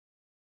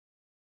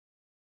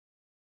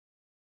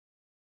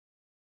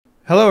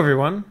Hello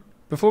everyone.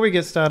 Before we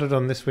get started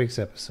on this week's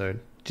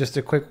episode, just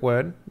a quick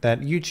word that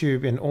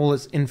YouTube in all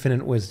its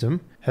infinite wisdom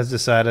has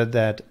decided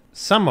that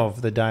some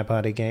of the Die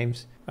Party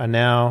games are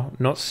now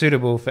not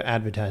suitable for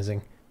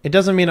advertising. It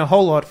doesn't mean a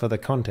whole lot for the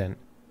content.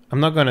 I'm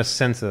not going to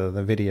censor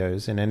the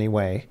videos in any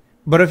way,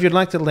 but if you'd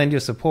like to lend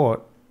your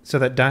support so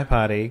that Die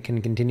Party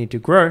can continue to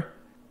grow,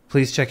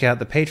 please check out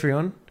the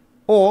Patreon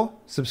or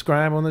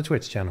subscribe on the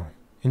Twitch channel.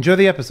 Enjoy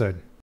the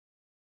episode.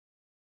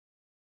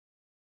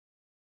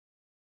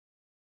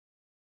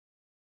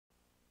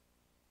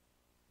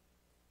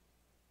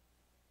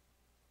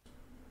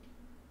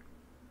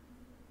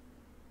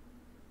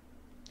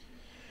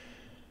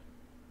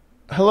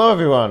 Hello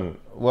everyone,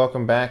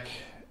 welcome back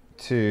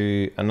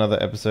to another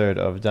episode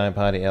of Die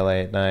Party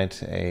LA at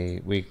Night,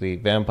 a weekly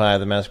Vampire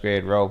the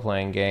Masquerade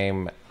role-playing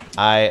game.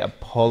 I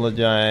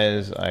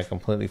apologize, I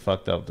completely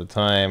fucked up the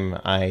time.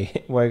 I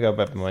woke up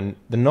at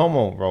the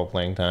normal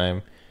role-playing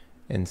time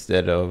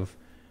instead of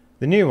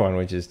the new one,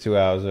 which is 2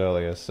 hours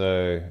earlier,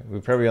 so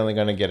we're probably only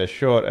going to get a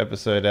short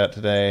episode out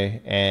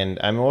today, and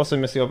I'm also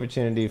missing the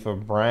opportunity for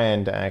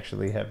Brian to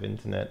actually have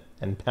internet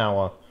and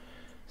power,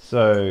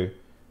 so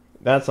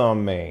that's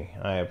on me.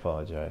 I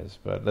apologize.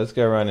 But let's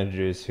go around and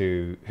introduce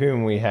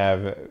whom we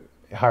have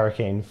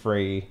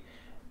hurricane-free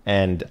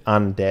and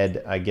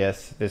undead, I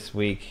guess, this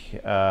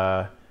week.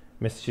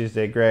 Mr.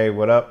 Tuesday Gray,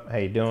 what up? How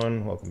you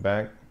doing? Welcome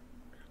back.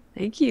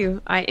 Thank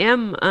you. I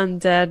am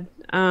undead,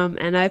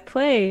 and I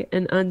play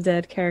an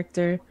undead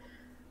character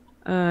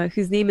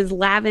whose name is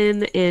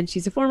Lavin, and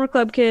she's a former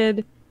club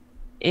kid,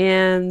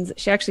 and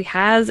she actually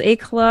has a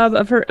club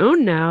of her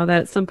own now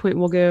that at some point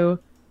we'll go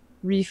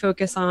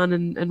refocus on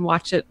and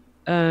watch it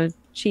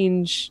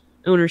change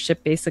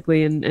ownership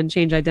basically and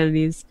change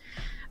identities.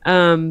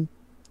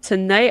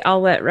 Tonight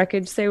I'll let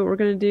Wreckage say what we're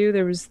going to do.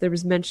 There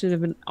was mention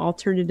of an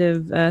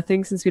alternative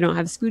thing since we don't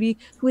have Scooty,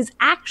 who is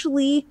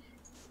actually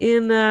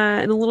in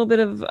a little bit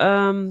of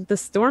the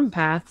storm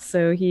path,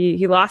 so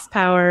he lost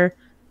power.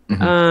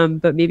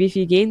 But maybe if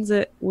he gains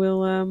it,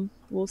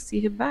 we'll see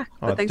him back.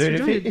 But thanks for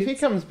joining. If he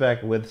comes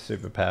back with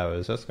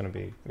superpowers, that's going to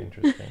be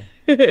interesting.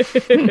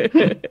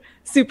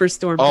 Super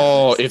storm.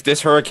 Oh, if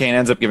this hurricane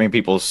ends up giving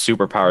people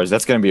superpowers,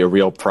 that's going to be a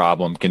real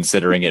problem,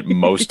 considering it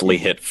mostly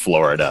hit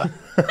Florida.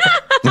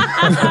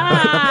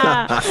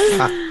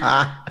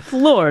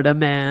 Florida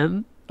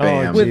man.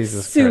 Bam. With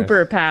Jesus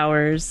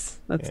superpowers.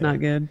 That's not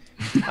good.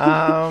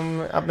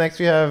 Up next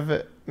we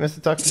have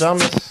Mr.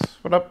 Tuxedomus.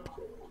 What up?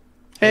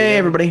 Hey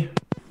everybody,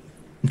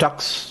 I'm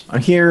Tux.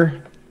 I'm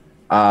here.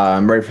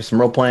 I'm ready for some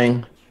role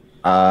playing.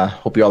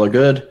 Hope you all are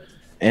good.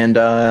 And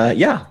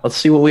yeah, let's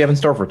see what we have in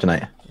store for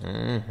tonight.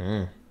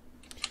 Mm-hmm.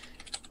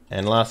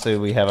 And lastly,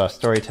 we have our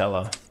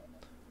storyteller,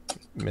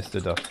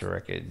 Mr. Dr.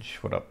 Wreckage.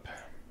 What up?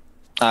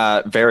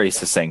 Very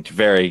succinct,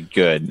 very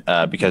good,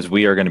 because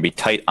we are going to be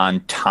tight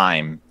on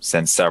time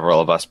since several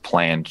of us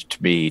planned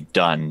to be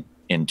done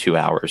in 2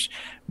 hours.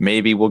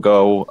 Maybe we'll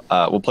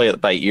play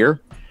it by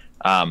ear.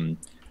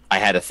 I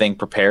had a thing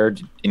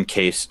prepared in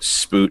case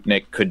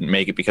Sputnik couldn't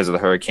make it because of the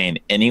hurricane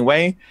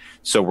anyway.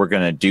 So we're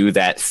going to do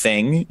that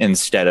thing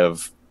instead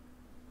of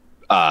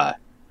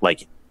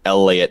like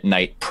LA at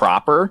Night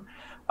proper.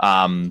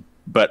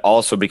 But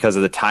also because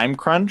of the time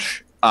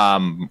crunch,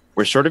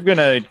 we're sort of going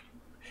to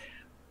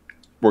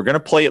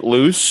play it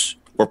loose.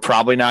 We're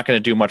probably not going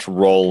to do much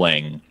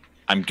rolling.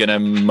 I'm going to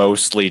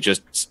mostly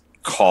just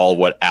call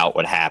what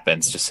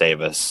happens to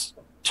save us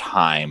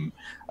time,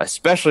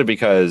 especially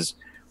because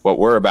what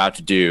we're about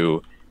to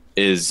do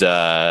is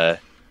going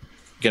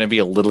to be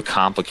a little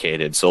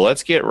complicated. So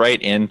let's get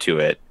right into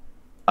it.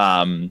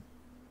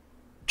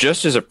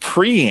 Just as a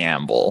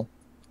preamble,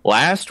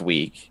 last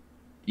week,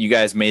 you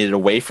guys made it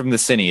away from the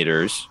Sin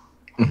Eaters,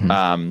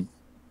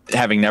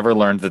 having never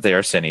learned that they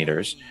are Sin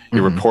Eaters.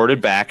 You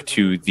reported back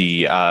to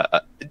the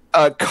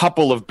a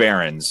couple of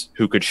barons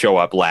who could show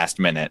up last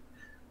minute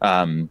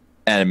at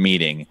a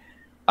meeting.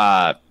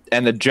 And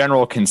the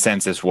general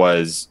consensus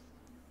was,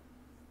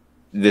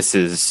 this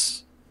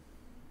is,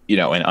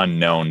 an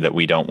unknown that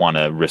we don't want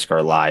to risk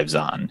our lives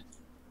on.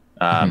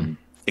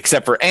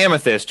 Except for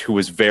Amethyst, who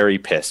was very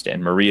pissed.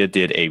 And Maria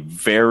did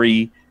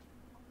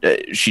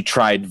she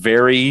tried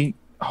very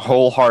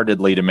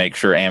wholeheartedly to make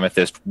sure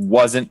Amethyst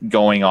wasn't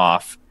going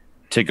off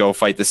to go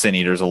fight the Sin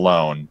Eaters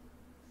alone.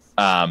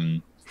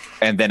 And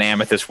then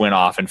Amethyst went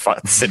off and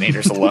fought the Sin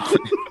Eaters alone.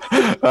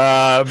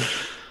 That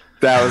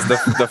was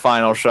the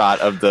final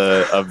shot of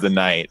the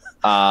night.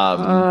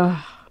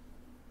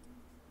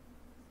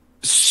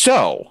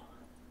 So,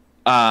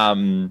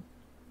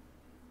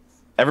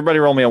 everybody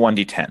roll me a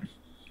 1d10.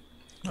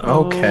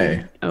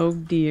 Okay. Oh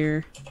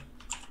dear.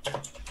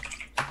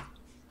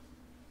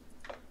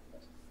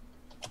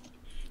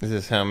 Is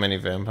this how many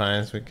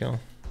vampires we kill?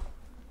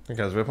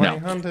 Because we're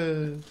playing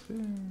hunters.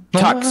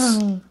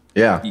 Tux,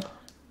 Yeah.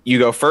 you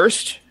go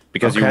first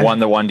because you Okay. won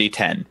the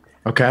 1d10.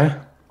 Okay.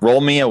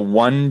 Roll me a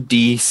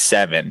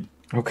 1d7.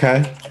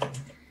 Okay.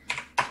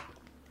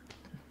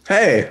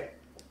 Hey.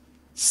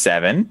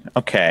 7.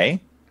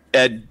 Okay.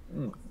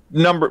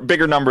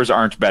 Bigger numbers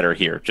aren't better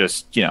here.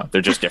 Just,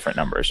 they're just different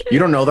numbers. You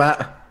don't know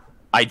that?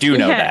 I do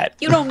know Yeah, that.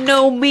 You don't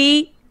know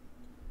me.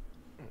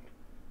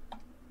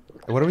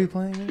 What are we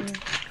playing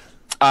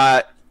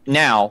again?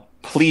 Now,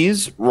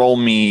 please roll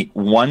me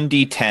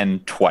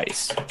 1d10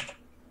 twice.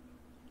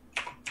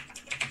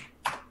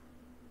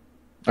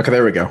 Okay,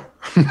 there we go.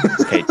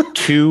 Okay,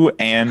 2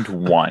 and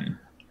 1.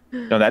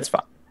 No, that's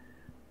fine.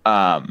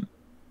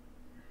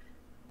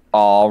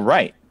 All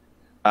right.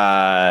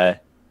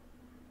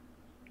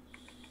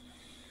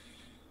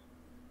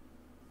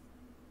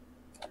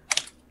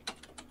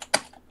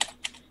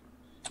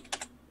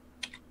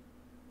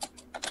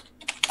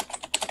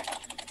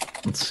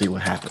 Let's see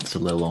what happens to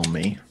little old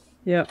me.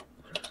 Yep.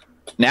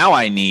 Now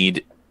I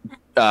need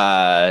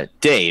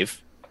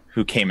Dave,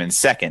 who came in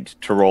second,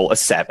 to roll a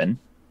 7,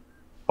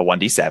 a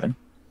 1d7.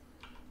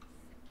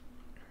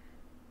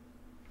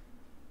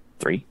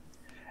 3.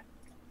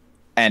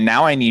 And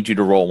now I need you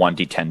to roll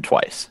 1d10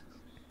 twice.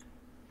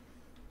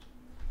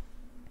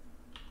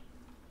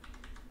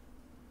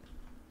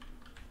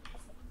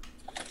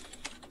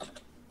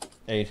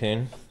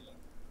 $18.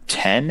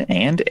 10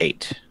 and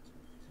 8.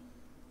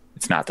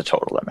 It's not the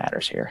total that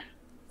matters here.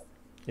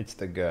 It's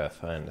the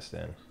girth, I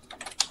understand.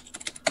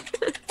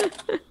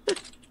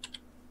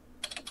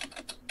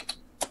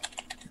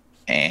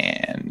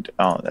 And,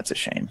 oh, that's a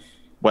shame.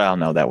 Well,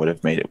 no, that would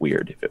have made it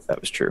weird if that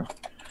was true.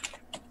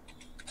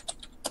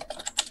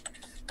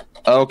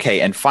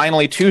 Okay, and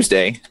finally,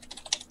 Tuesday,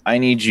 I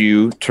need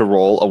you to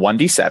roll a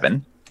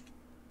 1d7.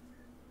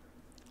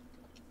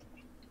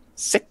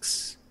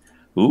 6.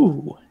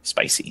 Ooh,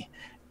 spicy.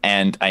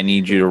 And I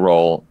need you to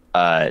roll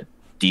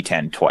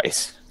d10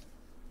 twice.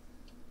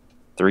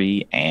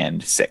 3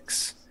 and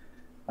 6.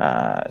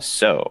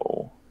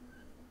 So...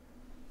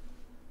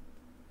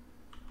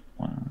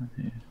 1,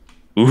 2.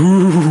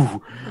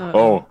 Ooh!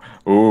 Oh!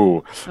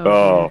 Ooh!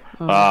 Oh!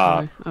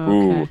 Ah!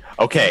 Ooh!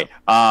 Okay.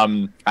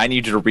 I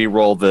need you to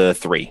re-roll the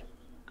 3.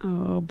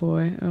 Oh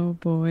boy! Oh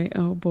boy!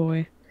 Oh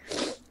boy!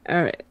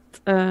 All right.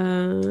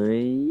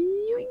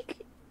 Yoink.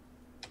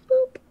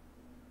 Boop.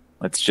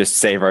 Let's just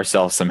save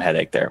ourselves some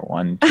headache there.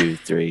 1, 2,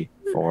 3,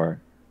 4,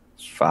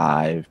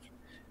 5.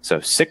 So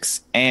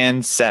 6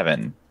 and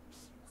 7.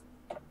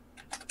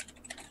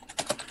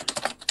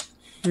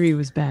 3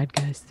 was bad,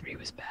 guys. 3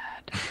 was bad.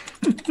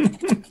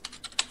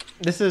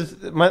 This is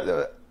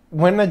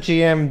when a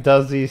GM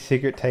does these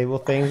secret table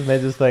things, they're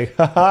just like,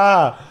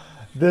 haha,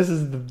 this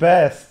is the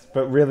best.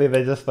 But really,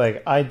 they're just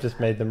like, I just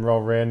made them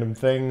roll random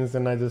things,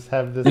 and I just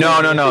have this.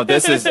 No.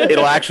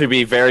 It'll actually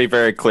be very,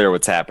 very clear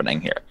what's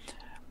happening here.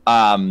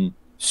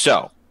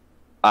 So,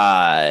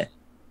 now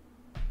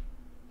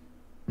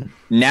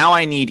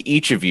I need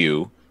each of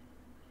you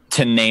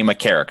to name a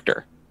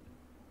character,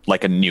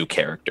 like a new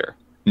character.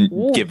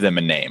 Give them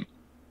a name.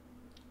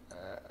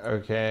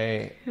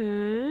 Okay.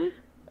 Huh?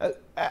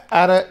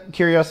 Out of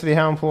curiosity,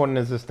 how important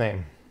is this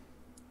name?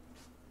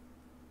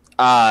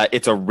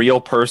 It's a real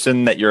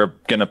person that you're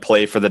gonna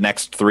play for the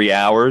next 3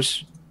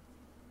 hours,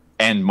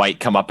 and might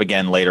come up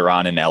again later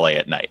on in LA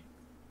at night.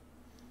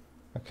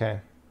 Okay.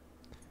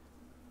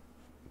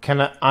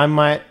 Can I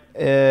might.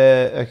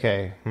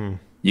 Okay.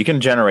 You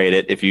can generate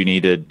it if you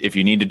need to. If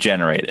you need to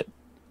generate it.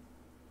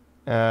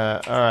 All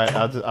right.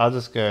 I'll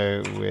just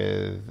go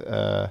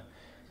with.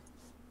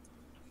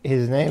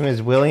 His name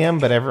is William,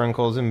 but everyone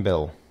calls him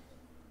Bill.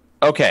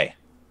 Okay.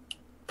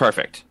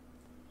 Perfect.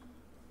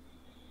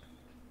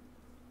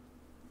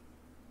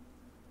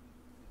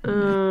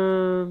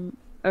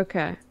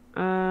 Okay.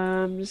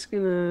 I'm just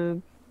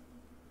gonna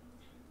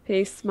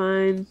paste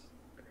mine.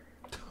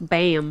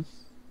 Bam.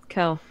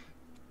 Kel.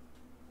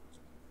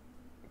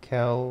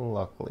 Kel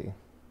Lockley.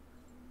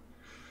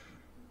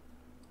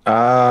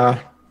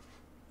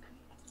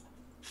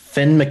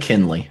 Finn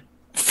McKinley.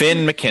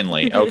 Finn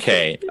McKinley.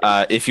 Okay.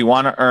 If you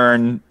want to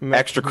earn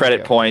extra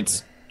credit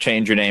points,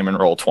 change your name and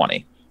roll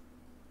 20.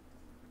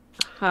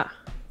 Huh.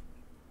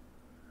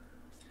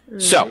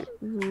 So,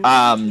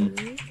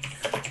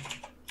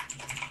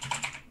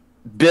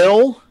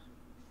 Bill,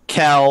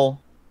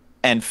 Kel,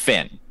 and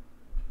Finn.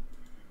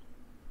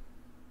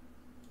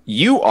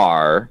 You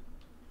are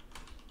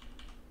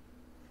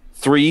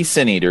 3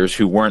 Sin Eaters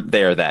who weren't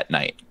there that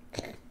night.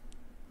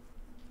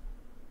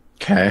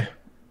 Okay.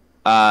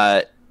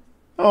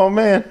 Oh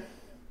man.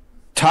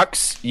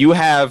 Tux, you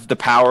have the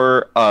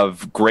power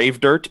of Grave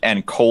Dirt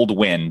and Cold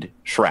Wind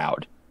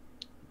Shroud.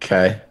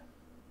 Okay.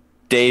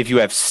 Dave, you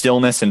have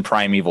Stillness and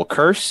Primeval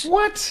Curse.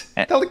 What?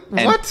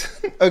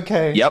 What?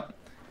 Okay. Yep.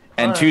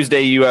 And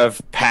Tuesday, you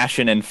have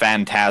Passion and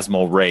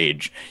Phantasmal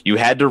Rage. You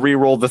had to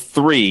reroll the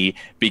 3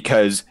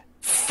 because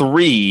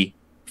 3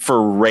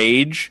 for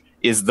Rage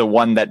is the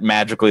one that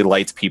magically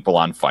lights people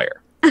on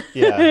fire.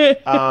 Yeah.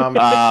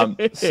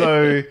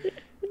 So,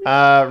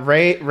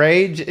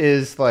 Rage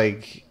is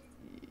like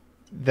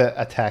the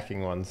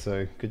attacking one.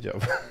 So good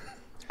job.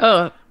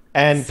 Oh.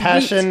 And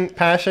Sweet.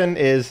 Passion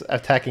is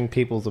attacking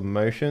people's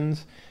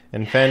emotions,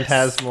 and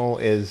Phantasmal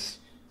is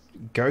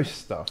ghost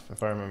stuff,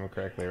 if I remember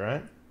correctly,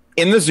 right?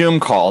 In the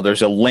Zoom call,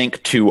 there's a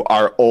link to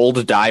our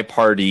old Die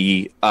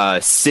Party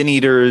Sin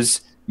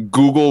Eaters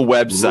Google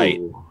website.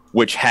 Ooh.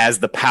 which has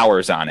the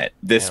powers on it.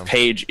 This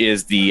page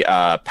is the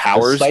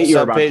powers The site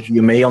you're about subpage. to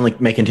view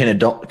may contain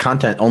adult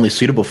content only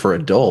suitable for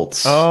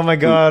adults. Oh my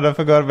god, I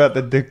forgot about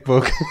the dick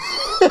book.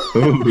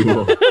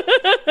 Ooh.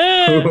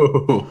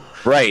 Ooh.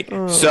 Right.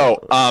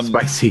 So,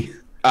 Spicy.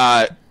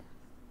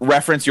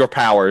 reference your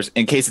powers.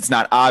 In case it's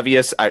not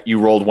obvious, you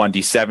rolled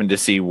 1d7 to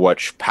see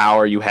which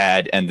power you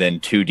had, and then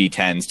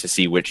 2d10s to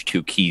see which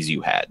 2 keys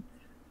you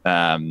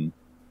had.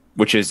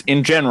 Which is,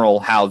 in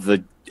general, how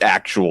the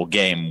actual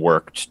game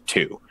worked,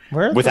 too.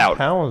 Where are Without the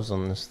powers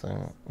on this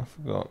thing? I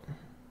forgot.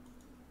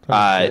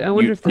 I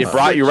wonder if it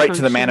brought you right to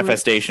the function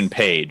manifestation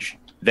page.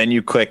 Then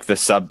you click the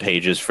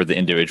sub-pages for the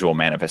individual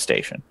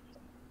manifestation.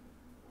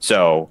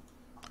 So...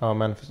 Oh, Is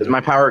manifestation.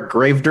 my power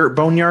Grave Dirt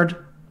Boneyard?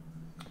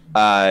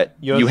 Yours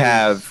you is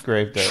have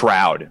Grave Dirt.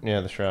 Shroud.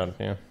 Yeah, the Shroud,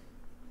 yeah.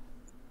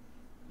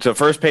 So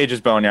first page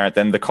is Boneyard,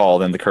 then the Call,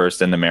 then the Curse,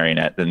 then the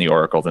Marionette, then the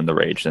Oracle, then the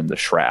Rage, then the I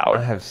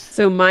Shroud. have...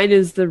 So mine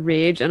is the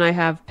Rage, and I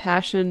have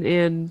Passion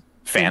and...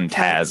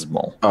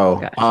 Phantasmal.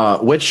 Oh,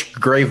 Gotcha. which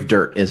Grave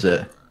Dirt is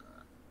it?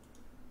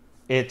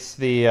 It's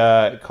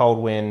the Cold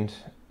Wind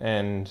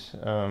and...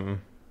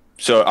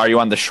 So are you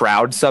on the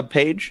Shroud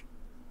subpage?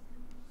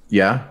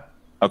 Yeah.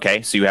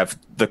 Okay, so you have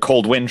the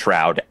Cold Wind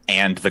Shroud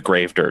and the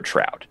Grave Dirt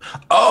Shroud.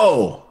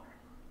 Oh.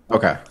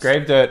 Okay.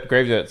 Grave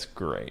Dirt's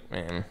great,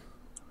 man.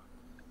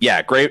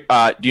 Yeah, great.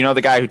 Do you know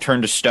the guy who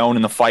turned to stone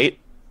in the fight?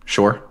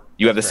 Sure.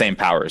 You have the same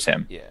power as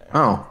him. Yeah.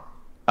 Oh.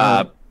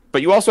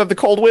 But you also have the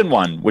Cold Wind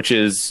one, which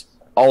is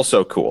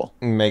also cool.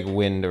 Make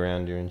wind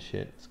around you and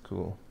shit. It's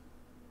cool.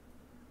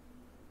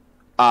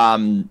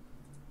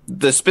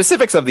 The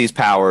specifics of these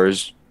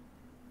powers,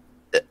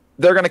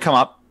 they're going to come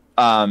up.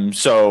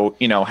 So,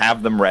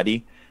 have them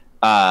ready.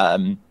 But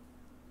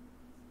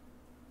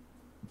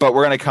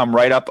we're going to come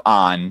right up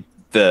on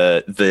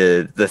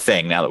the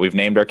thing now that we've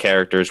named our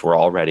characters. We're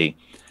all ready.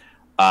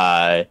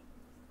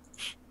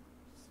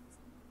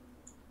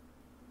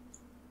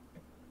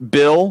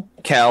 Bill,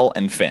 Kel,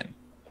 and Finn.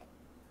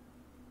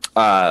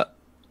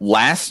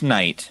 Last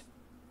night,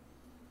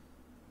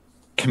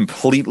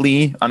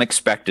 completely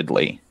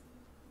unexpectedly,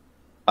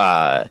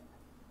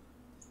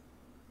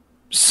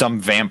 some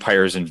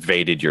vampires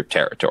invaded your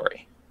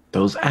territory.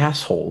 Those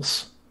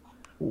assholes.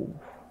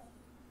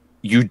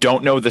 You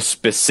don't know the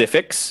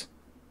specifics,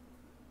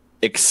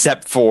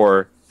 except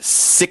for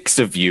 6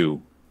 of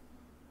you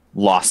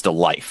lost a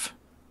life.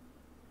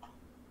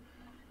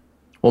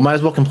 Well, might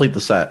as well complete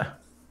the set.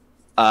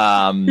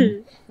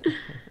 Packed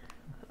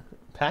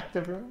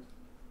everyone?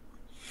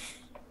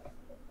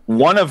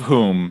 One of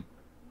whom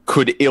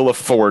could ill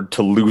afford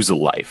to lose a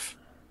life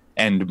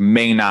and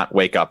may not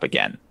wake up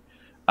again.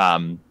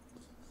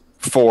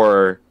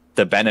 For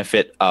the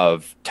benefit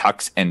of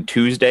Tux and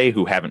Tuesday,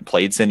 who haven't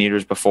played Sin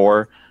Eaters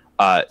before,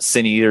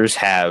 Sin Eaters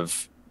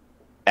have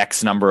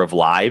X number of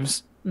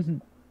lives. Mm-hmm.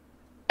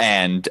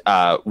 And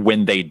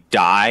when they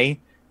die,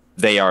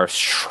 they are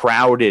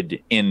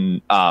shrouded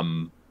in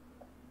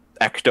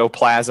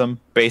ectoplasm,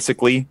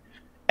 basically.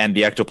 And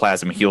the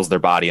ectoplasm heals their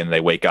body and they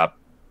wake up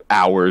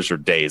hours or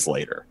days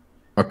later.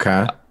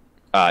 Okay.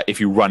 If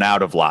you run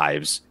out of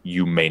lives,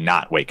 you may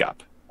not wake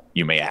up.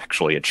 You may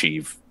actually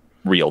achieve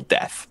real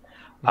death.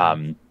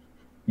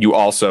 You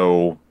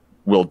also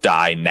will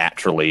die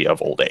naturally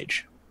of old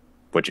age,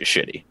 which is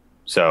shitty.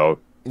 So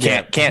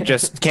can't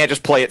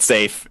just play it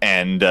safe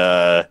and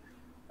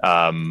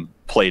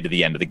play to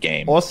the end of the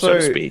game, Also, so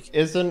to speak.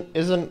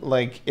 isn't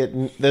like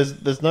it?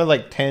 There's no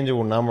like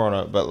tangible number on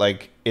it, but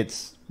like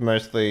it's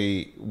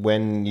mostly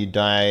when you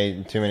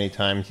die too many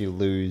times, you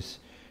lose.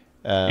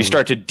 You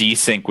start to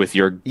desync with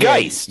your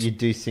Geist. You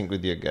do sync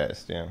with your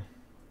Geist, yeah.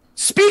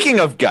 Speaking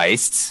of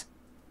Geists,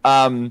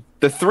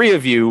 the 3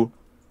 of you,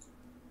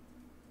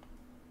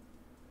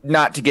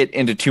 not to get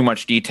into too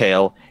much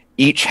detail,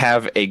 each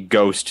have a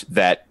ghost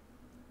that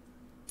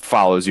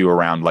follows you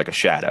around like a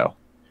shadow.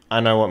 I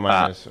know what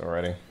mine is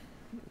already.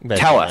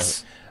 Tell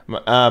us.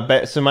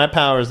 So my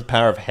power is the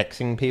power of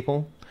hexing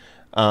people.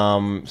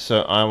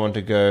 So I want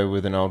to go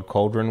with an old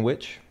cauldron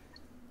witch.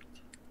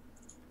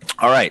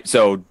 All right,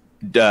 so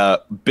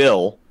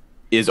Bill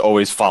is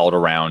always followed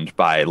around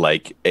by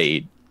like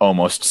a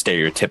almost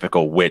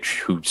stereotypical witch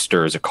who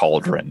stirs a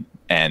cauldron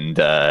and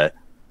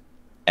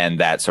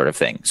that sort of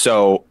thing.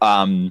 So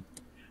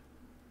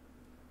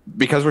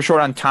because we're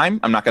short on time,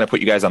 I'm not going to put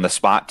you guys on the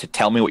spot to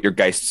tell me what your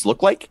Geists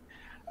look like.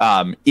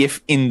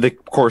 If in the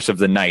course of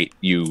the night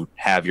you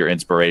have your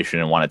inspiration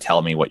and want to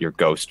tell me what your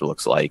ghost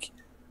looks like,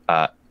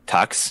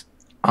 Tux?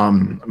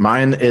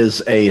 Mine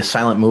is a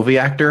silent movie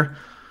actor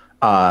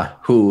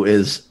who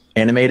is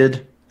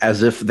animated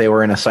as if they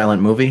were in a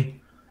silent movie.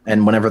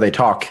 And whenever they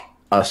talk,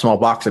 a small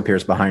box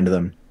appears behind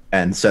them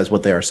and says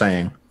what they are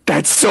saying.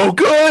 That's so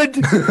good!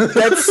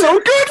 That's so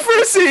good for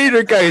a Sin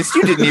Eater Geist!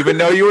 You didn't even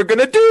know you were going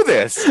to do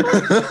this!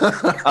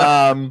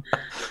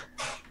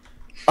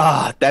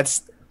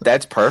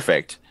 That's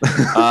perfect.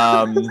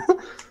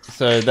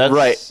 So that's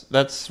Right.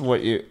 That's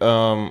what you.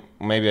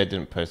 Maybe I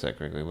didn't post that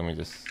correctly. Let me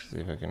just see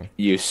if I can.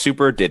 You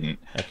super didn't.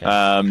 Okay.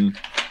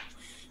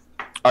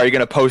 Are you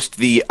going to post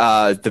the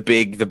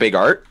big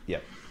art?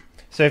 Yep.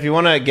 So if you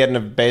want to get a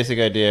basic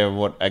idea of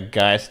what a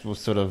Geist will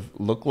sort of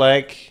look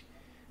like,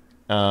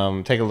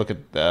 take a look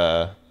at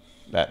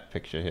that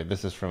picture here.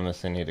 This is from the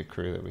Sin Eater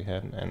crew that we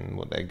had, and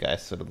what their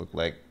Geist sort of look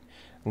like,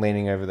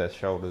 leaning over their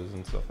shoulders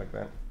and stuff like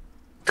that.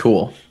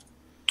 Cool.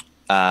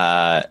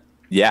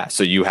 Yeah,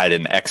 so you had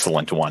an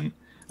excellent one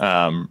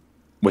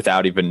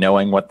without even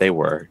knowing what they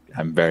were.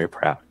 I'm very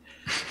proud.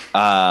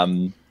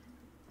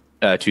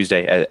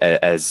 Tuesday,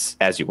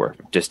 as you were.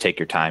 Just take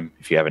your time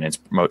if you have an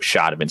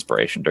shot of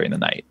inspiration during the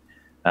night.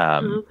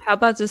 How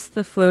about just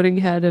the floating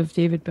head of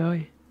David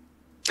Bowie?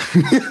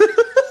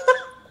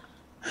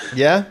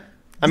 Yeah,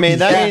 I mean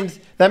that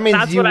means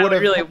That's you what I would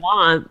have really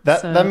want.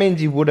 that means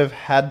you would have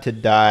had to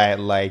die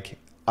like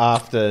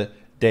after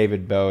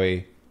David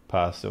Bowie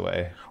passed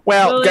away.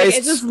 Well, Like, Geists,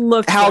 it just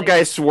looks how like...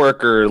 Geists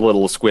work are a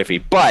little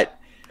squiffy, but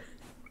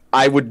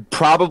I would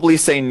probably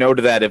say no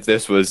to that if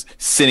this was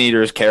Sin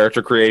Eater's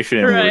character creation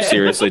and we were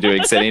seriously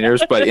doing Sin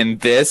Eaters. But in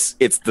this,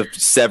 it's the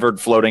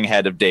severed floating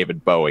head of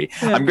David Bowie.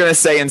 Yeah. I'm going to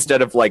say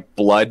instead of like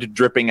blood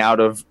dripping out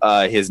of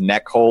his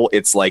neck hole,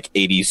 it's like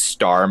 80s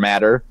star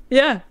matter.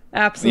 Yeah,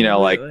 absolutely. You know,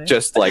 like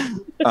just like,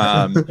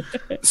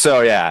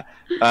 so yeah.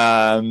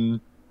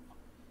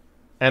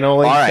 And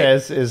all he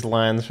says is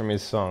lines from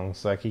his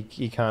songs. Like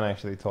he can't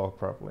actually talk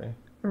properly.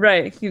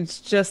 Right. He's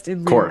just in.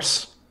 Of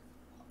course.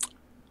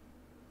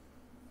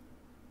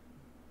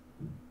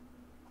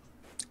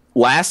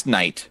 Last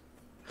night,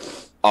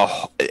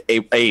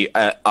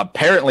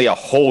 apparently a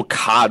whole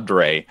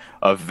cadre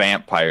of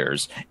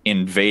vampires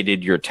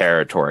invaded your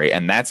territory,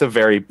 and that's a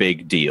very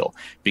big deal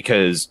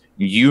because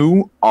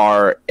you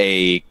are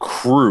a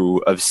crew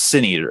of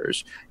Sin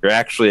Eaters. You're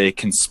actually a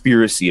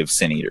conspiracy of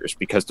Sin Eaters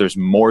because there's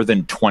more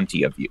than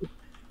 20 of you.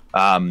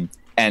 And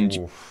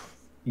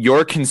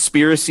your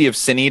conspiracy of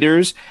Sin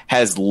Eaters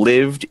has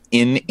lived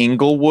in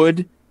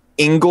Inglewood,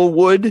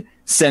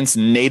 since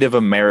Native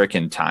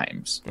American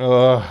times.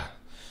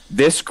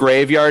 This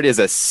graveyard is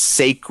a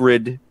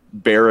sacred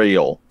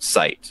burial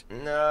site.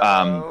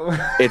 No.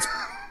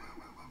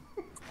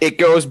 It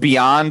goes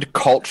beyond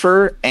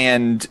culture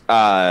and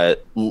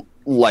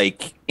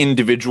like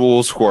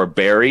individuals who are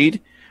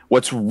buried.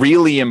 What's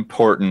really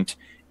important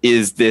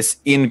is this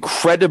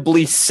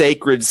incredibly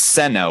sacred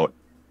cenote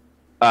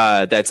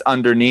that's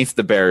underneath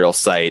the burial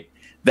site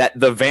that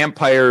the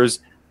vampires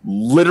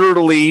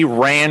literally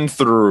ran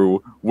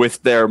through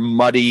with their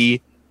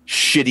muddy,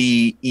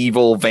 shitty,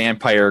 evil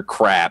vampire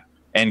crap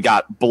and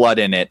got blood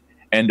in it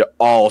and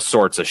all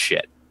sorts of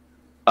shit.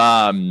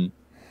 The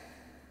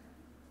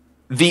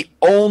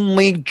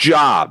only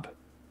job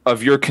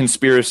of your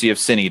conspiracy of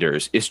Sin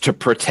Eaters is to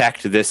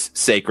protect this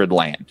sacred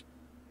land.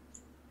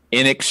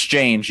 In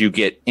exchange, you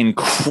get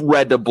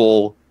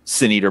incredible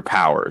Sin Eater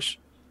powers.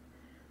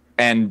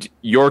 And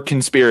your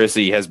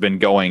conspiracy has been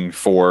going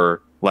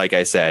for, like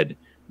I said,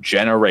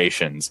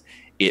 generations.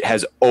 It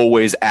has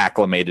always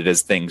acclimated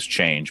as things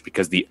change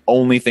because the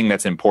only thing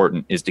that's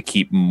important is to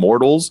keep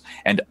mortals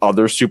and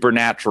other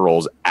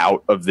supernaturals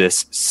out of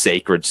this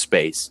sacred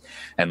space.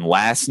 And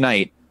last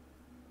night,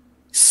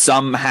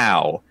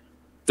 somehow,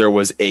 there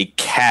was a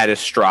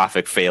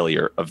catastrophic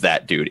failure of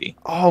that duty.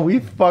 Oh,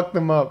 we fucked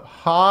them up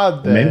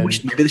hard then.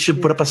 Maybe they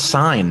should put up a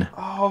sign.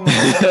 Oh,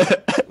 man.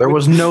 There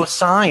was no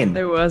sign.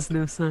 There was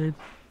no sign.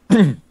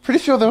 Pretty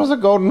sure there was a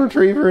golden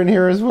retriever in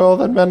here as well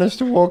that managed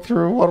to walk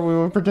through what we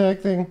were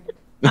protecting.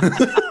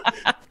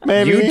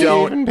 Maybe You he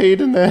don't- even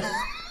peed in there.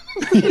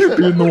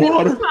 In the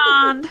water.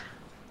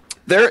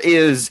 There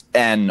is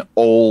an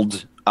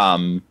old,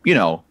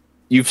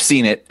 you've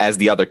seen it as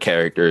the other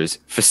characters,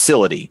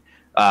 facility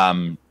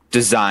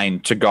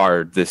designed to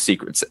guard this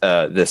sacred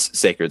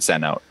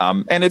cenote.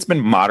 And it's been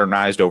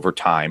modernized over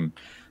time.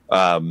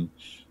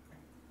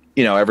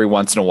 Every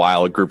once in a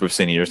while, a group of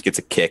Sin Eaters gets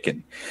a kick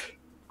and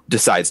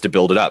decides to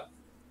build it up.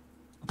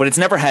 But it's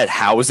never had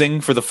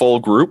housing for the full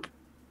group.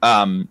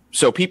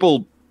 So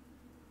people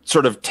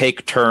sort of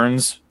take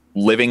turns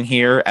living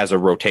here as a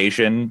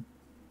rotation,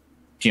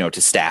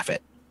 to staff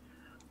it.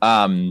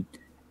 And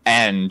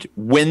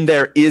when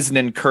there is an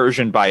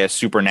incursion by a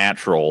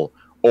supernatural,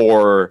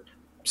 or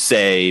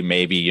say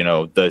maybe,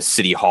 the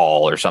city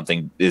hall or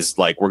something is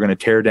like, we're going to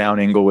tear down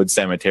Inglewood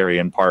Cemetery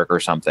and Park or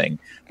something,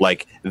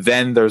 like,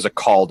 then there's a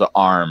call to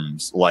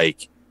arms.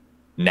 Like,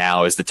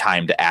 now is the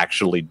time to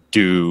actually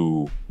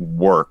do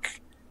work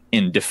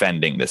in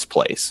defending this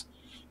place.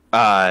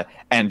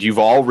 And you've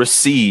all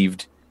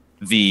received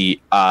the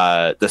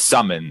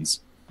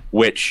summons,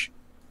 which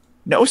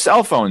no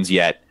cell phones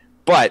yet,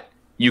 but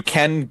you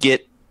can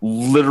get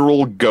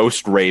literal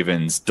ghost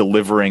ravens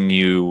delivering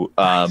you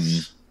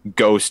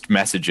ghost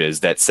messages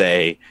that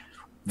say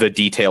the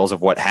details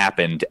of what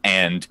happened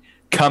and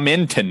come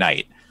in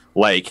tonight.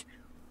 Like,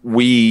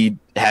 we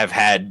have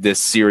had this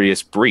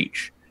serious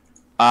breach.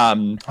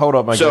 Hold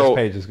up, my ghost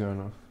page is going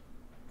off.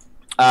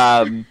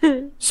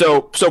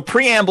 So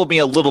preamble me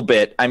a little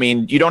bit. I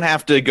mean, you don't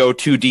have to go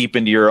too deep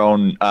into your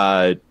own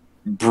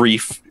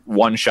brief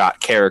one-shot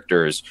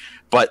characters,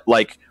 but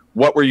like,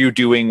 what were you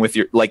doing with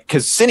your, like,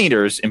 because Sin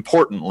Eaters,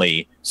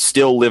 importantly,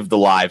 still live the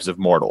lives of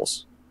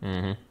mortals.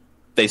 Mm-hmm.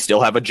 They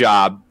still have a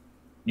job.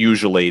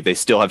 usually they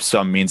still have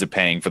some means of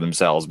paying for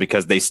themselves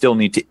because they still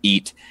need to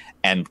eat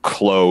and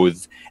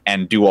clothe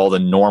and do all the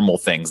normal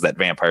things that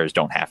vampires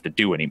don't have to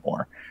do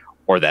anymore,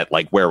 or that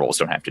like werewolves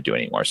don't have to do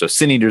anymore. So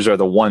sin eaters are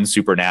the one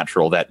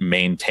supernatural that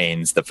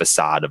maintains the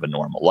facade of a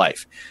normal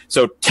life.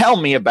 So tell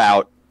me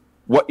about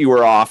what you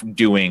were off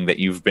doing that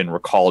you've been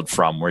recalled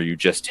from. Were you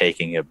just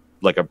taking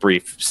a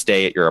brief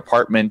stay at your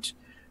apartment,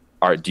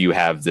 or do you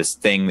have this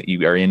thing that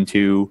you are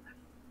into?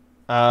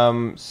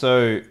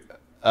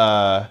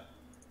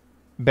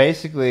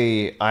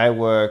 Basically, I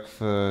work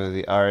for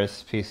the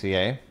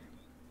RSPCA,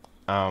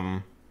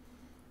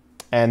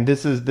 and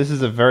this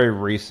is a very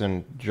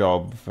recent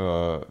job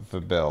for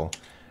Bill.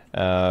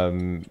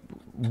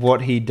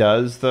 What he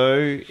does though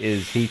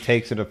is he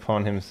takes it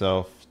upon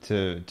himself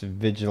to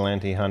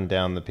vigilante hunt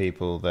down the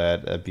people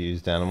that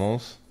abused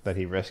animals that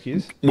he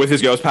rescues with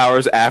his ghost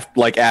powers.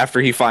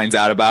 After he finds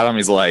out about him,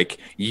 he's like,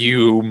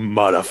 "You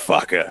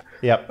motherfucker."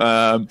 Yep.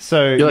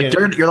 So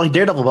you're like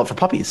Daredevil, but for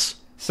puppies.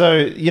 So,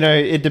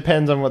 it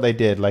depends on what they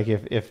did. Like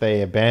if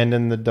they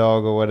abandon the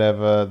dog or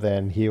whatever,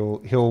 then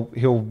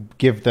he'll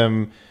give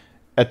them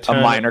a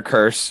minor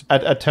curse.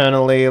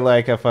 Eternally,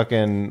 like a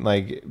fucking,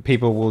 like,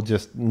 people will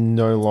just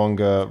no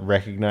longer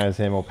recognize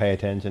him or pay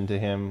attention to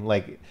him.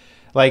 Like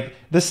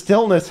the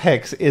stillness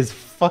hex is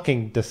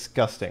fucking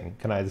disgusting,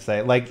 can I just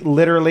say? Like,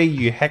 literally,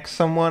 you hex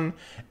someone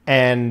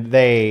and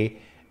they,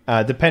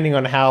 depending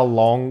on how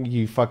long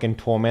you fucking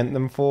torment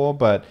them for,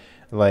 but,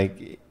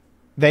 like,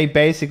 they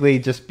basically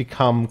just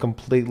become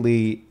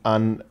completely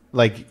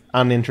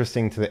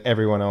uninteresting to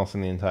everyone else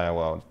in the entire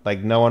world.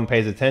 Like, no one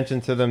pays attention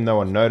to them, no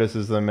one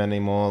notices them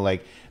anymore.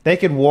 Like, they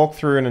could walk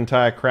through an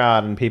entire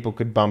crowd and people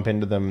could bump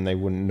into them and they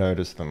wouldn't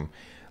notice them.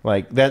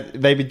 Like,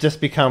 that, they would just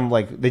become,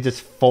 like, they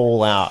just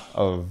fall out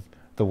of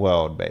the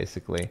world,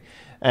 basically.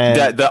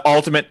 And the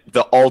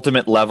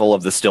ultimate level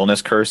of the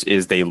stillness curse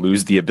is they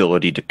lose the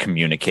ability to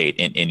communicate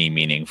in any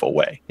meaningful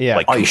way. Yeah.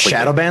 Like, you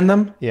shadow ban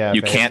them? Yeah.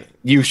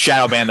 You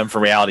shadow ban them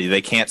from reality.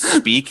 They can't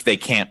speak, they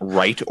can't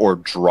write or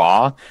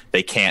draw,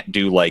 they can't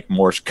do like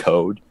Morse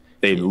code.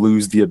 They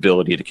lose the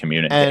ability to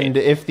communicate. And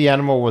if the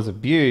animal was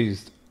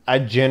abused, I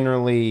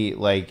generally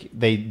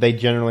they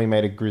generally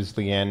made a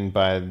grisly end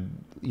by,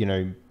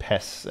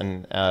 pests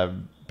and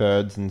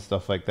birds and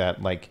stuff like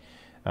that. Like,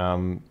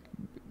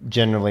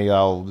 generally,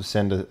 I'll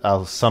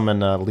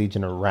summon a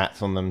legion of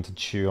rats on them to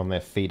chew on their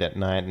feet at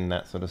night and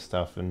that sort of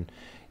stuff, and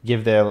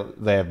give their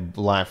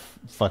life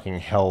fucking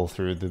hell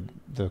through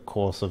the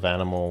course of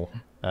animal,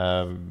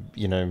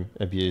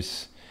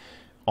 abuse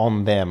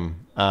on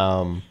them.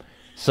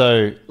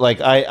 So,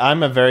 like,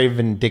 I'm a very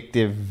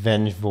vindictive,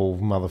 vengeful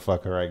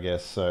motherfucker, I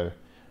guess. So,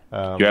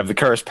 you have the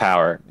curse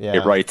power. Yeah.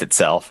 It writes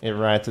itself.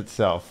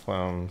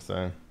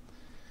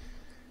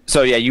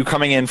 So yeah, you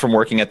coming in from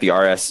working at the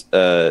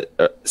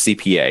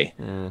CPA,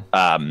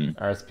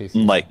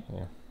 RSPCA, like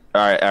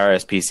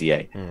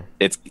RSPCA.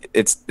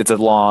 It's a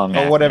long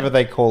or whatever acronym.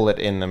 they call it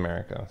in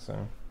America.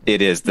 So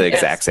it is the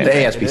exact same. The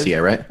thing.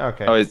 ASPCA, right?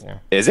 okay, Oh, is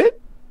it?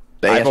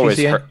 The I've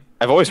ASPCA?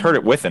 always heard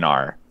it with an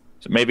R.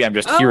 So maybe I'm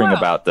just hearing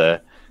about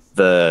the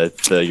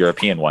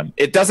European one.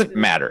 It doesn't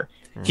matter.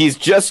 He's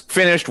just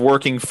finished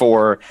working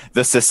for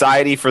the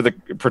Society for the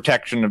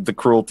Protection of the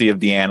Cruelty of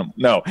the Animal.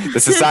 No,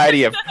 the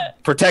Society of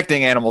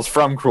Protecting Animals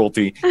from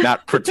Cruelty,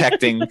 not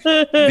protecting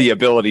the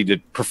ability to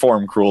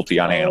perform cruelty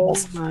on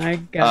animals. Oh my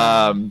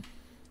god.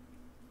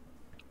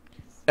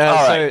 All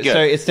right, good.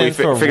 So it stands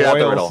for figured out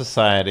the Royal riddle.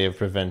 Society of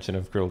Prevention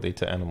of Cruelty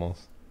to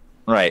Animals.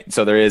 Right.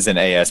 So there is an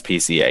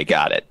ASPCA.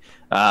 Got it.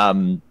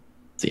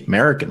 It's the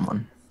American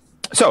one.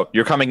 So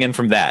you're coming in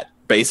from that.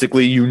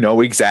 Basically, you know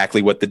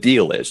exactly what the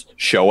deal is.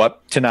 Show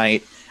up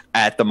tonight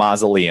at the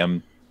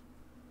mausoleum.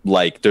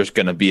 Like, there's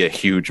going to be a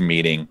huge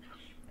meeting,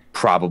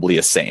 probably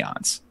a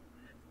seance.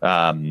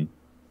 And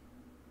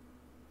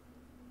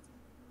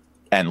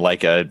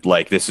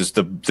this is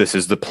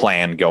the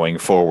plan going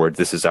forward.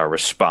 This is our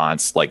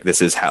response. Like,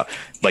 this is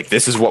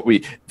what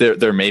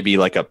there may be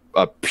like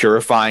a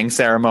purifying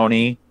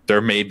ceremony.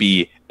 There may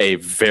be a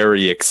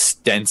very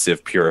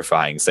extensive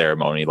purifying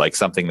ceremony, like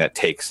something that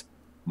takes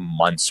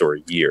months or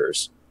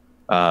years.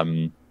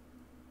 But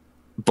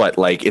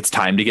like, it's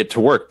time to get to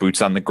work,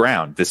 boots on the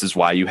ground. This is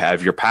why you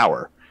have your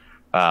power,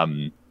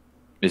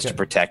 is to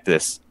protect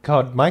this.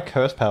 God, my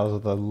curse powers are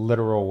the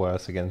literal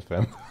worst against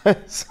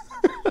vampires.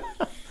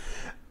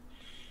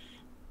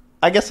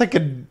 I guess I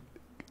could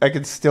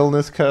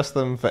stillness curse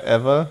them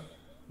forever,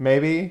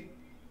 maybe,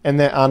 and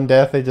their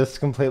undeath are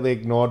just completely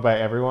ignored by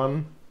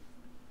everyone.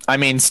 I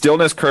mean,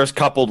 stillness curse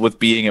coupled with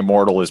being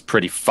immortal is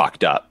pretty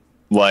fucked up.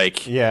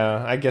 Like,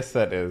 yeah, I guess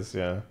that is,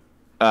 yeah.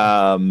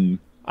 I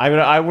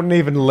wouldn't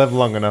even live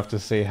long enough to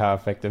see how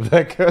effective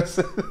that curse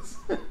is.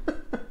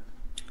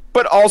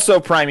 But also,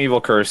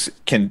 Primeval Curse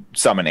can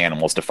summon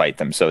animals to fight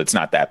them, so it's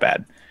not that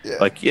bad. Yeah.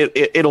 Like,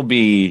 it'll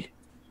be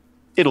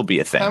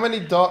a thing. How many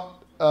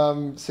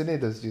sin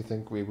eaters do you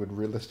think we would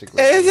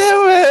realistically?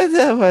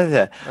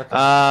 Okay.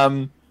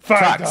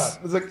 Fox.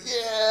 It's like,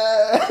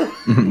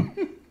 yeah.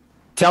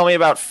 Tell me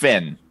about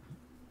Finn.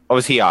 What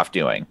was he off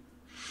doing?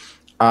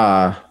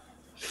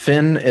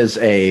 Finn is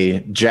a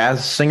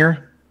jazz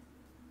singer.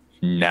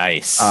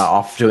 Nice.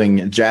 Off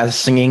doing jazz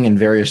singing in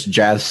various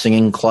jazz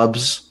singing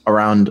clubs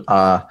around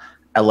LA.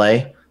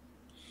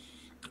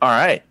 All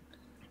right.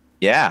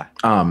 Yeah.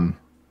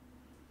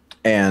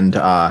 And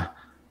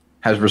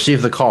has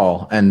received the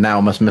call and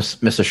now must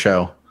miss a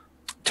show.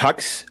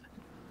 Tux,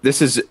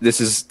 this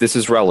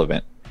is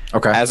relevant.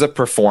 Okay. As a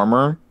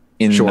performer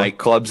in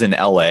nightclubs in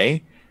LA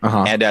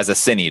and as a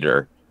sin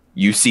eater,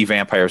 you see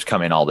vampires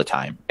come in all the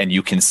time and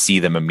you can see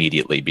them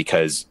immediately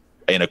because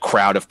in a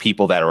crowd of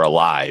people that are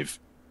alive,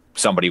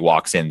 somebody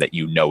walks in that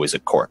you know is a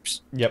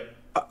corpse. Yep.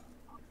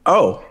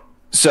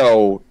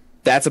 So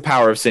that's a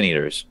power of sin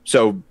eaters.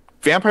 So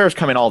vampires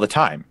come in all the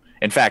time.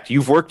 In fact,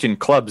 you've worked in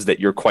clubs that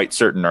you're quite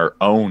certain are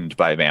owned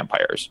by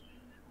vampires.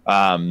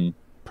 Probably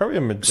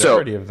a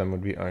majority of them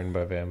would be owned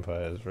by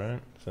vampires,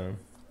 right? So,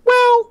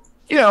 well,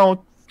 you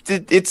know,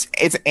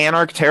 it's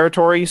Anarch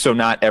territory, so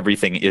not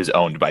everything is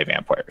owned by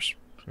vampires.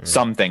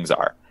 Some things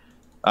are.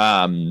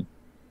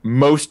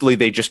 Mostly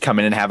they just come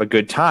in and have a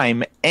good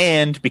time,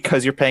 and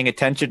because you're paying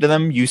attention to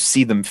them, you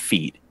see them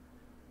feed.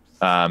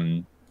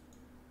 So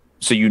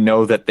you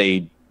know that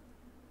they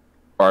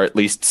are at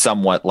least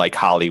somewhat like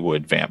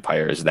Hollywood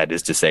vampires. That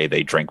is to say,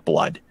 they drink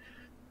blood.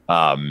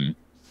 So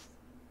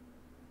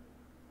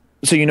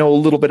you know a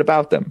little bit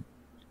about them.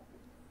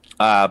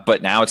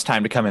 But now it's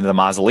time to come into the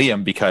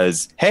mausoleum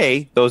because,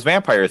 hey, those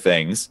vampire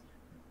things,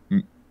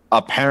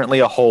 apparently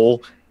a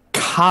whole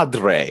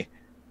cadre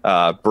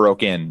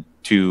broke in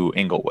to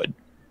Inglewood.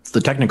 It's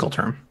the technical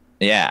term.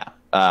 Yeah.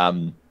 At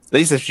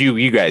least if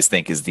you guys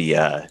think is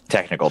the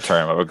technical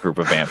term of a group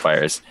of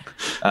vampires.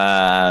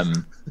 I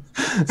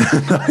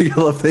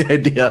love the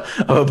idea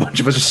of a bunch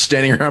of us just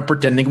standing around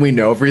pretending we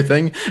know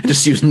everything and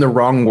just using the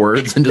wrong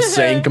words and just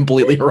saying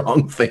completely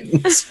wrong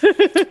things.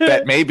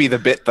 That may be the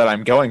bit that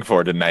I'm going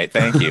for tonight.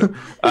 Thank you.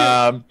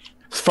 As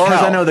far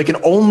as I know, they can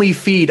only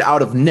feed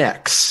out of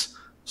necks.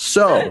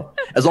 So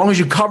as long as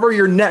you cover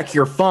your neck,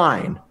 you're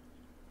fine.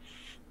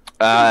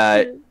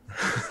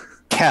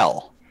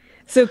 Kel.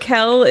 So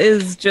Kel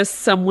is just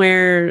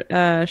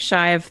somewhere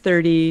shy of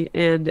 30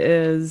 and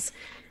is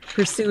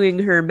pursuing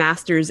her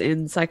master's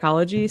in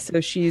psychology. So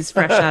she's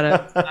fresh out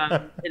of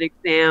an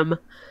exam.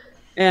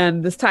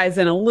 And this ties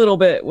in a little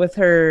bit with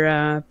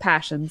her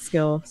passion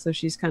skill. So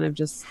she's kind of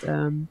just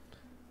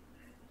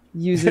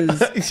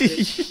uses...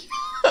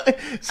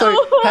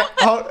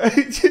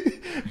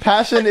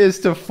 Passion is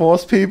to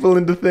force people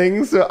into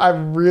things. So I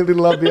really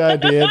love the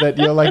idea that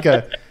you're like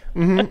a...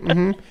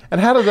 And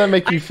how does that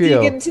make you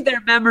feel? Dig into their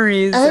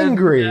memories.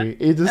 Angry.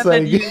 You just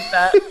like use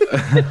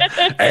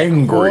that.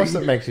 angry. Of course,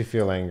 it makes you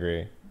feel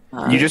angry.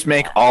 You just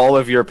make all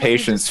of your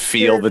patients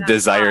feel the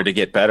desire to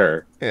get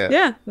better.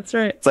 Yeah, that's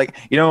right. It's like,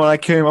 you know, when I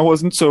came, I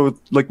wasn't so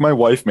like my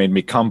wife made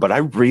me come, but I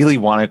really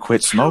want to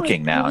quit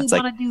smoking now. It's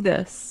like, I want to do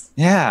this.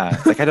 Yeah,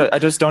 it's like I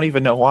just don't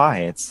even know why.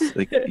 It's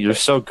like you're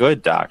so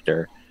good,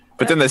 doctor.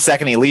 But then the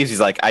second he leaves,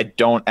 he's like, I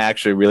don't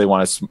actually really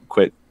want to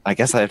quit. I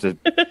guess I have to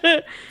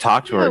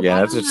talk to her again. I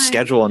have to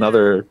schedule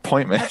another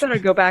appointment. I better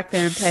go back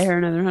there and pay her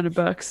another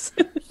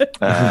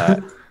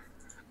 $100.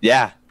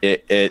 Yeah,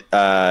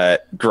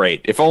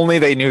 great. If only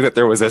they knew that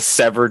there was a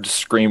severed,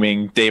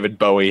 screaming David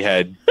Bowie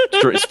head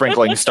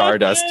sprinkling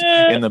stardust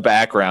in the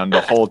background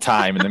the whole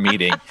time in the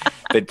meeting,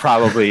 they'd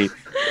probably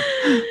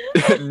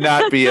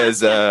not be as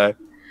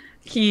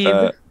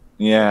keen.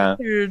 Yeah.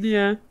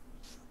 Yeah.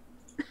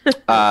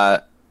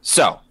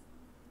 So,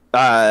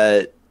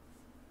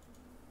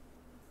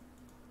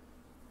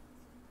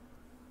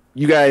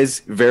 you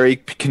guys, very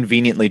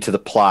conveniently to the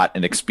plot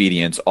and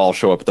expedience, all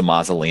show up at the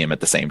mausoleum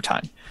at the same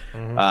time.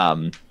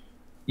 Mm-hmm.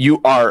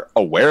 You are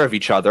aware of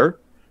each other,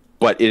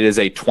 but it is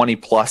a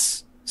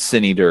 20-plus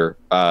Sin Eater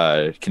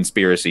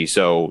conspiracy.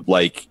 So,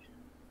 like,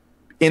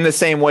 in the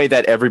same way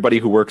that everybody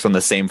who works on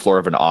the same floor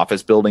of an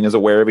office building is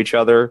aware of each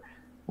other,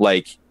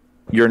 like,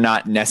 you're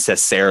not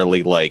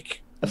necessarily,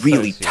 like,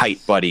 really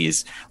tight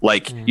buddies.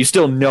 Like, you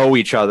still know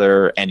each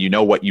other, and you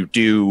know what you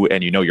do,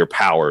 and you know your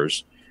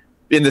powers.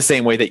 In the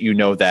same way that you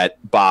know that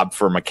Bob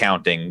from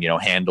accounting, you know,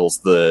 handles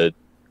the,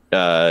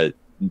 the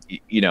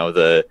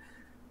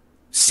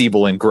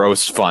Siebel and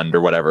Gross fund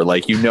or whatever.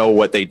 Like, you know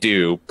what they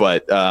do,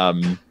 but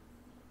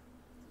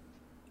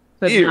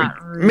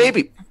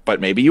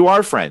maybe you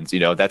are friends. You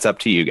know, that's up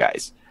to you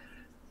guys.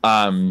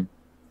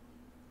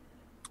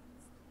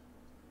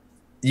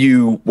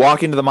 You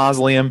walk into the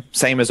mausoleum,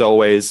 same as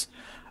always.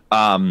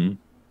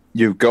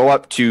 You go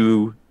up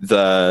to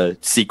the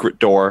secret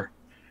door.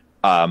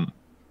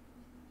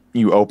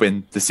 You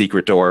open the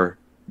secret door,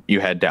 you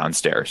head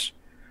downstairs.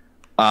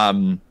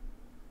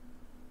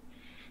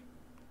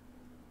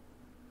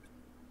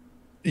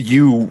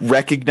 You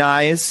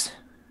recognize,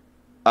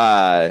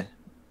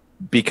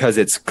 because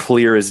it's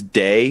clear as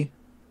day,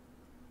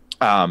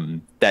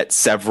 that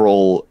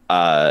several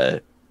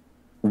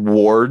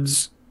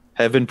wards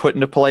have been put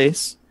into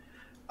place,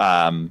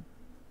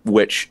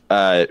 which,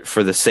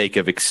 for the sake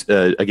of,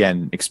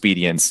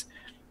 expedience,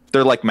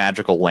 they're like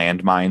magical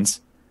landmines.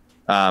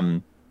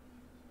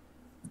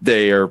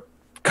 They are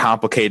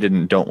complicated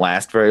and don't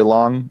last very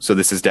long. So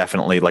this is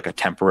definitely like a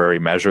temporary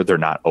measure. They're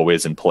not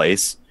always in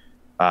place.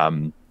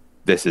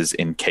 This is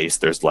in case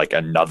there's like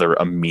another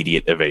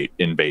immediate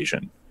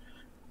invasion.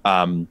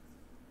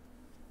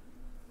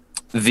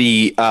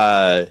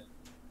 The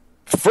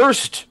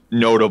first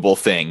notable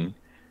thing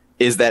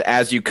is that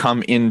as you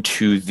come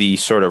into the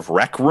sort of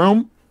rec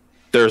room,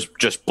 there's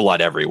just blood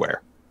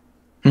everywhere.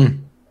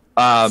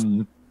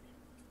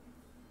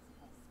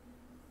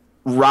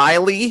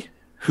 Riley,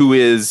 who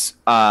is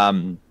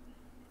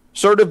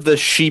sort of the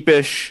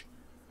sheepish,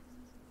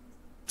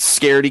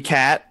 scaredy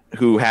cat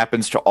who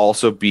happens to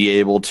also be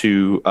able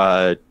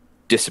to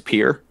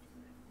disappear,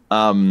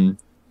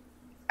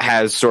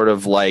 has sort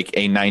of like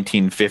a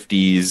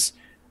 1950s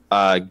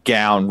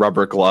gown,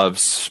 rubber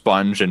gloves,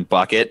 sponge, and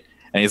bucket,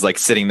 and he's like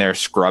sitting there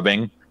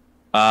scrubbing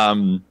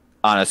on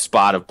a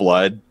spot of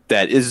blood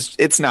that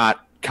it's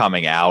not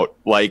coming out.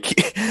 Like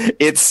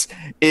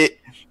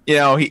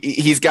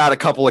he's got a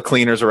couple of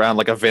cleaners around,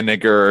 like a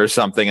vinegar or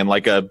something and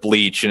like a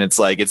bleach, and it's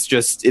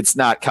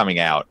not coming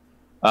out.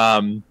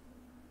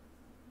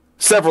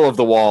 Several of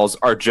the walls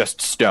are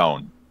just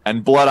stone,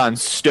 and blood on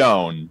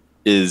stone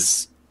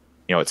is,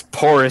 it's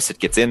porous. It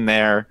gets in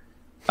there.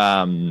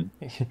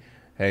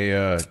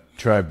 Hey,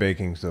 try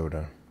baking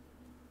soda.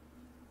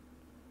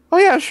 Oh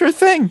yeah, sure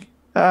thing.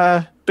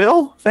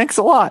 Bill, thanks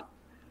a lot.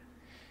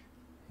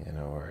 Yeah,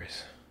 no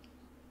worries.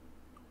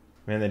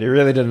 Man, they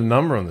really did a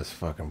number on this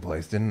fucking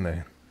place, didn't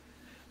they?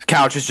 The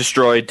couch is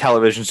destroyed.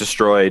 Television's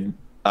destroyed.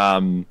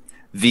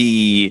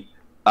 The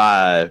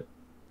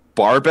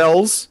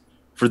barbells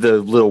for the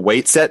little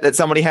weight set that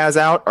somebody has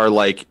out are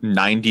like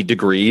 90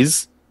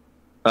 degrees.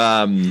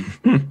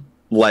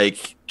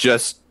 Like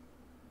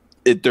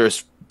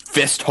there's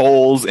fist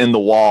holes in the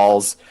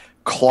walls,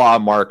 claw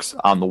marks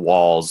on the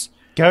walls.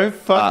 Go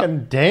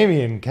fucking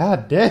Damien,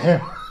 god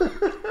damn.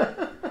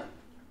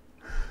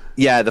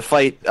 Yeah, the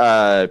fight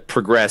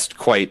progressed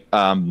quite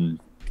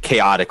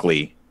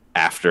chaotically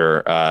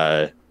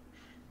after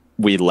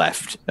we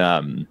left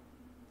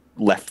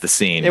the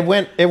scene.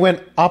 It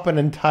went up an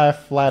entire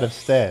flight of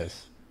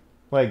stairs.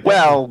 Like,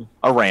 well,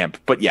 a ramp,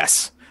 but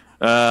yes.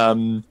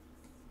 So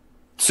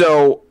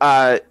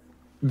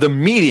the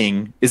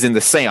meeting is in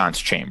the seance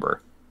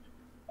chamber,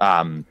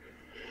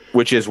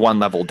 which is one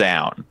level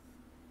down.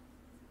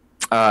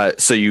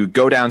 So you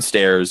go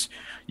downstairs,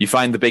 you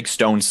find the big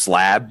stone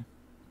slab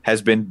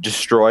has been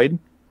destroyed.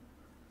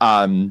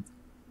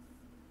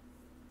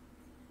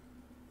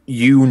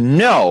 You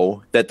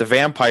know that the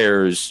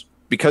vampires,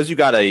 because you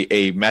got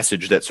a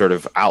message that sort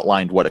of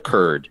outlined what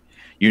occurred,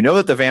 you know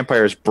that the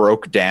vampires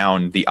broke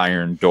down the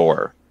iron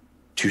door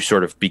to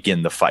sort of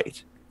begin the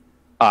fight.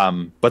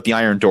 But the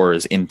iron door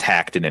is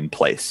intact and in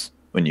place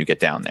when you get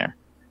down there.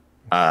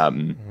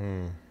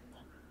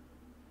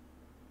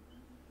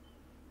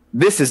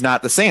 This is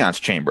not the seance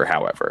chamber,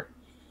 however.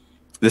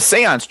 The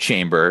seance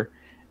chamber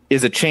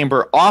is a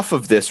chamber off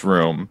of this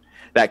room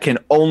that can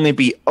only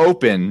be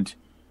opened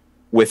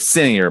with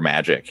sinister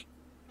magic,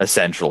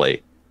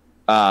 essentially.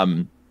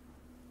 So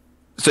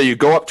you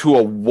go up to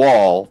a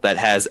wall that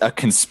has a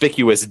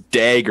conspicuous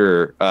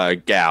dagger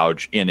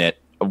gouge in it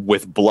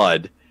with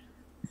blood,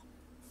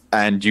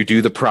 and you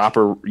do the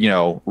proper,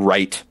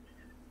 rite.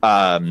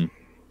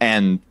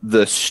 And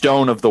the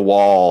stone of the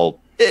wall,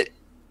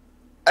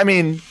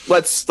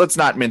 let's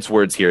not mince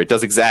words here. It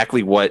does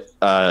exactly what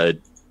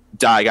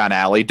Diagon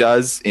Alley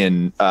does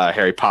in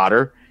Harry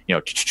Potter.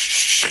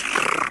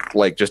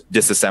 Like just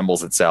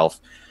disassembles itself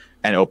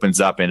and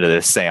opens up into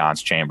this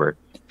seance chamber.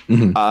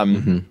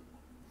 The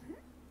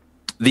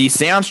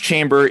seance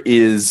chamber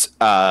is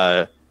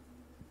a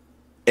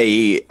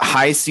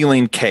high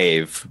ceiling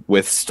cave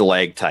with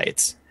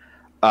stalactites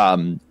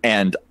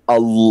and a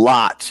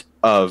lot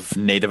of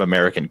Native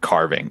American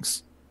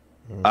carvings,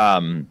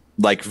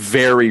 like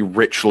very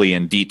richly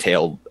and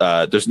detailed.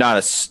 There's not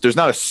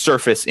a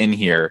surface in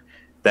here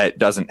that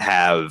doesn't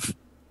have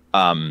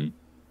some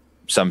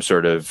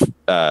sort of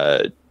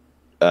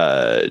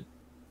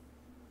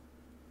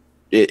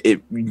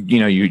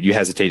you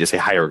hesitate to say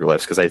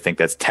hieroglyphs because I think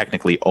that's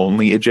technically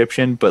only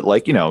Egyptian, but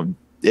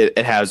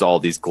it has all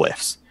these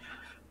glyphs,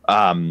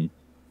 and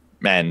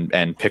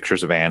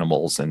pictures of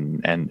animals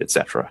and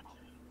etc.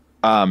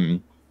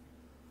 In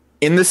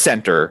the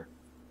center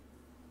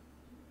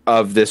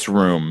of this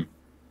room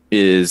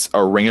is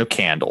a ring of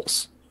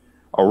candles.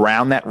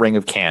 Around that ring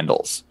of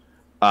candles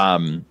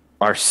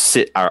are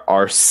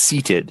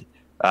seated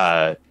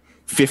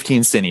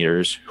 15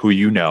 Siniers who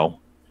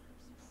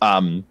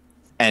and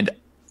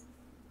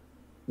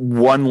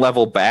one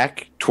level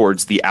back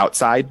towards the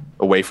outside,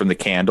 away from the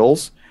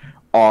candles,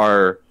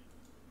 are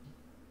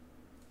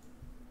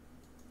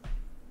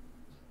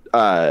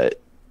the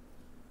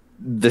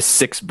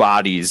 6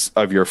 bodies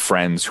of your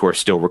friends who are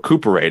still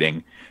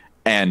recuperating.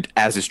 And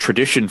as is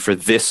tradition for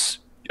this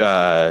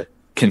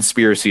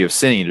conspiracy of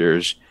sin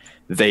eaters,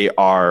 they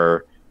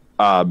are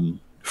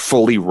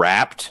fully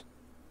wrapped,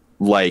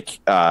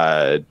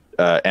 and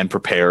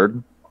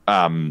prepared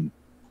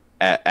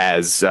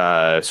as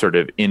sort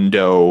of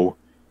Indo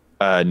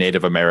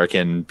Native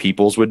American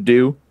peoples would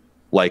do.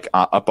 like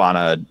up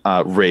on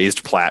a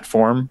raised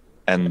platform,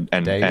 and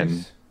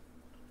Days?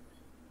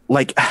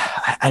 like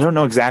I don't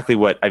know exactly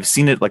what I've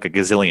seen it like a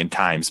gazillion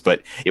times,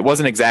 but it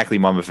wasn't exactly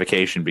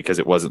mummification because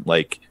it wasn't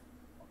like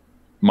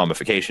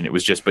mummification. It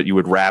was just, but you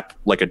would wrap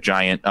like a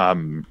giant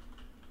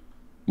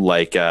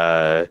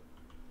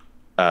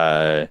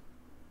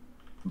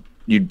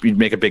you'd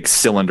make a big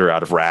cylinder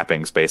out of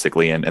wrappings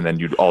basically, and then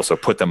you'd also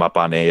put them up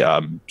on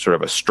a sort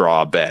of a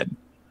straw bed.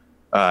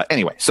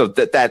 Anyway, so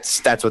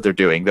that's what they're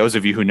doing. Those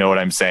of you who know what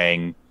I'm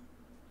saying,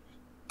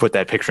 put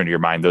that picture into your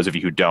mind. Those of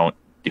you who don't,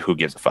 who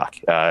gives a fuck?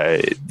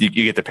 You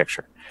get the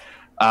picture.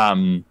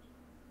 The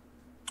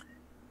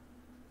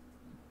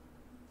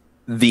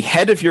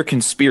head of your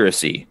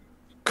conspiracy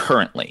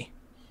currently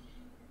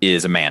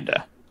is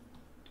Amanda,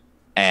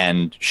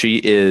 and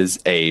she is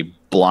a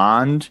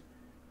blonde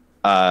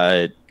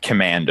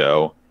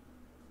commando.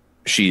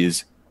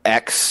 She's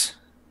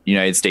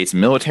ex-United States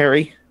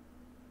military.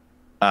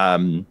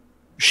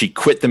 She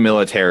quit the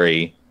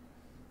military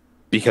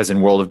because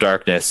in World of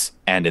Darkness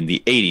and in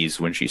the 80s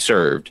when she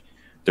served,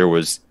 there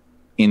was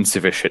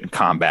insufficient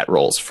combat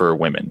roles for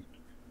women.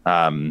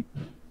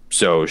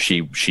 So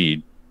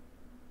she's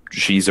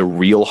a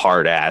real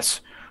hard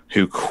ass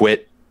who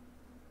quit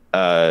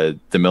the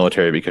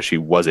military because she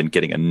wasn't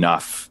getting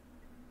enough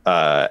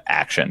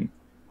action.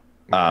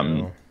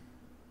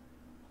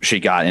 She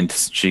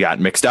got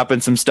mixed up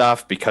in some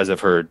stuff because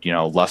of her,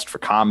 lust for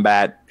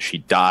combat. She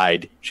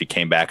died. She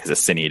came back as a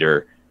sin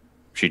eater.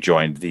 She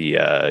joined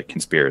the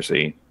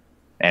conspiracy,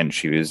 and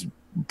she was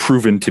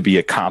proven to be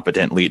a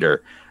competent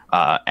leader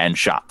and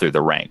shot through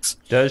the ranks.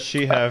 Does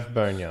she have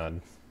boneyard?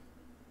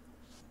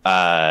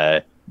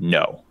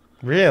 No.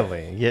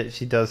 Really? Yet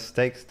she does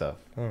steak stuff.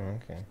 Oh,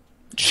 okay.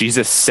 She's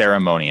a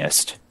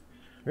ceremoniist.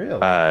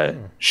 Really?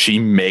 She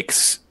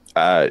makes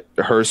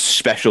her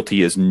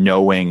specialty is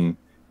knowing.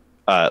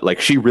 Like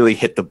she really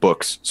hit the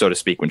books, so to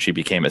speak, when she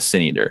became a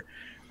sin eater.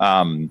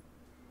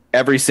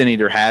 Every sin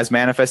eater has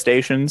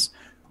manifestations.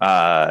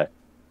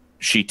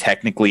 She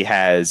technically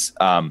has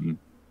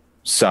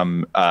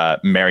some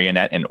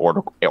marionette and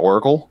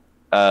oracle,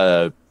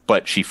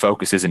 but she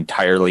focuses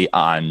entirely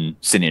on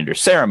sin eater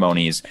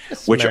ceremonies.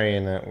 Which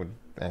marionette would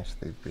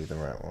actually be the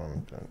right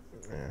one. But,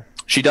 yeah.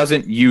 She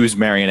doesn't use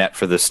marionette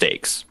for the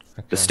stakes.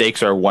 Okay. The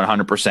stakes are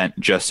 100%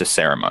 just a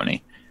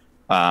ceremony.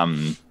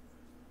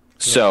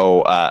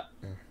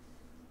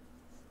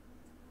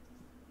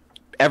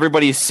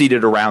 Everybody's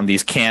seated around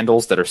these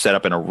candles that are set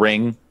up in a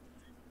ring.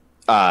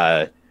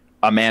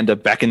 Amanda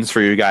beckons for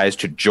you guys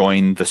to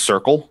join the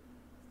circle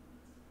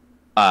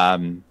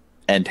and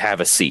have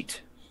a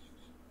seat.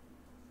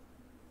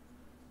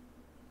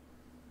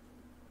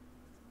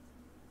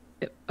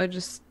 Yep, I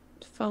just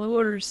follow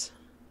orders.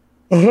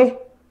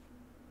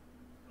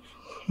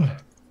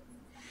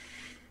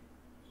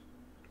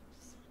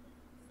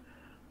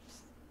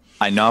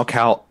 I now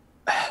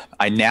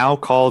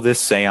call this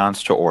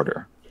seance to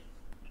order.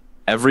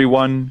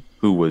 Everyone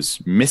who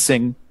was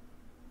missing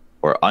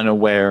or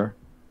unaware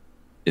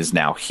is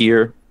now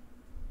here.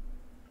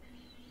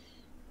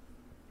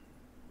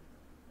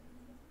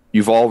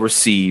 You've all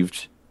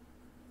received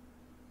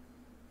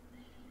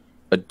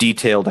a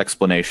detailed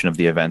explanation of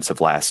the events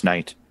of last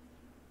night.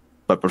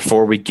 But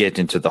before we get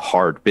into the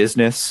hard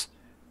business,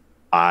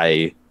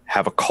 I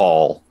have a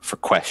call for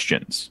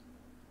questions.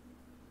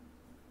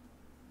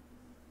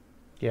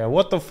 Yeah,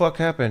 what the fuck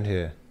happened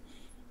here?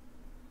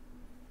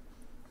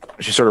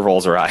 She sort of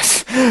rolls her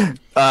eyes.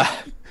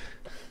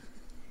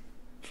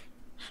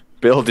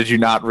 Bill, did you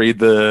not read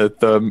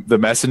the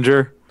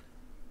messenger?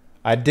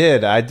 I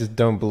did. I just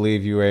don't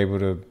believe you were able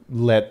to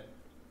let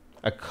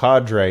a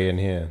cadre in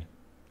here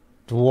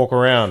to walk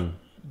around.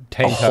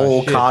 A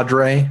whole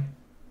cadre?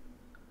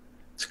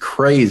 It's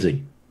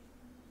crazy.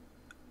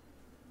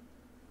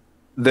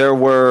 There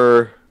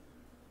were...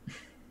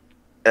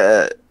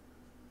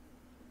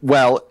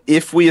 well,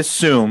 if we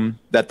assume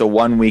that the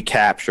one we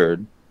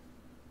captured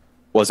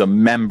was a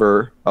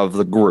member of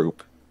the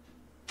group,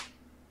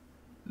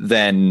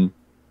 then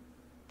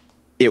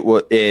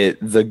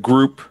the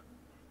group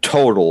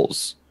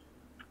totals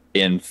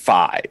in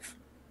 5.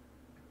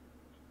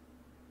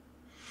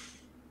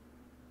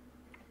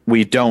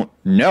 We don't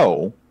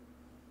know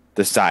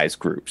the size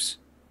groups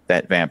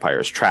that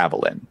vampires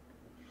travel in.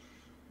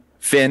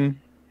 Finn,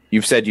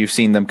 you've said you've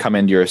seen them come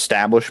into your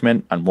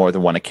establishment on more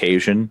than one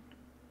occasion,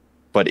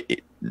 but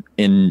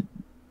in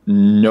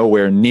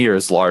nowhere near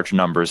as large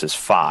numbers as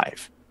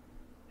 5.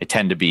 They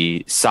tend to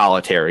be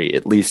solitary,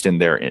 at least in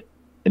their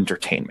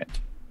entertainment.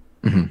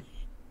 Mm-hmm.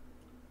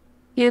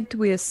 Can't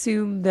we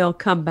assume they'll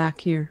come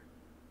back here?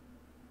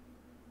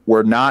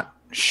 We're not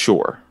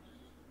sure.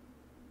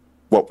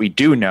 What we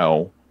do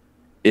know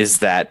is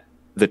that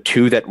the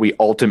 2 that we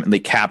ultimately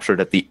captured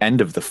at the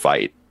end of the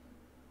fight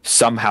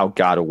somehow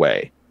got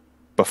away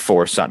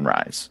before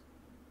sunrise.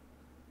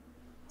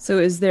 So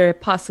is there a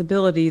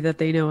possibility that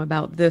they know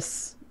about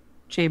this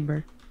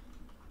chamber?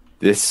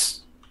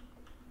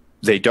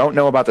 They don't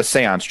know about the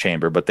seance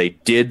chamber, but they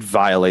did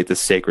violate the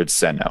sacred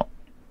cenote.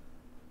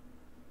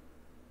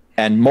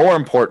 And more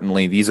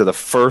importantly, these are the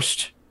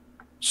first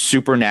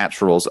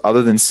supernaturals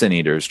other than sin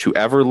eaters to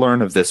ever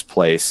learn of this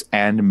place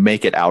and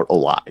make it out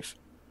alive.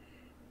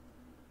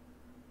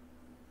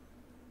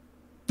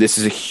 This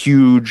is a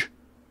huge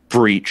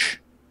breach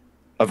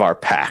of our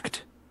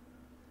pact.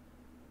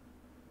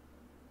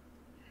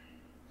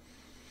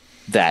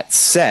 That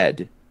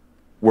said,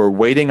 we're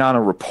waiting on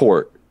a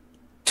report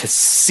to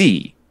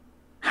see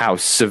how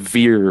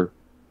severe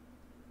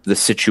the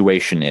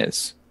situation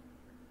is.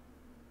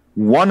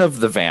 One of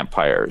the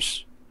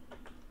vampires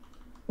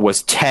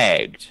was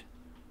tagged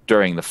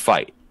during the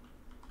fight,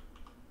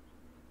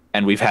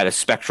 and we've had a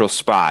spectral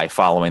spy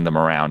following them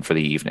around for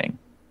the evening.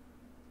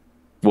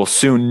 We'll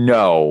soon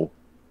know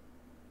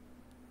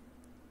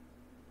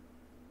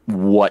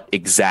what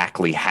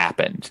exactly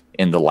happened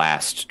in the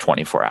last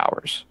 24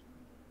 hours.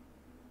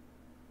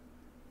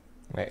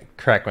 I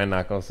crack my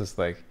knuckles, just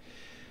like,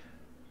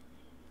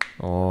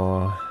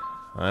 oh,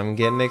 I'm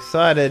getting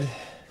excited.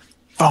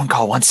 Phone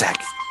call, 1 sec.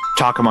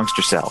 Talk amongst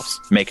yourselves.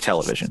 Make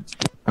television.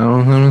 Wow.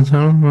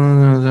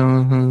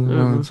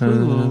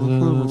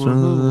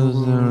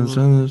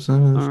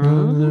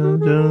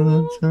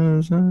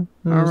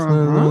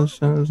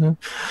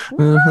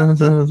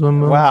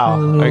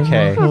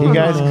 Okay. You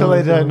guys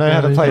clearly don't know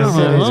how to play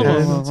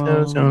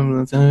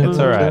Sims. It's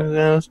alright.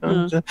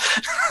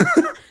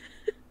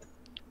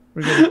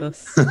 We're good at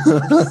this.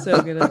 We're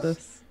so good at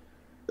this.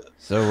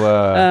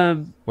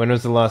 So, when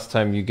was the last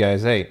time you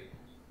guys ate?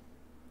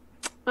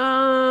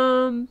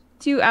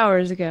 2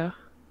 hours ago.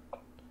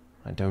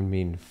 I don't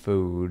mean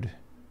food.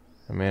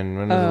 I mean,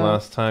 when was the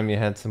last time you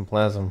had some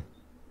plasm?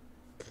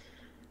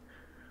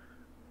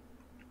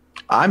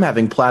 I'm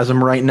having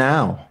plasm right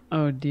now.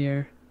 Oh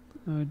dear.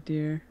 Oh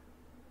dear.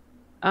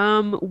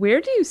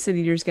 Where do sin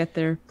eaters get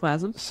their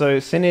plasm? So,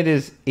 sin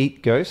eaters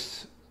eat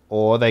ghosts,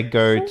 or they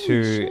go Holy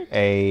to shit.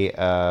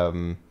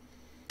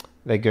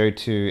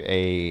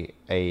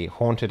 a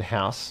haunted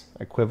house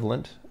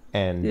equivalent,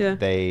 and Yeah.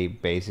 they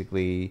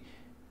basically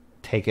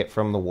take it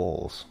from the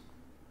walls.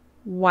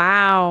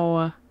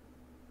 Wow.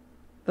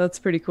 That's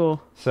pretty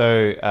cool.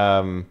 So,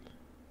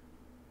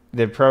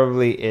 there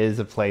probably is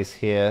a place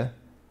here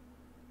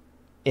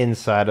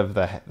inside of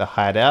the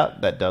hideout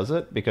that does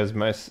it, because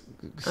most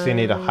sin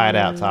eater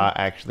hideouts are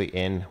actually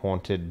in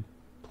haunted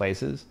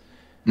places.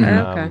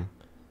 Okay.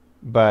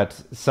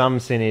 But some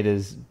sin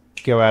eaters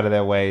go out of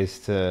their ways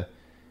to,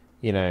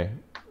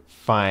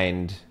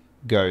 find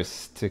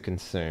ghosts to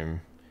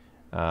consume.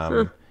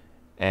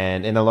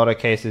 And in a lot of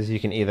cases, you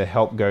can either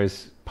help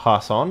ghosts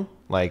pass on,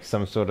 like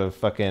some sort of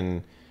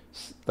fucking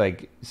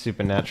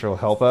supernatural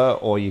helper,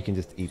 or you can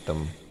just eat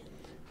them.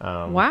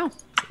 Wow.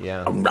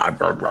 Yeah.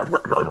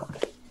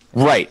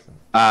 Right.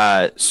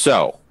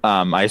 So,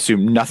 I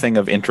assume nothing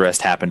of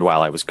interest happened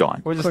while I was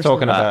gone. We're just course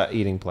talking not. about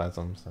eating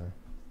plasm. So.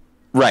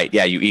 Right,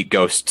 yeah, you eat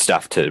ghost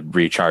stuff to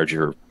recharge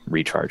your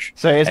recharge.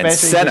 So it's And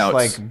basically just Xenos-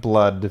 like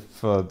blood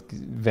for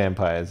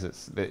vampires.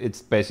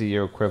 It's basically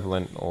your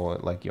equivalent, or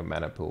like your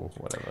mana pool,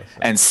 whatever. So.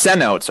 And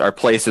cenotes are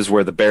places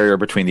where the barrier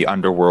between the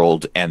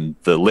underworld and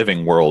the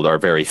living world are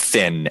very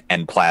thin,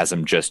 and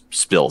plasm just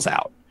spills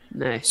out.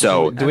 Nice.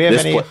 So, Do we have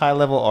this any pla-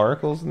 high-level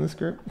oracles in this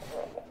group?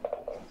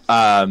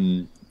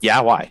 Yeah,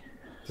 why?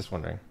 Just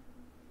wondering.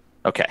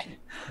 Okay.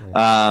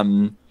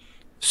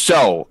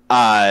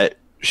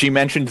 She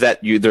mentioned that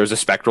there's a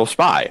spectral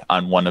spy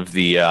on one of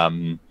the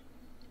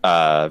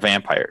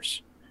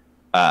vampires,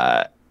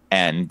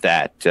 and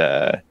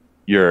that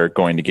you're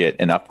going to get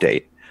an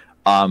update.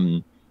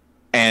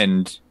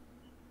 And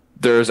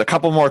there's a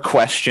couple more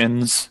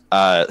questions.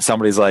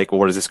 Somebody's like, well,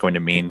 what is this going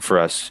to mean for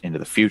us into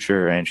the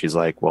future? And she's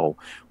like, well,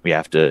 we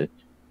have to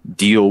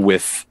deal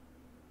with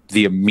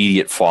the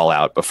immediate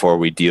fallout before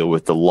we deal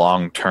with the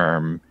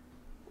long-term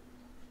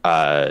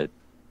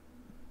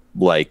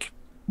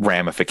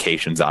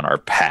ramifications on our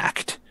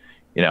pact,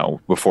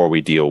 before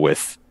we deal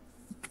with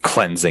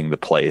cleansing the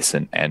place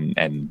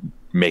and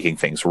making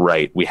things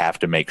right. We have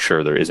to make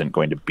sure there isn't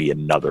going to be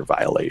another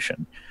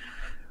violation.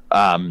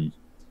 And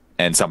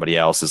somebody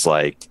else is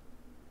like,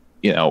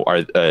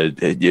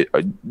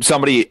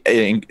 somebody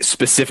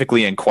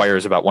specifically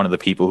inquires about one of the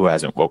people who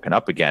hasn't woken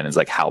up again. Is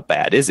like, how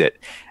bad is it?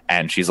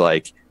 And she's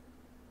like,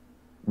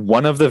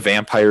 one of the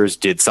vampires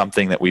did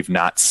something that we've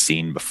not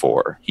seen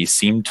before. He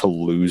seemed to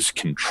lose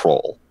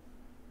control.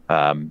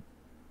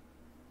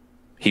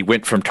 He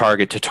went from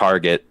target to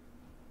target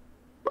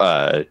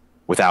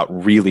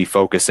without really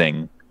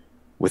focusing,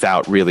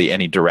 without really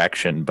any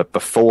direction. But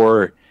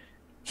before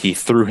he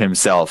threw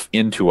himself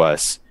into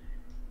us,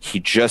 he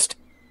just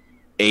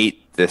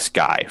ate this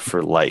guy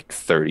for like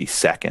 30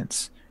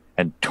 seconds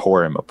and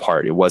tore him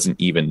apart. It wasn't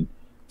even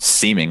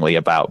seemingly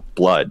about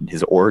blood.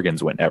 His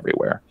organs went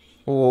everywhere.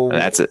 Well,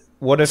 And that's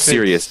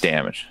serious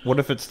damage. What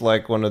if it's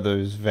like one of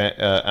those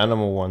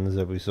animal ones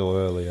that we saw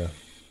earlier?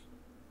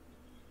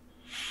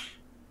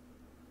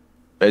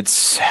 It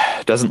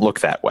doesn't look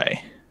that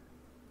way.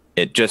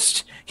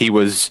 He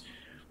was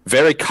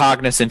very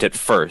cognizant at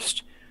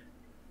first.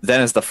 Then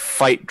as the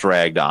fight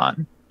dragged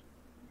on,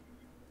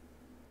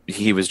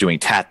 he was doing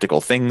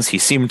tactical things. He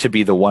seemed to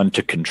be the one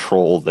to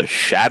control the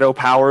shadow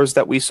powers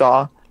that we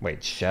saw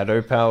Wait,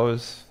 shadow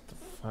powers? The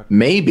fuck?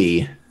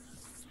 Maybe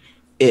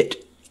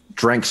it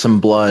drank some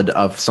blood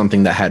of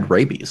something that had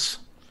rabies.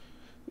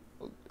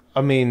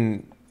 I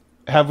mean,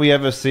 have we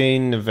ever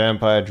seen a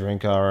vampire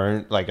drink our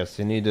own, like a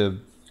Sinida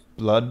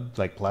blood,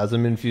 like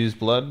plasma-infused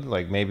blood?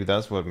 Like, maybe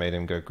that's what made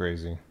him go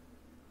crazy.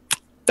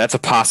 That's a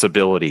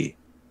possibility.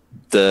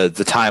 The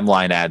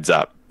timeline adds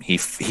up. He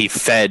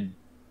fed.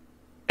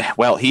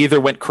 Well, he either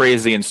went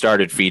crazy and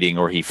started feeding,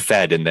 or he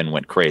fed and then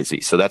went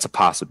crazy. So that's a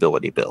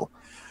possibility, Bill.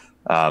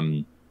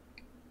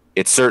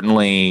 It's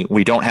certainly,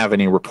 we don't have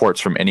any reports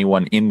from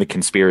anyone in the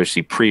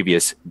conspiracy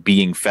previous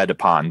being fed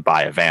upon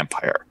by a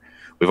vampire.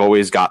 We've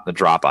always gotten the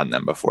drop on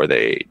them before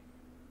they.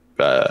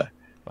 I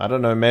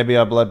don't know. Maybe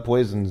our blood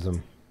poisons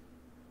them.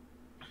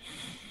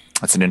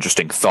 That's an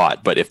interesting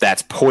thought. But if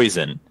that's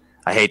poison,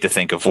 I hate to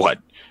think of what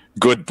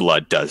good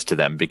blood does to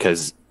them,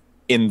 because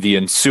in the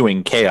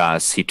ensuing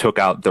chaos, he took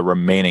out the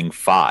remaining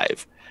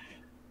 5.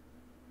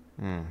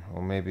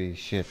 Or maybe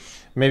shit.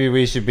 Maybe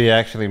we should be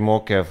actually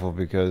more careful,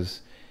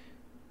 because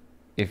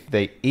if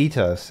they eat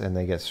us and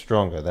they get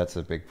stronger, that's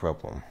a big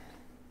problem.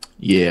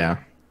 Yeah.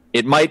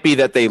 It might be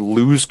that they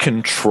lose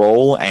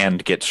control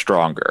and get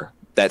stronger.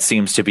 That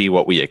seems to be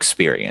what we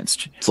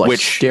experienced. It's like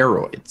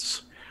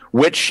steroids.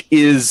 Which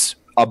is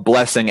a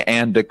blessing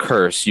and a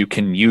curse. You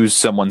can use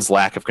someone's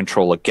lack of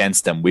control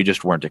against them. We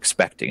just weren't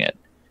expecting it.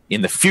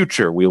 In the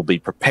future, we'll be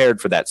prepared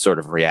for that sort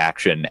of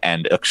reaction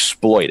and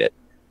exploit it.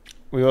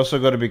 We also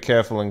got to be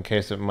careful in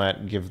case it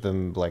might give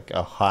them like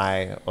a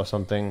high or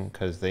something,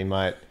 because they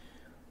might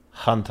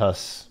hunt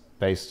us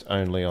based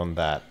only on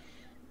that.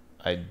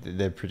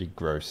 They're pretty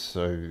gross,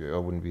 so I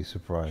wouldn't be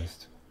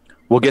surprised.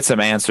 We'll get some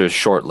answers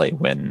shortly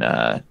when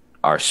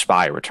our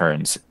spy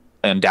returns.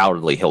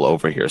 Undoubtedly, he'll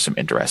overhear some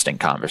interesting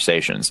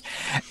conversations.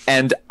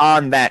 And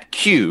on that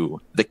cue,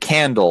 the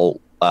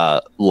candle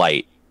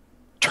light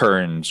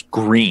turns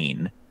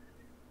green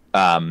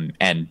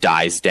and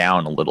dies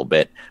down a little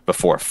bit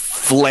before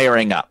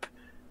flaring up.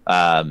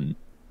 And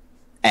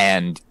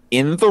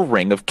in the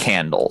ring of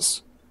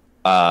candles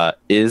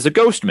is a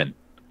ghostman.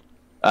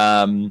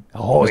 Mr.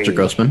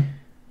 Ghostman.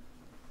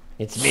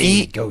 It's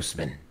me,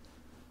 Ghostman.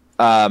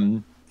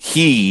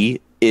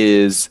 He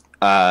is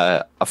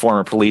a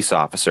former police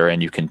officer,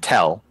 and you can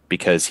tell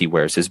because he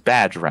wears his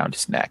badge around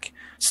his neck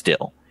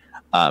still.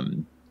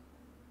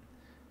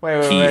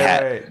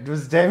 Wait.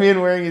 Was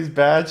Damien wearing his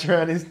badge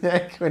around his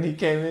neck when he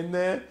came in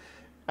there?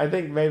 I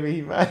think maybe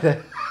he might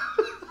have.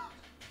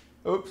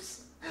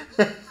 Oops.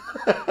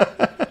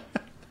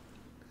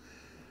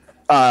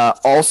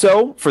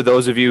 Also, for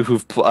those of you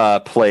who've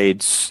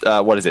played,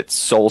 what is it,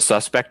 Soul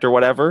Suspect or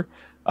whatever,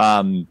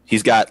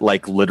 he's got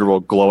like literal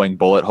glowing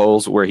bullet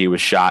holes where he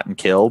was shot and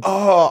killed.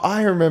 Oh,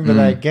 I remember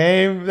that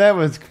game. That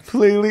was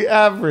completely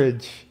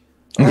average.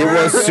 It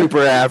was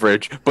super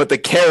average, but the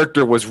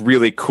character was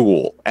really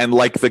cool. And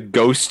like the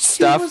ghost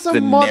stuff, he was a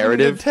the modern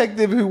narrative.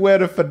 detective who wore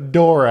a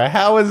fedora.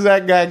 How is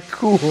that guy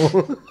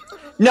cool?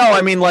 No,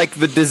 I mean, like,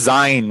 the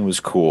design was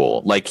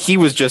cool. Like, he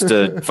was just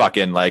a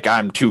fucking, like,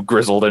 I'm too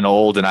grizzled and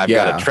old and I've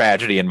got a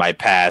tragedy in my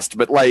past.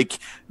 But, like,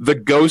 the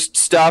ghost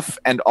stuff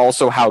and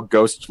also how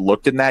ghosts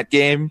looked in that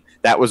game,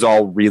 that was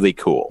all really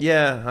cool.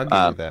 Yeah, I'll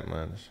give you that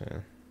much. Yeah.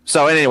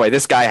 So, anyway,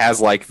 this guy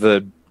has, like,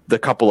 the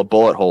couple of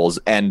bullet holes.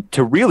 And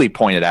to really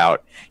point it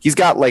out, he's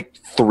got, like,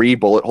 3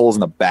 bullet holes in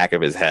the back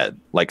of his head.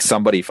 Like,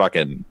 somebody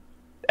fucking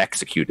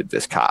executed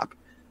this cop.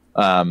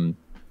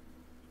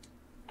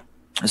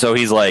 So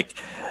he's like...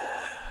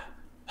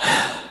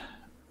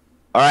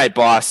 All right,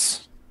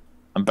 boss,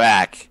 I'm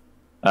back.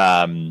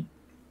 And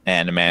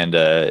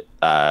Amanda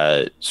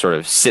sort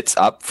of sits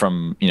up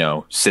from,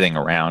 sitting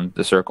around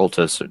the circle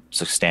to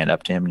stand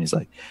up to him. And he's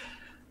like,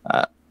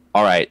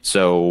 all right,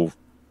 so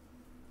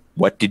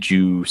what did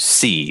you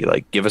see?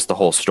 Like, give us the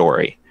whole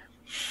story.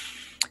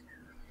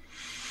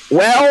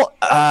 Well,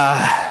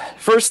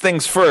 first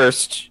things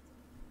first,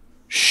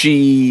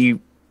 she...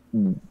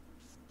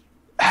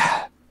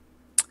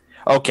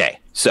 Okay,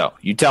 so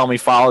you tell me,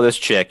 follow this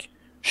chick.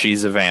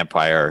 She's a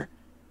vampire.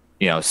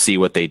 See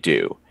what they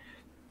do.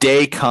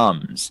 Day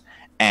comes,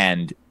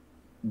 and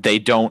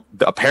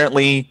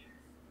apparently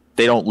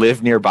they don't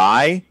live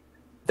nearby.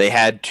 They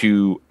had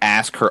to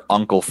ask her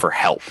uncle for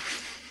help.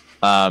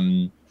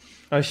 Oh,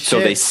 shit. So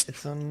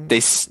they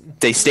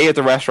stay at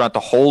the restaurant the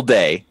whole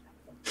day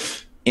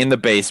in the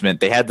basement.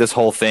 They had this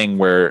whole thing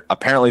where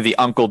apparently the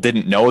uncle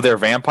didn't know they're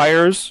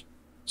vampires.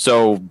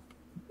 So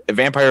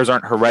vampires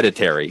aren't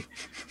hereditary,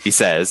 he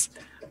says.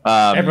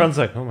 Everyone's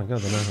like, oh my god,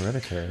 they're not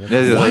hereditary.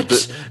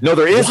 What? No,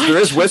 there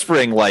is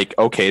whispering like,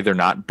 okay, they're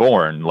not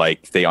born,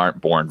 like they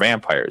aren't born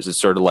vampires. It's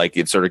sort of like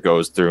it sort of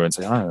goes through and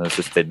say, oh, it's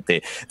just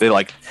they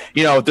like,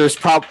 there's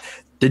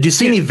Did you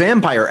see any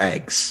vampire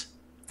eggs?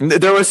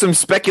 There was some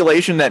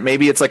speculation that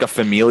maybe it's like a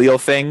familial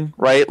thing,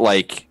 right?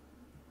 Like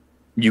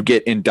you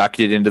get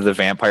inducted into the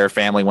vampire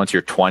family once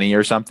you're 20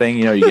 or something.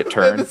 You get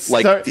turned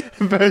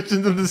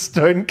versions of the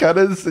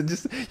stonecutters. And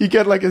just you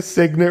get like a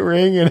signet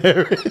ring and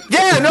everything.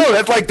 Yeah,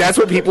 no, that's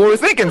what people were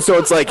thinking. So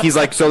it's like he's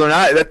like, so they're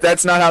not.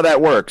 That's not how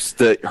that works.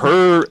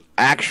 Her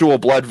actual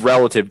blood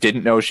relative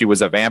didn't know she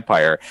was a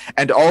vampire.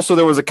 And also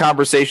there was a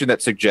conversation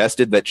that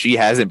suggested that she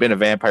hasn't been a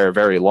vampire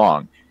very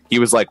long. He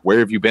was like, where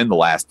have you been the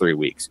last 3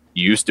 weeks?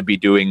 You used to be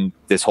doing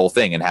this whole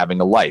thing and having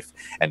a life.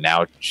 And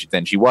now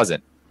she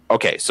wasn't.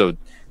 Okay, so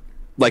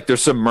like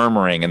there's some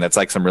murmuring, and that's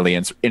like some really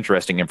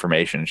interesting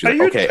information. She's Are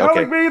you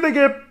telling me they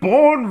get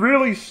born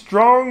really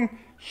strong?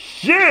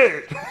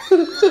 Shit!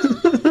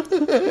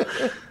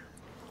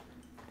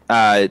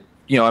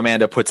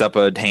 Amanda puts up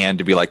a hand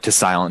to be like, to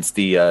silence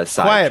the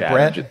side Quiet, chat.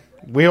 Brett.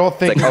 We all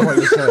think like, what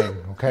you're saying,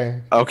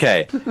 okay?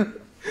 Okay.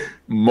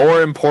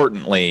 More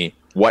importantly,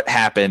 what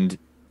happened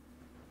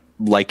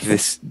like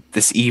this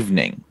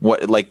evening?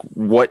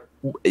 What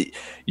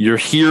you're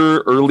here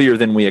earlier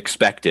than we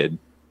expected,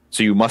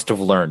 so you must have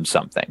learned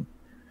something.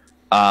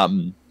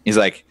 He's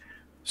like,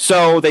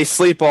 so they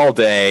sleep all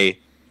day.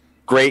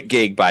 Great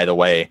gig, by the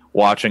way,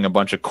 watching a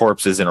bunch of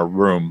corpses in a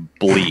room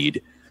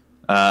bleed.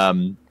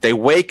 They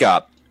wake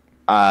up.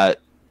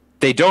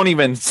 They don't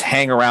even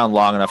hang around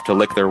long enough to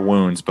lick their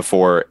wounds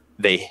before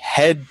they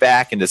head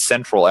back into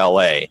central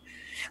LA.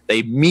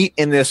 They meet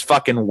in this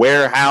fucking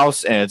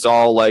warehouse, and it's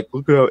all like,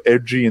 look how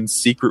edgy and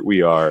secret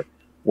we are.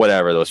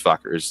 Whatever, those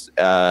fuckers.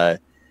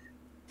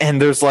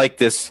 And there's like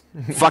this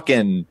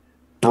fucking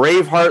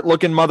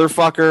Braveheart-looking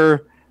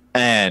motherfucker,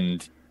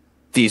 and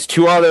these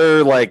two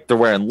other, like, they're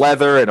wearing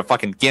leather and a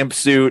fucking gimp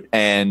suit,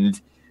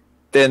 and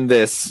then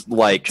this,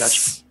 like,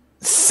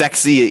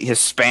 sexy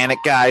Hispanic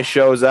guy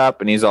shows up,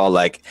 and he's all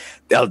like,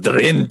 El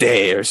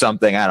Drinte or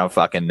something. I don't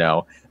fucking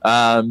know.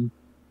 And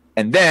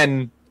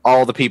then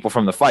all the people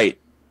from the fight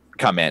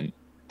come in,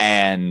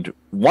 and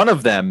one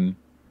of them,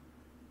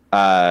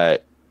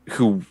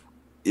 who,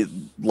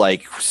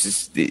 like,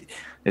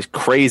 this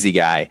crazy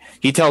guy,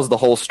 he tells the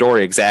whole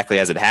story exactly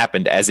as it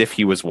happened, as if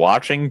he was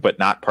watching but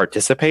not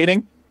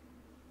participating.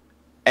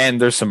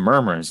 And there's some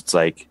murmurs. It's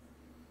like,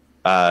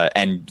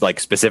 and like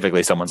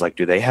specifically, someone's like,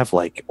 "Do they have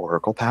like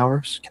oracle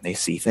powers? Can they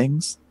see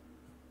things?"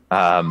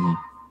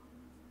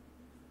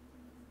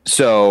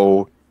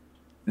 So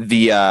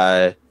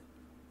the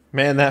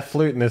man, that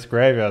flute in this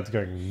graveyard's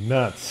going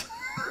nuts.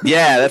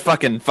 Yeah, that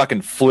fucking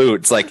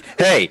flute. It's like,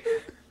 hey,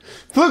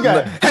 flute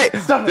guy, hey,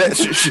 stop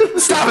it,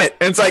 stop it!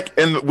 And it's like,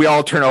 and we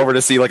all turn over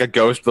to see like a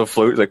ghost with a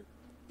flute. It's like,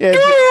 yeah,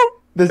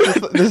 this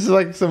is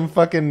like some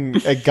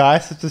fucking a guy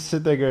just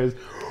sit there goes.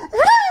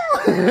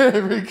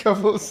 Every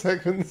couple of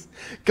seconds.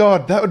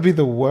 God, that would be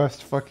the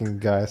worst fucking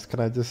Geist, can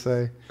I just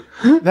say?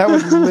 That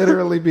would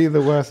literally be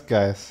the worst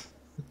Geist.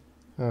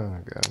 Oh my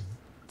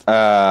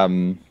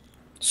god.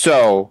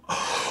 So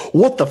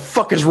what the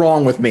fuck is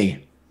wrong with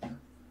me?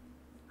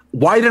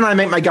 Why didn't I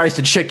make my Geist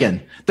a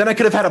chicken? Then I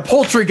could have had a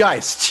poultry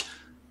Geist.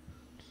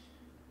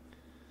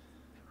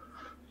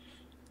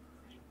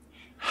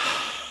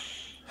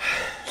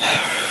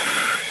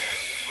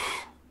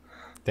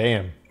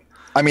 Damn.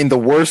 I mean, the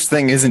worst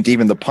thing isn't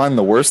even the pun.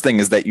 The worst thing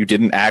is that you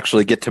didn't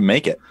actually get to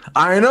make it.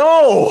 I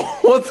know!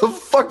 What the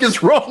fuck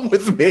is wrong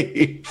with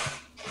me?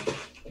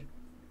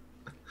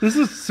 This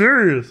is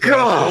serious.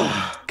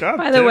 God.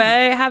 By the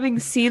way, having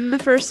seen the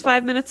first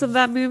 5 minutes of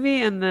that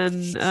movie and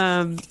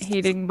then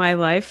hating my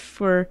life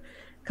for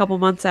a couple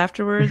months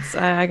afterwards,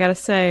 I gotta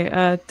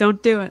say,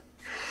 don't do it.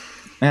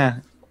 Yeah.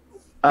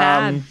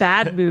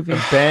 Bad movie.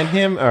 Ban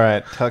him?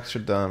 Alright, Tux or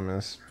dumb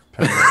is...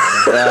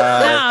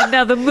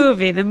 No, the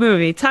movie.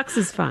 Tux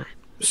is fine.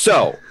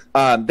 So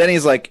then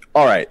he's like,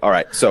 all right.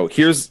 So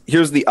here's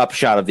the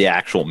upshot of the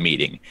actual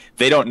meeting.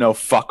 They don't know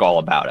fuck all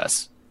about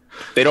us.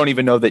 They don't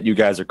even know that you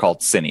guys are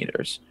called Sin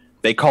Eaters.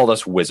 They called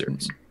us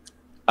wizards.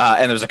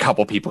 And there's a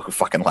couple people who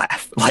fucking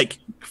laugh. Like,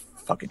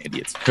 fucking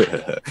idiots.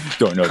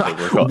 Don't know what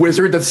they were called.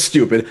 Wizard, that's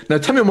stupid. Now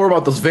tell me more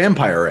about those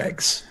vampire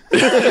eggs.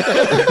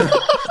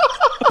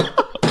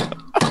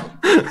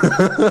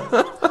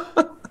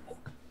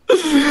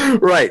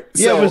 Right.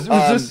 Yeah,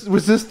 so,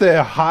 was this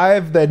their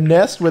hive, their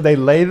nest where they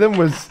lay them?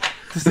 Was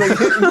just like,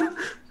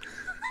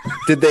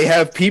 did they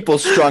have people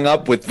strung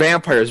up with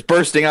vampires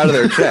bursting out of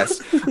their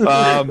chests?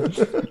 I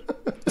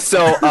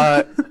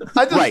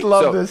just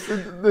love this.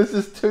 There's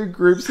just two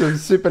groups of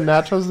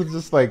supernaturals that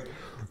just like,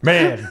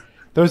 man,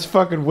 those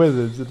fucking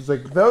wizards. It's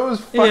like those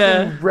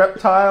fucking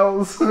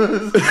reptiles.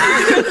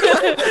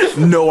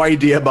 No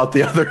idea about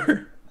the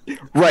other.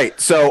 Right.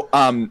 So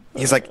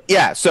he's like,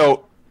 yeah.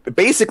 So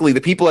basically,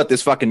 the people at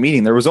this fucking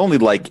meeting, there was only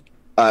like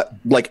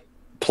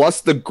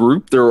plus the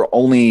group, there were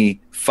only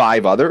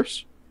 5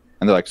 others.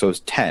 And they're like, so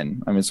it's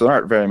 10. I mean, so there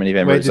aren't very many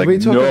vampires. Wait,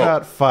 did we talk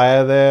about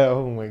fire there?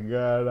 Oh my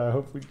god, I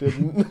hope we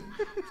didn't.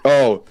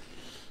 Oh,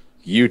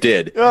 you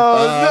did.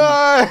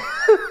 Oh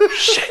no!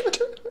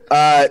 Shit.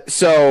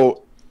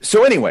 So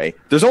anyway,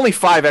 there's only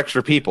 5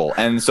 extra people.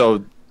 And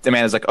so the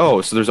man is like,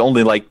 oh, so there's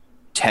only like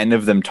 10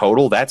 of them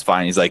total? That's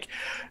fine. He's like,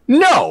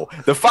 no,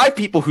 the 5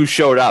 people who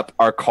showed up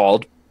are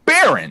called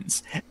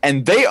barons,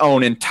 and they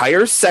own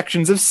entire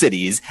sections of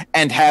cities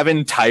and have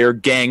entire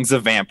gangs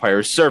of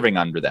vampires serving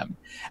under them.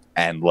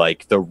 And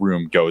like the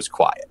room goes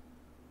quiet.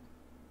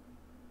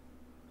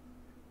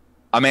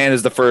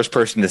 Amanda's the first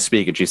person to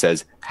speak, and she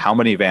says, how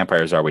many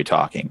vampires are we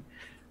talking?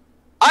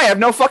 I have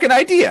no fucking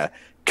idea,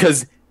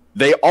 because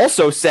They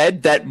also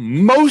said that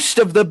most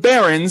of the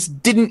barons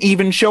didn't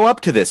even show up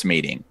to this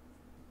meeting.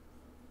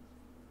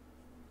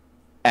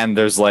 And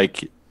there's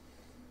like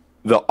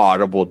the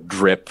audible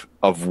drip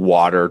of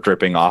water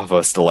dripping off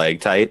a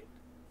stalactite.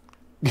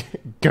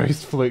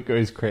 Ghost flute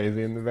goes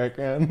crazy in the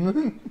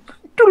background.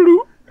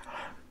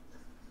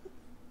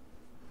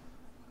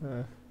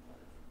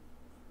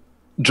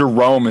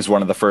 Jerome is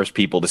one of the first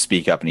people to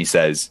speak up, and he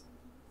says,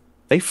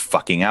 they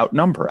fucking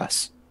outnumber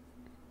us.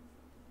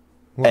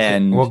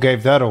 What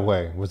gave that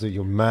away? Was it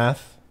your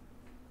math?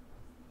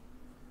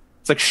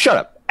 It's like, shut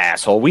up,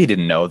 asshole. We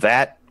didn't know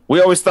that. We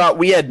always thought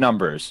we had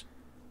numbers.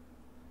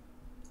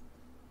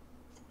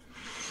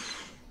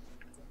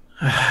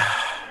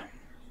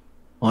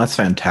 Well, that's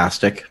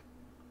fantastic.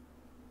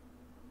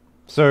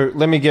 So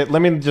let me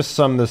just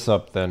sum this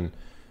up then.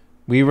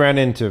 We ran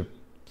into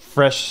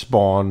fresh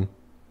spawn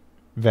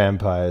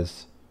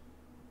vampires.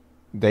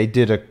 They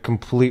did a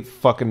complete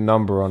fucking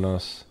number on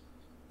us.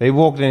 They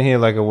walked in here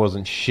like it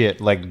wasn't shit,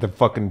 like the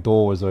fucking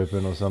door was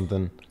open or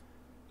something.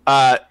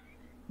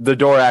 The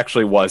door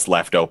actually was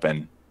left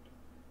open,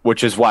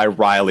 which is why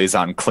Riley's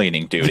on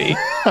cleaning duty.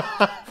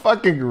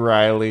 Fucking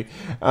Riley.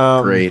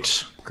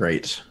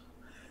 Great.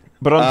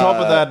 But on top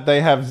of that, they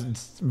have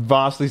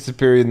vastly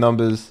superior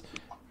numbers.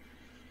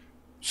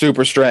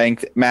 Super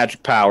strength,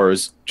 magic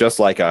powers, just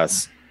like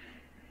us.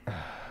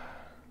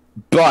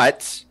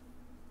 But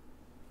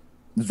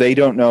they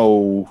don't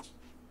know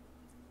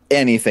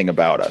anything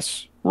about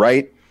us,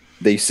 right?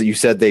 You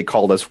said they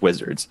called us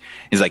wizards.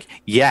 He's like,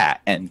 yeah,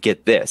 and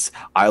get this.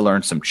 I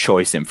learned some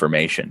choice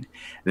information.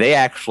 They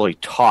actually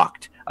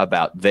talked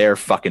about their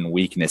fucking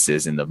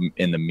weaknesses in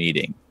the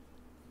meeting.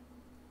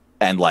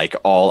 And like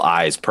all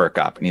eyes perk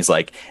up. And he's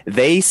like,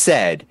 they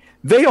said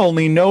they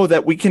only know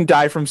that we can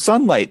die from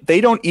sunlight.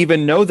 They don't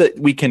even know that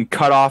we can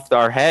cut off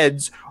our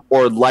heads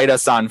or light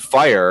us on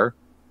fire.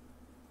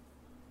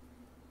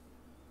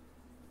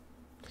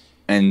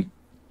 And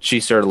she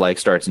sort of like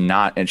starts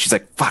not, and she's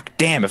like, fuck,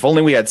 damn, if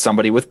only we had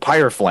somebody with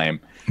pyre flame.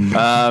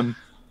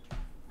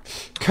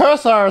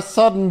 Curse our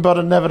sudden but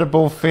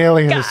inevitable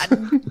failures.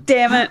 God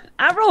damn it.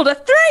 I rolled a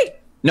 3.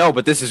 No,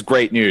 but this is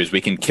great news. We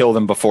can kill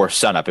them before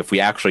sunup. If we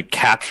actually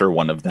capture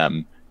one of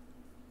them,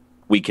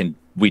 we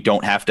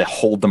don't have to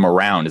hold them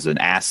around as an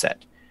asset.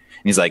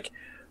 And he's like,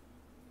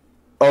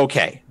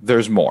 okay,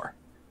 there's more.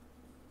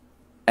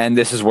 And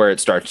this is where it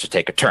starts to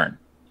take a turn.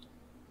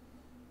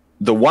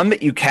 The one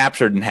that you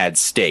captured and had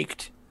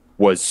staked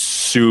was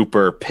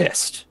super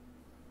pissed.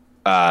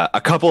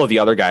 A couple of the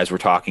other guys were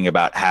talking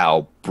about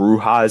how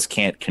Brujas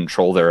can't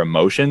control their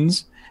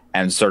emotions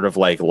and sort of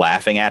like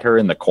laughing at her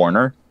in the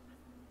corner.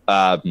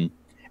 And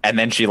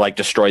then she like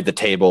destroyed the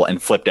table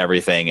and flipped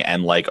everything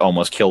and like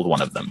almost killed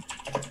one of them.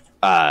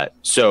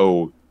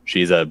 So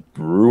she's a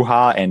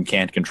Bruja and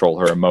can't control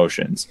her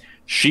emotions.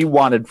 She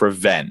wanted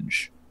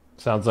revenge.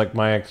 Sounds like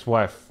my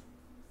ex-wife.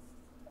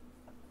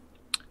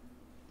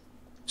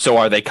 So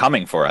are they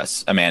coming for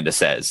us? Amanda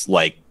says.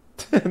 Like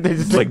they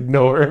just like,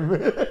 ignore him.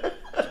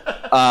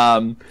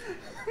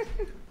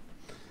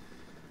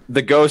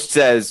 The ghost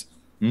says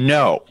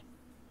no.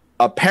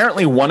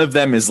 Apparently one of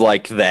them is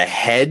like the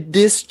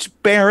headist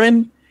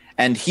baron,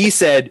 and he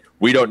said,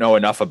 we don't know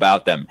enough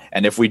about them.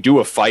 And if we do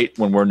a fight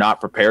when we're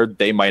not prepared,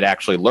 they might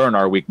actually learn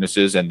our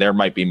weaknesses, and there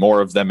might be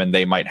more of them, and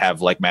they might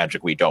have like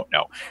magic we don't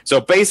know.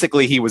 So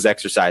basically he was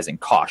exercising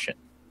caution.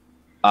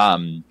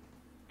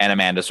 And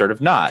Amanda sort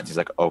of nods. He's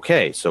like,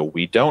 okay, so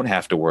we don't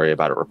have to worry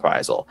about a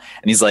reprisal.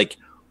 And he's like,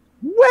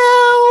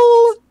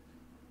 well,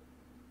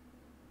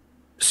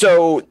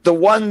 so the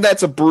one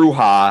that's a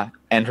Bruja,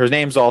 and her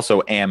name's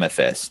also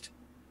Amethyst.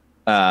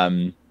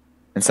 And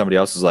somebody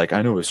else is like,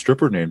 I know a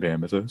stripper named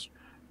Amethyst.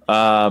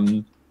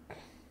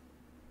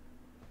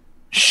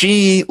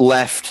 She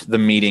left the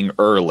meeting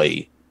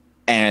early,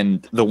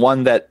 and the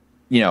one that,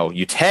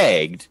 you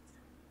tagged,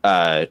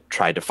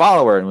 tried to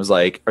follow her and was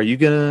like, are you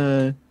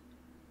gonna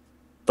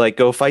like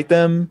go fight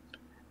them?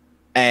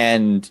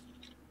 And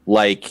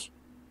like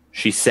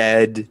she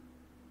said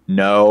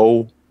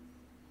no,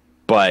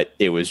 but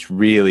it was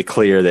really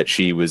clear that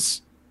she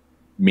was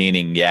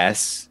meaning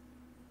yes.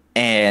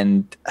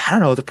 And I don't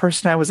know, the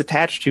person I was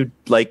attached to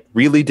like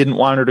really didn't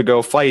want her to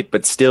go fight,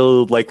 but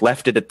still like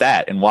left it at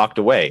that and walked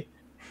away.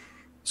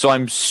 So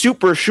I'm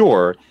super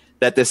sure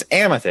that this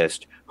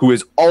Amethyst, who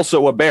is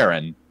also a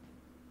baron,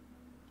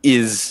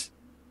 is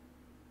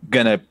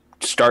gonna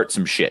start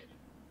some shit.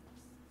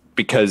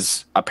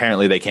 Because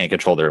apparently they can't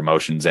control their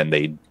emotions,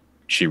 and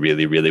she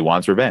really, really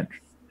wants revenge.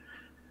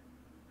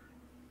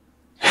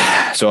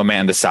 So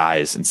Amanda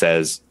sighs and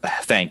says,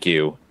 thank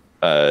you.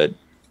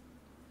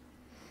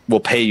 We'll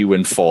pay you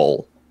in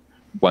full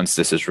once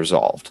this is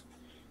resolved.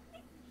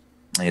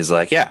 And he's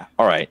like, yeah,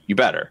 all right, you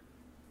better.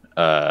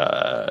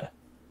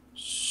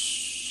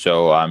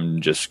 So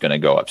I'm just going to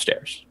go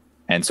upstairs.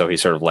 And so he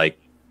sort of like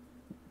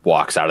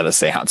walks out of the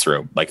seance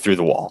room, like through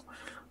the wall.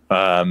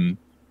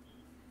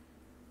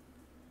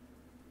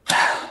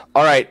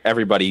 All right,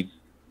 everybody.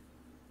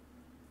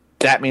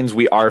 That means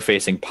we are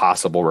facing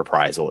possible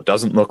reprisal. It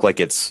doesn't look like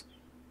it's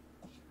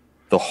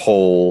the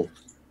whole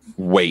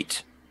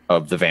weight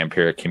of the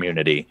vampiric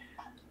community,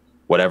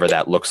 whatever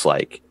that looks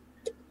like.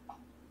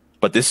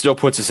 But this still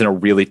puts us in a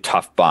really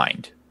tough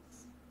bind.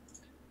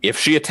 If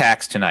she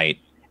attacks tonight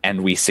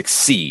and we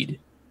succeed,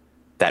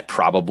 that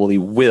probably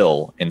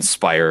will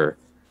inspire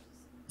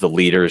the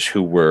leaders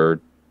who were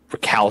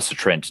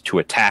recalcitrant to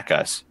attack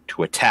us.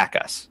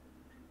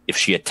 If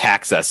she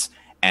attacks us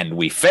and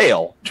we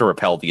fail to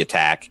repel the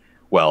attack,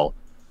 well,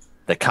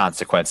 the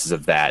consequences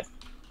of that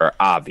are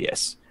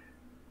obvious.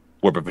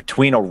 We're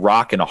between a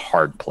rock and a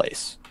hard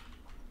place.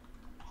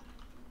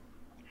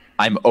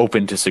 I'm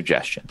open to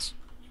suggestions.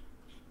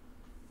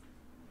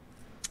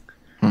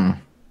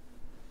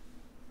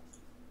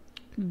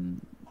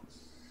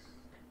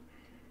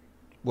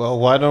 Well,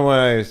 why don't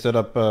we set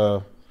up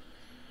a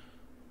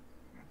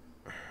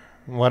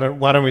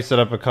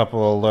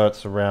couple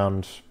alerts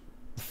around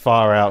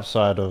far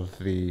outside of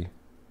the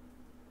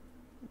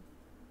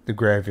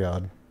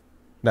graveyard?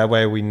 That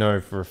way we know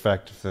for a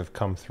fact if they've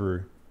come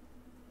through.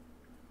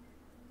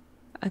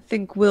 I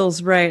think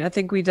Will's right. I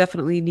think we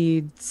definitely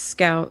need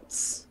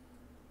scouts.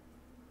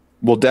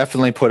 We'll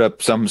definitely put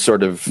up some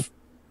sort of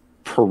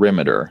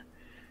perimeter.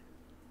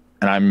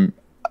 And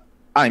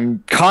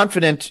I'm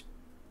confident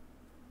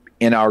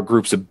in our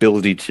group's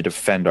ability to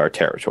defend our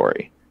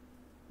territory.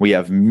 We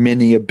have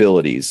many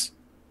abilities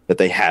that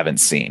they haven't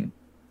seen.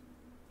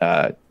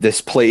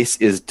 This place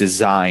is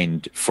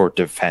designed for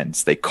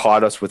defense. They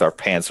caught us with our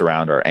pants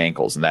around our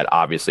ankles, and that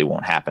obviously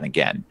won't happen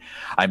again.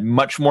 I'm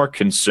much more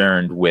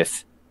concerned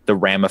with the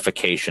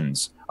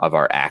ramifications of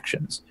our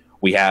actions.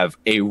 We have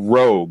a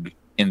rogue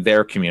in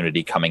their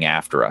community coming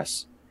after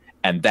us,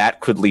 and that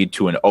could lead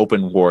to an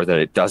open war that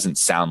it doesn't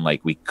sound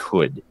like we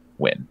could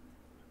win.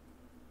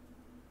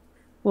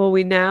 Well,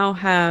 we now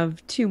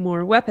have 2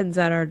 more weapons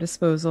at our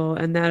disposal,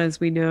 and that is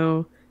we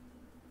know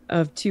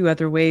of 2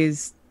 other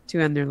ways to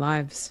end their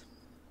lives.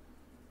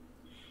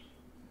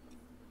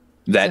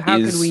 So how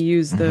can we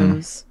use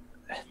those?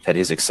 That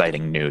is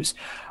exciting news.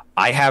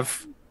 I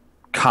have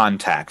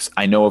contacts.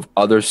 I know of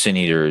other Sin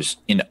Eaters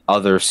in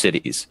other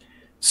cities,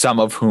 some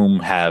of whom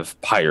have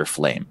Pyre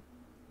Flame.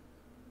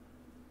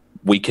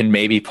 We can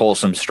maybe pull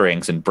some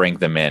strings and bring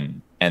them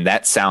in, and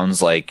that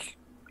sounds like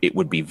it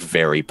would be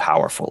very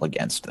powerful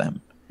against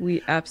them.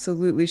 We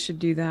absolutely should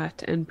do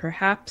that, and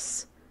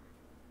perhaps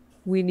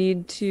we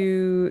need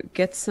to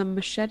get some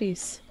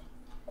machetes.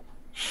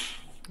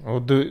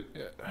 We're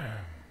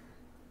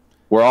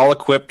all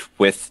equipped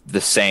with the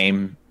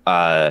same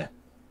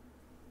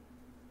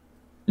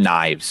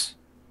knives,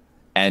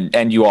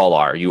 and you all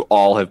are. You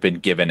all have been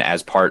given,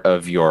 as part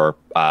of your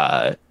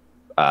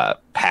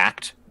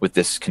pact with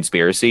this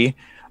conspiracy,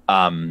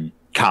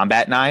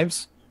 combat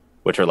knives,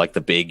 which are like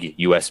the big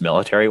U.S.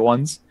 military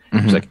ones.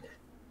 It's like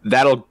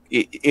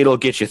it'll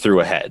get you through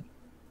ahead.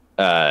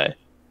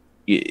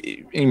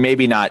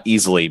 Maybe not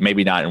easily,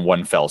 maybe not in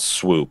one fell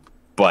swoop,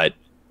 but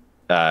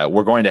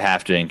we're going to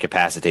have to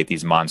incapacitate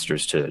these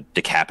monsters to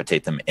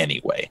decapitate them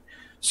anyway.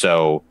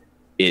 So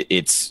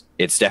it's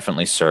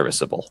definitely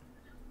serviceable.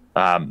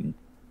 I'm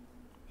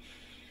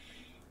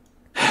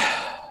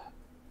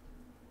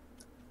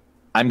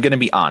going to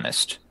be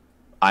honest.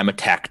 I'm a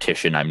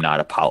tactician. I'm not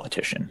a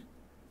politician.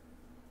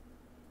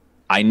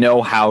 I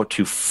know how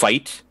to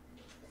fight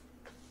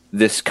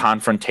this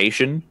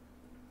confrontation.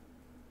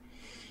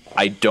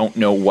 I don't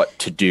know what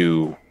to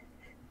do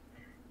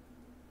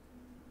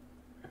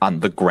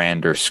on the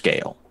grander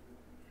scale.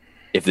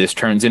 If this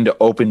turns into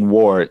open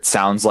war, it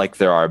sounds like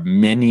there are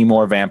many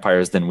more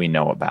vampires than we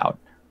know about.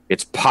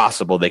 It's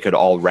possible they could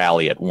all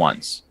rally at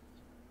once.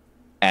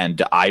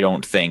 And I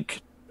don't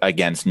think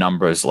against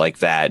numbers like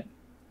that,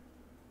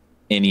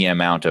 any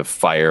amount of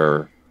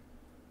fire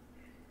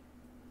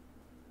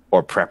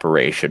or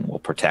preparation will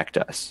protect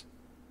us.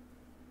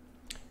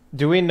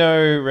 Do we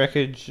know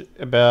wreckage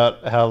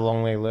about how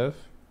long they live?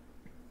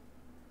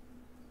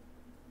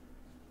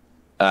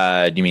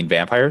 Do you mean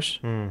vampires?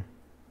 You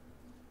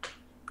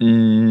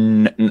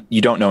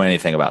don't know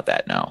anything about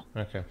that, no.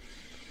 Okay.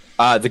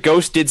 The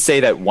ghost did say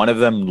that one of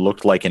them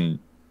looked like an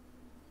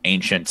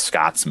ancient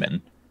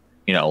Scotsman,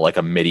 like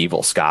a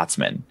medieval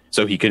Scotsman.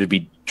 So he could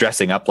be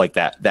dressing up like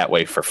that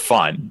way for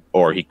fun,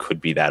 or he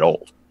could be that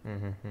old.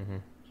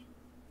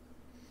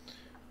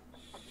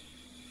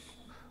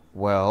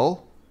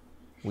 Well,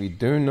 we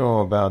do know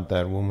about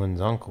that woman's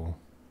uncle.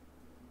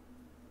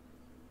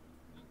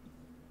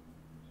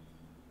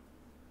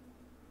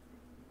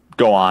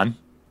 Go on.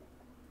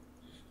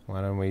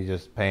 Why don't we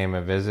just pay him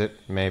a visit?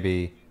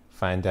 Maybe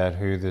find out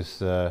who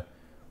this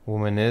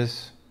woman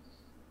is?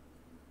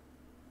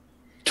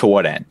 To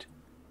what end?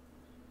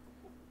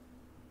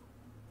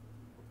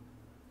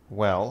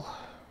 Well,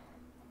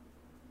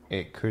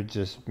 it could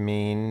just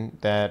mean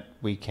that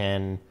we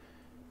can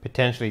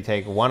potentially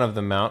take one of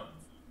them out,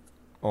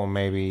 or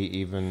maybe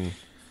even,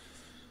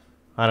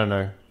 I don't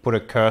know, put a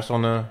curse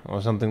on her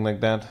or something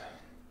like that.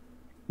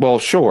 Well,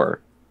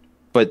 sure.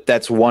 But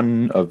that's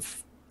one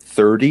of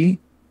 30,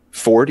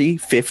 40,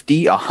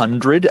 50,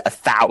 100,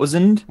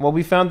 1,000. Well,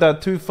 we found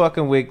out 2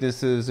 fucking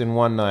weaknesses in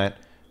one night.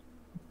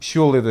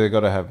 Surely they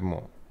gotta have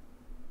more.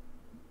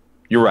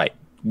 You're right.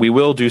 we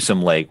will do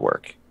some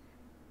legwork.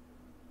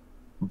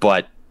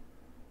 But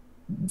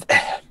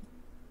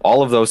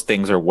all of those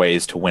things are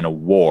ways to win a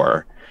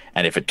war.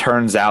 And if it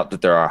turns out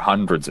that there are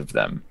hundreds of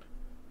them,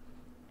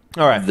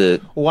 all right.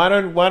 Why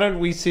don't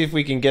we see if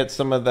we can get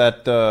some of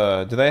that?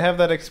 Do they have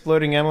that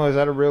exploding ammo? Is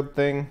that a real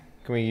thing?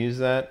 Can we use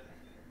that?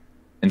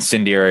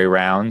 Incendiary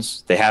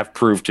rounds. They have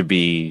proved to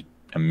be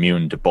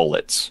immune to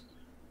bullets.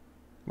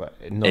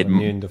 What, not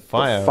immune to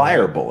fire.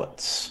 Fire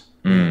bullets.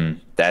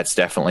 That's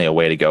definitely a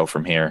way to go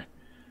from here.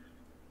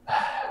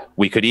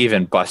 We could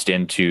even bust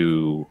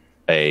into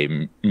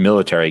a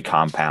military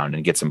compound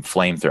and get some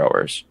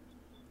flamethrowers.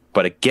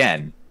 But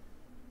again,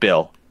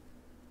 Bill,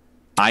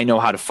 I know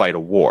how to fight a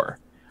war.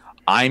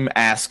 I'm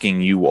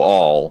asking you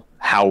all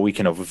how we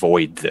can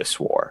avoid this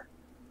war.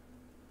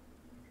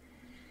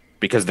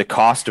 Because the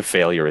cost of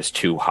failure is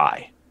too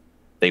high.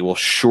 They will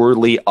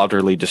surely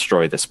utterly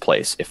destroy this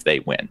place if they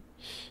win.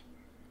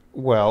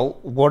 Well,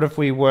 what if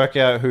we work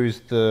out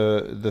who's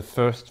the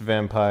first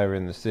vampire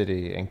in the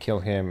city and kill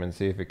him and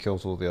see if it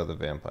kills all the other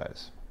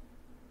vampires?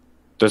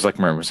 There's like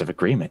murmurs of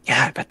agreement.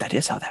 Yeah, I bet that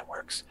is how that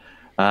works.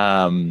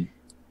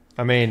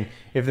 I mean,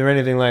 if they're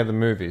anything like the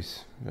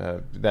movies,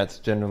 that's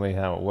generally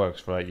how it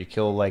works, right? You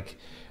kill, like,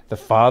 the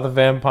father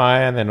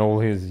vampire, and then all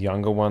his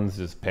younger ones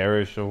just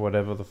perish or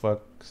whatever the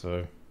fuck,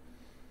 so...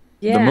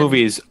 Yeah. The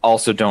movies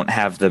also don't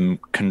have them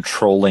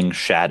controlling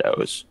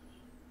shadows.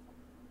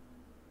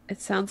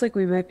 It sounds like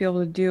we might be able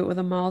to do it with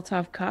a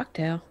Molotov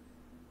cocktail.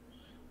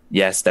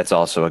 Yes, that's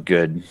also a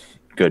good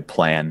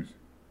plan.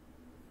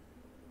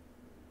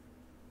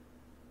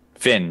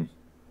 Finn,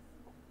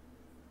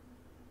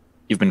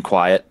 you've been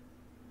quiet.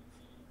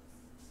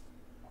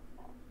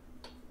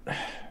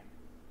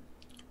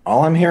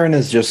 All I'm hearing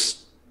is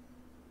just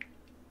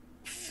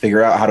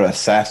figure out how to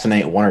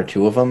assassinate one or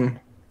two of them.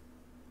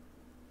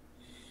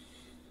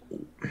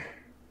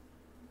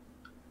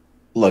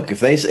 Look, if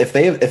they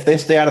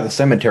stay out of the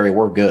cemetery,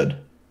 we're good.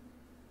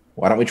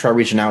 Why don't we try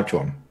reaching out to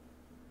them?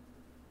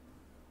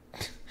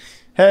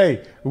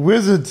 Hey,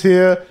 wizards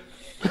here.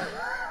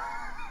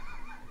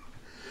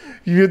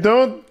 You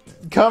don't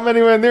come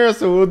anywhere near us,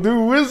 so we'll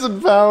do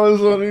wizard powers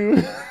on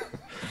you.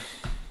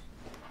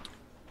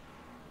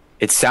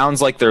 It sounds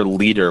like their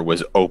leader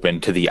was open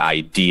to the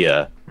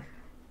idea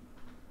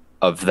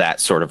of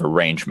that sort of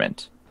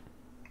arrangement.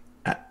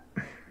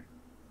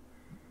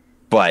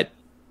 But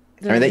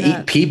I mean, they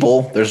eat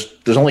people. There's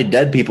only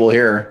dead people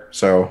here,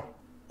 so...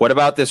 What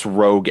about this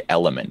rogue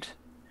element?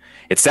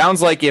 It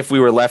sounds like if we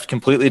were left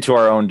completely to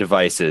our own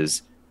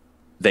devices,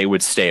 they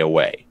would stay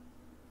away.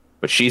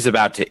 But she's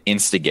about to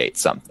instigate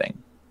something.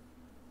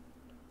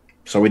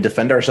 So we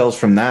defend ourselves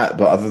from that,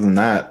 but other than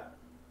that...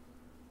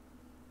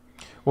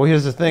 Well,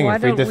 here's the thing. Why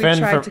if we don't we defend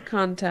try from... to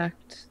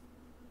contact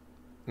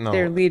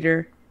their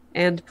leader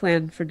and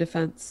plan for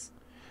defense?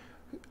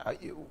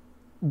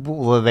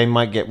 Well, we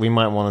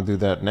might want to do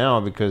that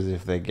now, because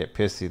if they get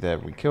pissy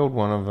that we killed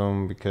one of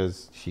them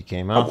because she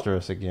came after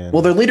us again.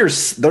 Well, their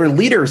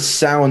leader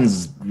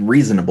sounds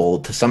reasonable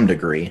to some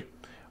degree.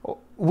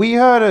 We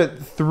heard it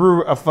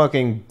through a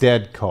fucking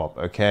dead cop,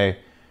 okay?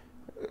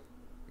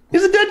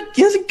 He's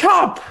a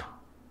cop.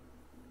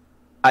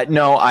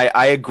 No,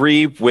 I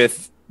agree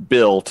with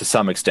Bill to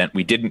some extent.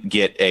 We didn't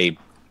get a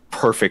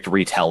perfect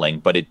retelling,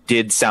 but it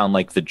did sound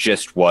like the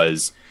gist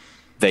was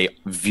they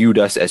viewed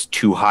us as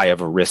too high of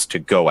a risk to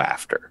go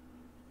after.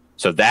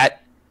 So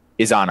that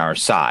is on our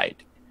side.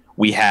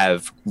 We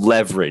have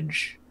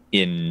leverage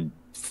in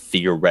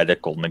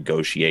theoretical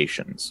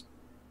negotiations.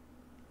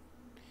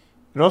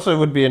 It also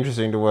would be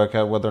interesting to work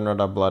out whether or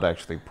not our blood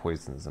actually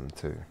poisons them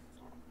too.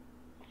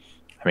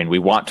 I mean, we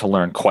want to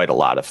learn quite a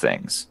lot of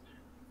things,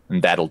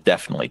 and that'll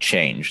definitely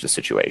change the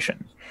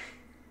situation.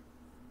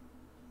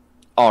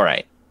 All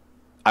right.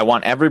 I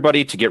want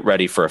everybody to get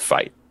ready for a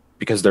fight,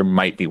 because there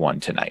might be one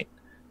tonight.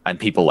 And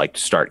people like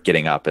to start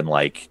getting up and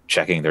like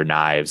checking their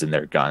knives and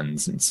their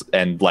guns,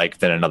 and like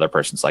then another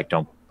person's like,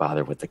 "Don't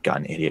bother with the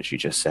gun, idiot. She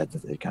just said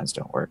that the guns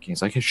don't work."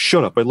 He's like, "Hey,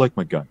 shut up. I like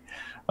my gun."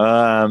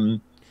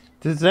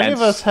 Does any of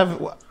us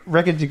have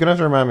records? You're gonna have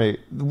to remind me.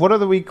 What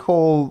do we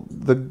call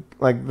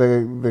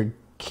the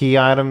key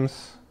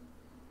items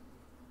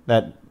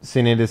that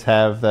Sin-Eaters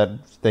have that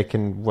they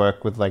can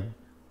work with, like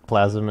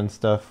plasm and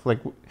stuff?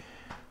 Like,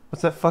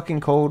 what's that fucking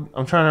called?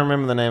 I'm trying to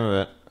remember the name of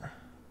it.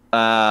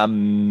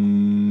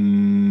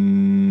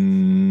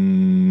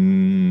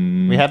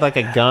 We had like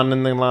a gun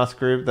in the last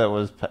group that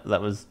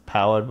was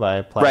powered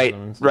by plasma.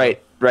 And stuff.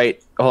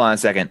 Right. Hold on a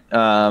second.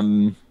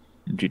 Was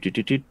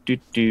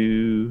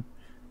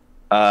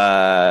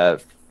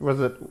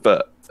it?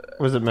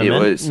 Was it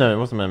Memento? No, it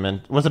wasn't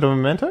Memento. Was it a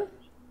Memento?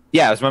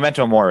 Yeah, it was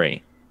Memento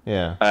Mori.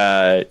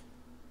 Yeah.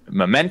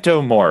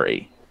 Memento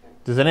Mori.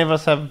 Does any of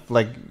us have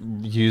like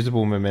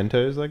usable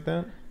mementos like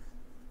that?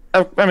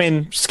 I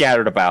mean,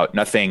 scattered about.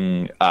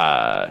 Nothing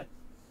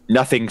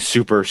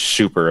super,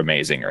 super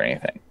amazing or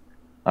anything.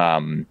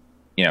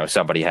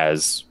 Somebody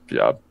has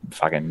a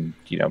fucking,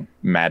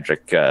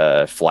 magic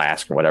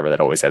flask or whatever that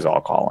always has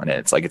alcohol in it.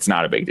 It's like, it's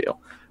not a big deal.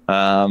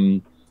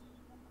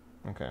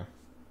 Okay.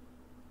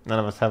 None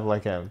of us have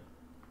like a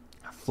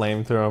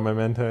flamethrower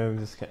memento,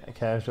 just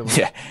casually.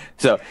 Yeah.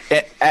 So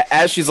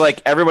as she's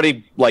like,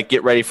 everybody like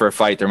get ready for a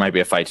fight. There might be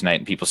a fight tonight,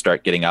 and people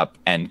start getting up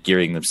and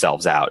gearing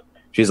themselves out.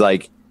 She's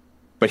like,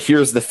 but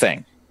here's the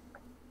thing: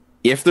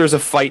 if there's a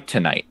fight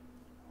tonight,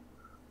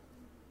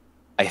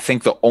 I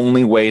think the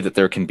only way that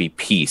there can be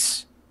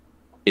peace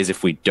is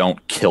if we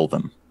don't kill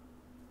them.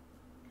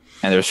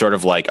 And there's sort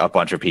of like a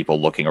bunch of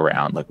people looking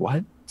around, like,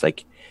 what? It's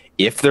like,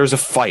 if there's a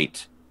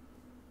fight,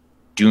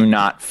 do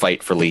not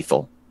fight for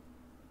lethal.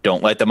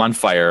 Don't light them on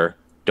fire.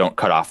 Don't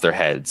cut off their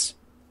heads.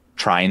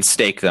 Try and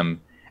stake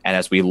them. And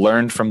as we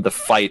learned from the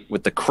fight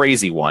with the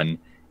crazy one,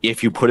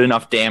 if you put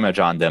enough damage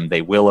on them,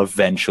 they will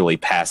eventually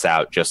pass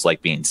out, just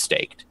like being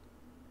staked.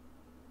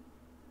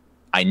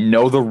 I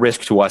know the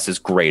risk to us is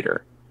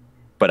greater,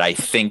 but I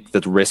think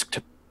the risk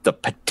to the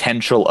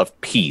potential of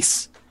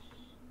peace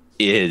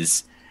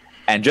is,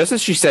 and just as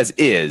she says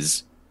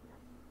is,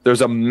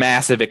 there's a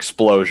massive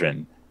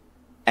explosion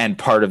and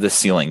part of the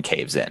ceiling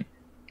caves in.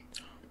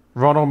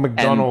 Ronald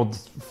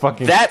McDonald's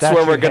fucking. That's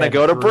where we're gonna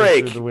go to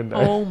break.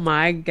 Oh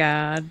my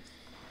god.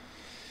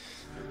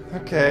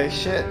 Okay,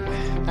 shit.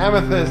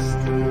 Amethyst,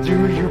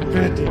 do your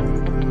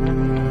bidding.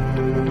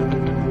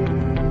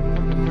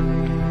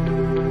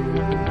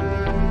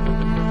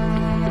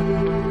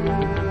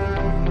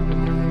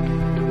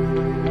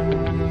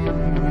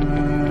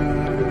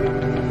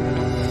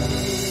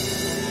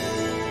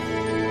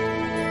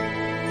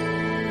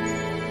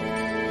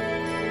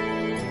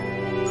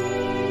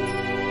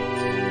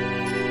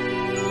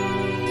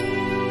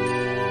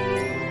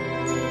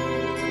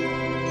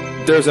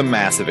 There's a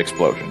massive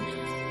explosion.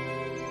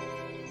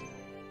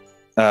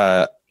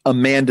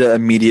 Amanda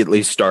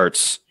immediately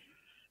starts,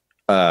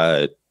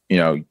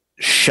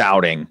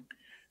 shouting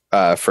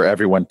for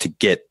everyone to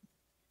get,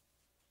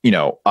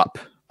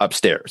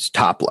 upstairs,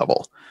 top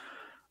level.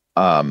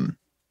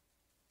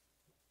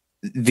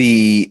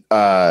 The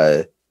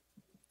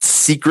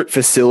secret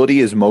facility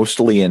is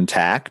mostly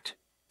intact.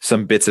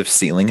 Some bits of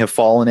ceiling have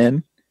fallen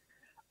in.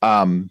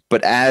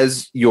 But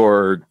as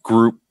your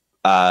group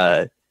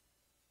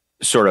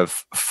sort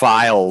of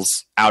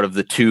files out of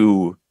the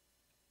two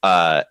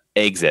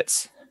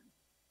exits,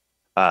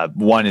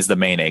 one is the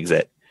main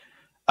exit.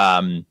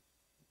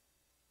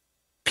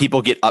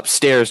 People get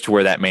upstairs to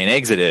where that main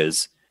exit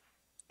is,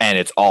 and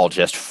it's all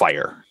just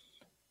fire.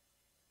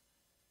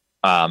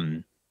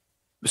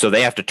 So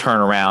they have to turn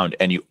around,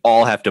 and you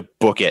all have to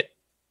book it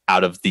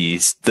out of the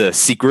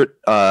secret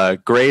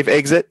grave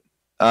exit.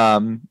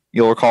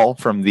 You'll recall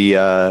from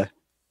the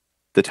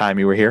time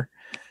you were here.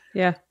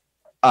 Yeah.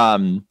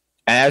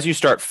 And as you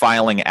start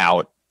filing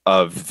out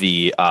of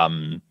the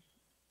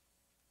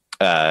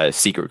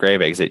secret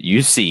grave exit,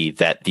 you see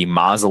that the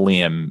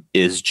mausoleum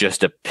is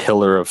just a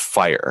pillar of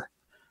fire.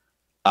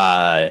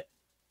 And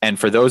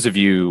for those of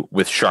you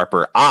with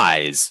sharper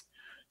eyes,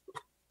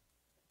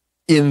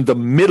 in the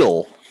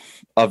middle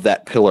of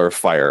that pillar of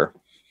fire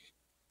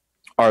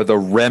are the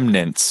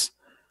remnants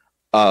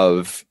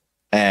of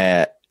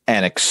an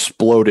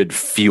exploded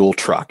fuel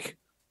truck,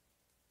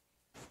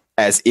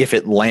 as if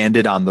it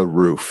landed on the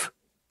roof.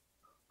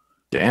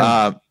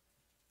 Damn.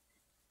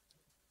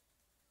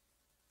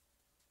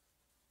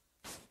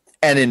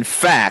 And in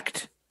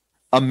fact,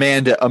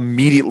 Amanda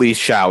immediately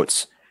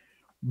shouts,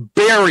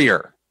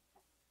 "Barrier!"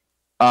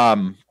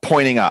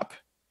 Pointing up.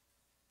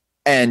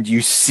 And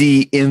you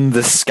see in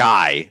the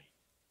sky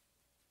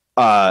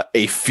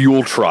a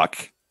fuel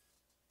truck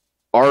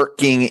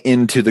arcing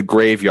into the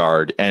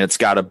graveyard, and it's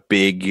got a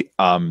big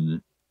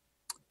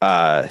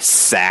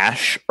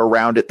sash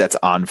around it that's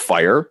on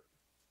fire.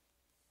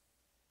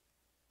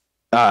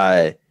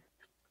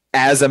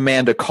 As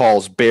Amanda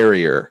calls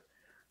barrier,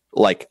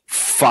 like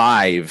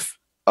 5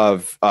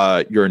 of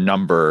your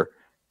number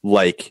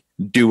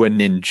do a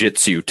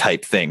ninjutsu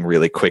type thing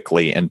really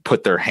quickly and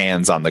put their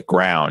hands on the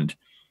ground,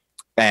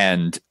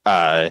 and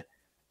to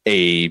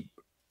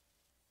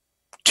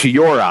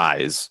your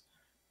eyes,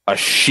 a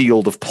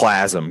shield of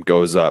plasm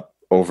goes up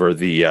over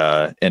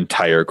the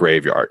entire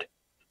graveyard,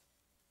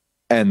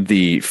 and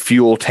the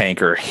fuel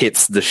tanker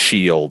hits the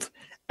shield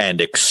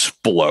and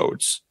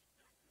explodes,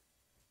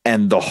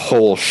 and the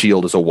whole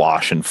shield is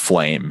awash in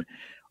flame.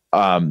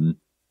 And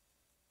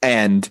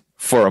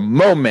for a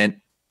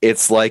moment,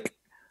 it's like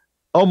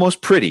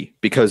almost pretty,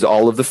 because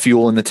all of the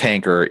fuel in the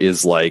tanker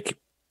is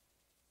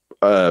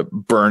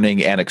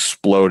burning and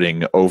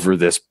exploding over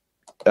this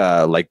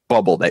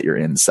bubble that you're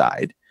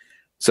inside.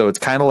 So it's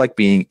kind of like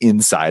being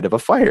inside of a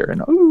fire.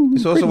 And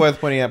it's also worth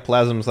pointing out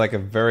plasm's like a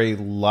very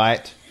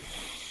light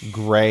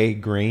gray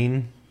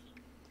green.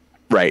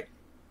 Right.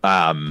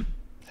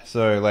 So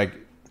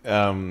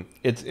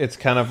it's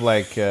kind of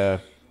like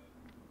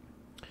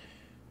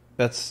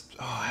that's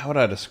how would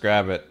I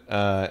describe it?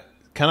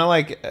 Kind of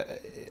like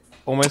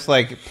almost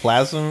like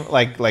plasm,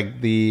 like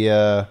the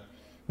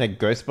like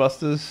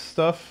Ghostbusters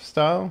stuff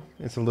style.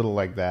 It's a little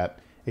like that,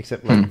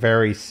 except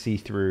very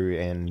see-through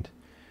and.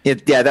 The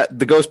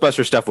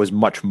Ghostbuster stuff was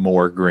much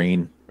more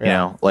green. You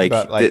know,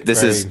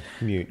 this is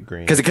mute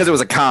green because it was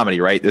a comedy,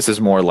 right? This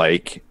is more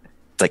like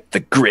the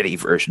gritty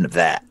version of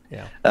that.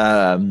 Yeah.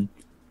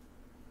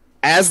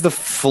 as the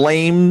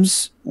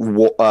flames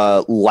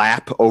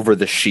lap over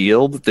the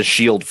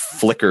shield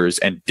flickers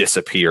and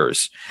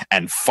disappears,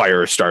 and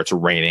fire starts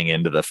raining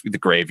into the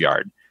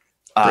graveyard.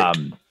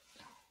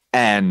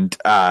 And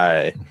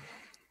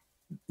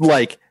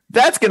like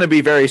that's going to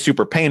be very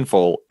super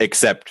painful,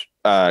 except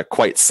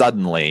quite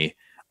suddenly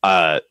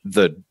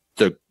the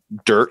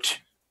dirt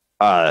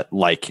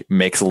like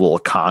makes a little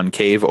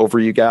concave over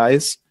you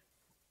guys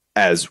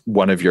as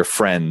one of your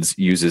friends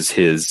uses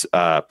his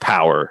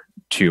power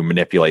to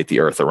manipulate the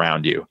earth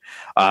around you.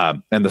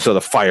 So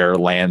the fire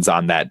lands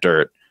on that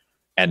dirt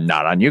and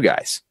not on you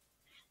guys.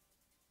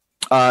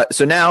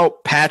 So now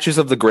patches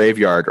of the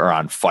graveyard are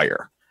on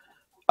fire.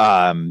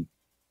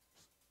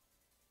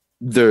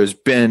 There's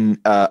been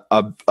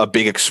a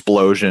big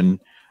explosion.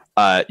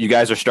 You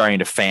guys are starting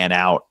to fan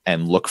out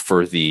and look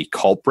for the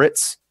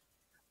culprits.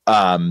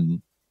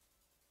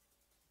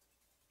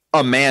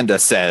 Amanda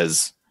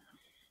says,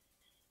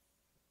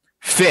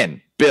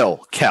 Finn,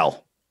 Bill,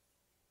 Kel.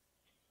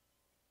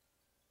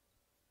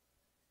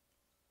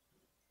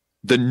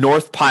 The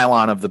north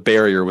pylon of the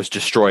barrier was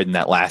destroyed in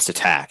that last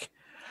attack.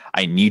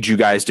 I need you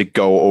guys to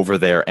go over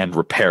there and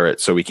repair it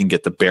so we can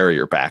get the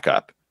barrier back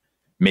up.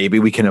 Maybe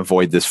we can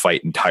avoid this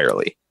fight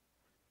entirely.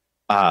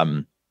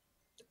 And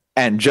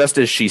just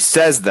as she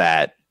says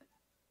that,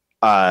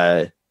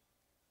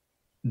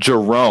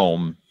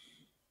 Jerome,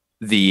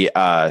 the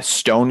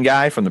stone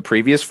guy from the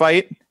previous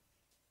fight,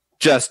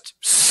 just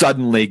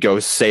suddenly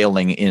goes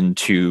sailing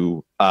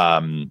into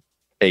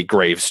a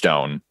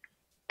gravestone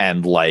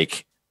and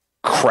like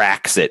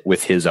cracks it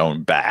with his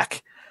own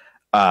back.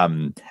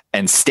 And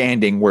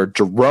standing where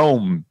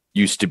Jerome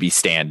used to be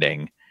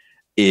standing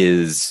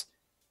is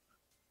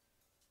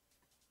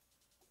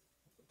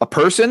a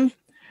person.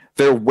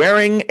 They're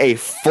wearing a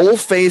full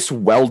face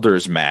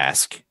welder's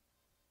mask.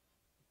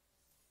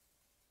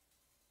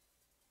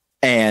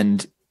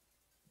 And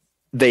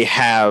they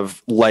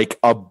have like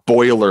a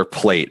boiler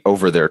plate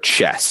over their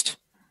chest.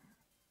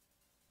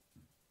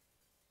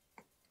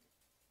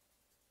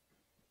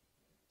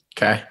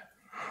 Okay.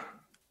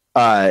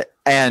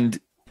 And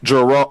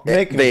Jerome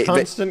Making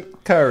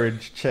constant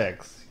courage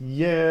checks.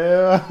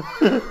 Yeah.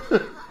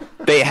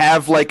 they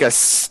have like a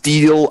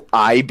steel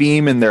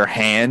I-beam in their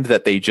hand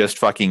that they just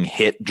fucking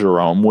hit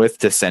Jerome with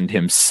to send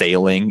him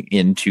sailing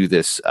into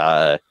this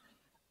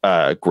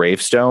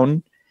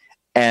gravestone.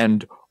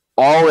 And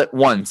all at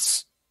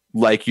once,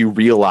 like, you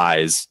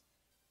realize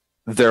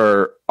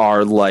there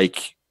are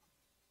like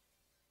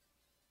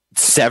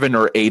 7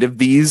 or 8 of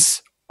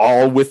these,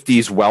 all with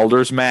these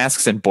welders'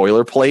 masks and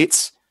boiler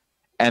plates,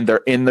 and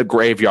they're in the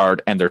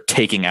graveyard and they're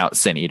taking out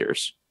Sin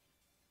Eaters.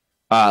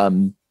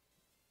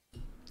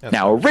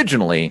 Now,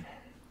 originally,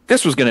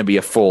 this was going to be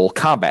a full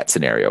combat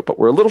scenario, but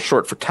we're a little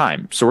short for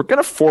time, so we're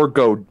going to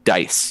forego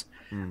dice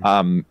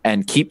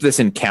and keep this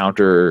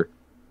encounter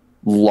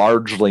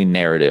largely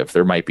narrative.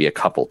 There might be a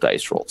couple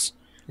dice rolls.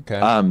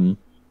 Okay.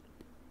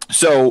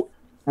 So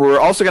we're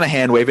also going to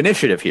hand wave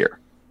initiative here.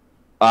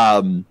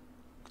 All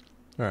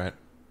right.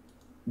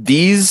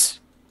 These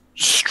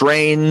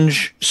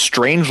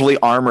strangely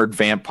armored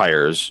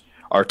vampires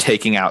are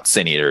taking out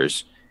Sin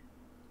Eaters.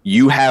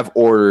 You have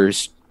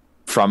orders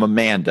from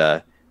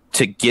Amanda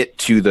to get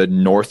to the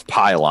north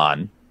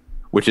pylon,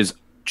 which is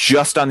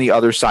just on the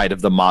other side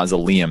of the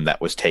mausoleum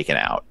that was taken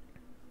out,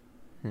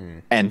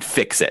 and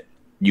fix it.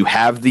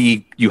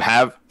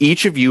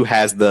 Each of you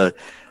has the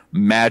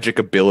magic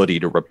ability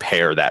to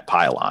repair that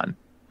pylon,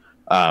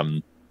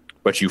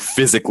 but you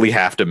physically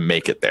have to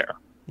make it there.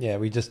 Yeah,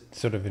 we just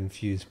sort of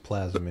infuse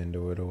plasma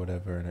into it or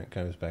whatever, and it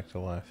goes back to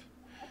life.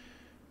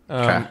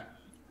 Okay.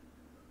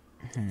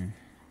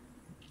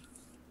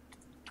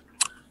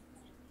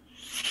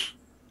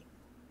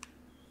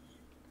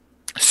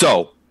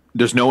 So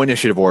there's no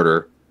initiative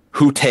order.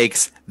 Who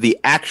takes the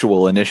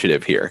actual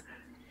initiative here,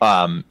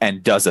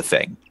 and does a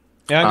thing?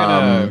 Yeah,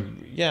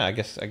 I'm gonna. I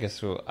guess. I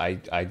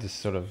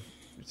just sort of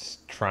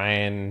try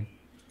and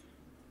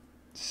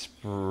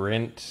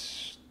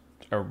sprint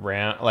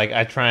around. Like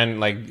I try and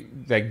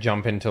like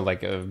jump into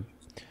like a.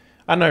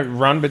 I don't know.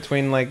 Run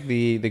between like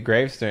the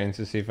gravestones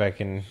to see if I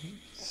can,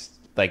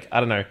 like, I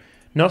don't know.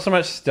 Not so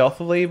much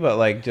stealthily, but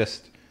like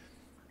just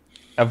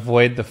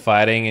avoid the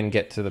fighting and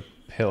get to the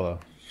pillar.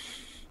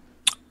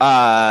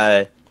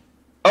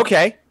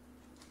 Okay.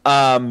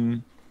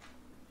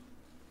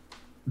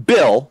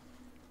 Bill,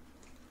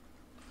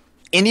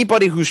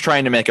 anybody who's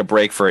trying to make a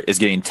break for it is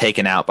getting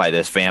taken out by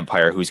this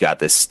vampire who's got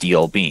this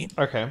steel beam.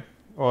 Okay.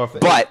 Well,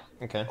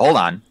 okay. Hold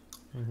on.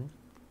 Mm-hmm.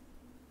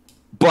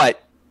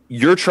 But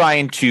you're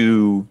trying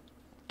to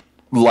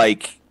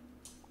like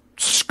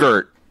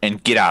skirt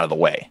and get out of the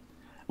way.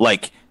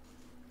 Like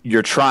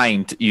you're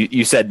trying to,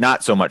 you said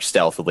not so much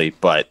stealthily,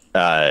 but,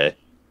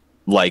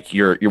 like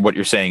you're what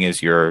you're saying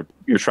is you're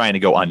trying to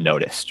go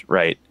unnoticed,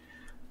 right?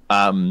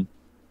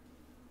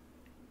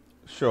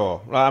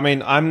 Sure. I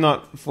mean, I'm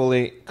not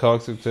fully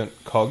cognizant.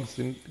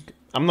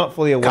 I'm not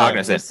fully aware.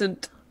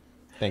 Cognizant.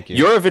 Thank you.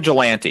 You're a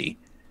vigilante.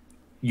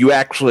 You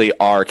actually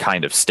are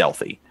kind of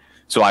stealthy.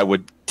 So I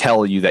would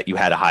tell you that you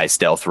had a high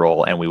stealth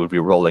roll, and we would be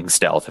rolling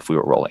stealth if we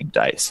were rolling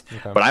dice.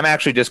 Okay. But I'm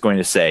actually just going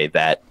to say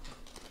that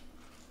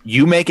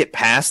you make it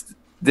past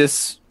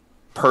this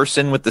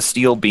person with the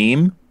steel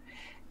beam,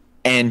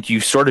 and you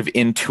sort of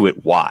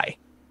intuit why.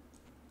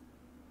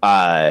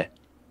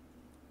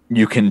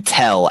 You can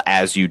tell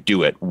as you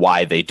do it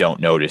why they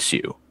don't notice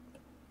you.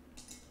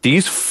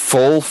 These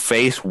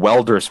full-face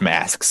welder's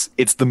masks,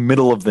 it's the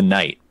middle of the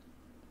night.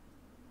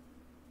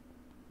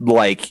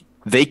 Like,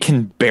 they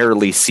can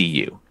barely see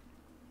you.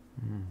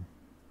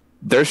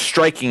 They're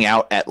striking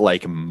out at,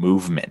 like,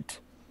 movement.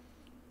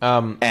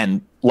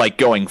 And, like,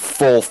 going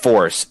full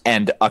force.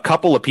 And a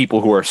couple of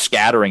people who are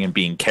scattering and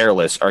being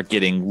careless are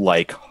getting,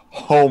 like,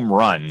 home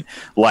run.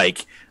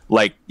 Like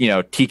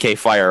TK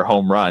Fire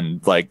home run,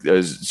 like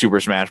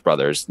Super Smash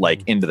Brothers,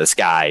 like into the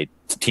sky,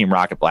 Team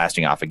Rocket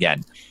blasting off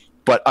again.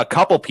 But a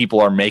couple people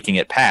are making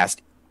it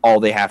past. All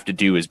they have to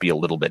do is be a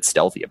little bit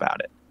stealthy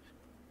about it.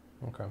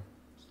 Okay.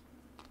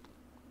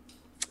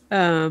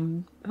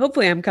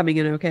 Hopefully I'm coming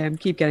in okay. I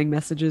keep getting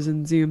messages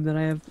in Zoom that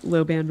I have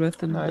low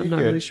bandwidth and I'm not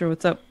really sure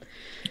what's up.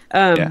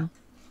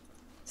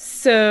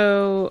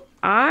 So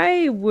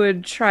I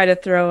would try to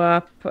throw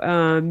up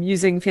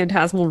using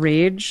Phantasmal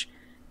Rage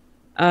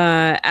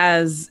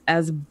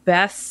as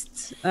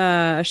best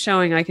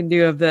showing I can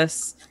do of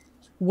this.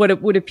 What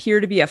it would appear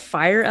to be a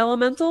fire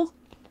elemental,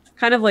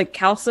 kind of like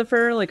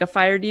Calcifer, like a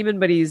fire demon,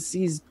 but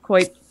he's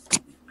quite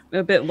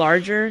a bit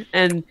larger,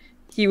 and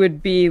he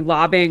would be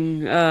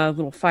lobbing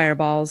little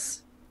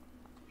fireballs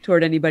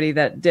toward anybody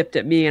that dipped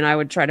at me, and I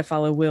would try to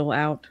follow Will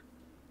out.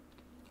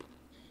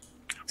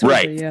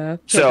 Right.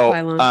 So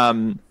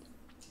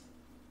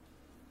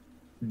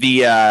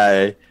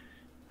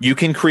you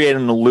can create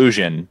an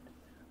illusion.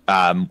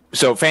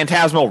 So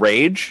Phantasmal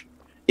Rage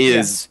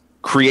is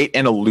create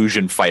an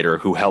illusion fighter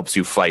who helps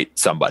you fight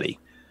somebody.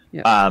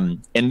 Yeah.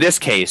 In this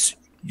case,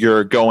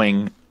 you're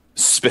going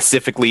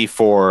specifically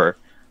for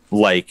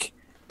like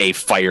a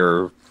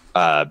fire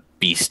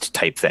beast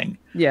type thing.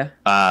 Yeah.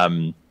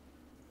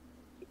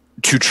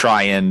 To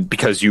try and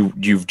because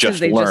you've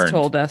just learned just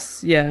told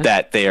us,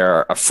 that they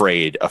are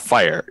afraid of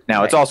fire.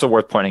 Now it's also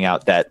worth pointing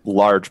out that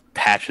large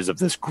patches of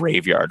this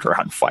graveyard are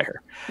on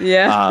fire.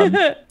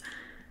 Yeah.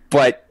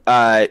 But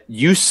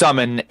you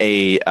summon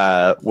a.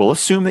 We'll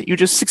assume that you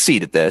just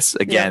succeed at this.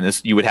 Again,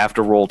 this you would have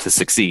to roll to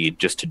succeed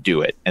just to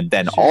do it, and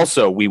then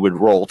also we would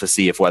roll to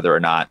see if whether or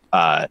not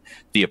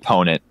the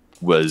opponent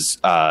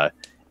was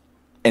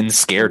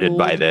enscared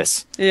by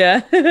this.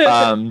 Yeah.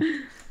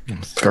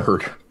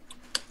 Scared. I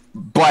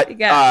But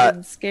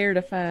got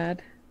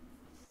scarified.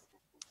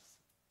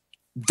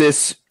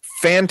 This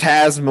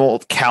phantasmal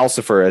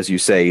Calcifer, as you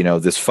say,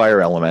 this fire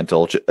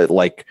elemental,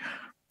 like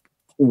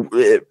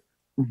it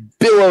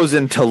billows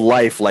into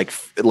life, like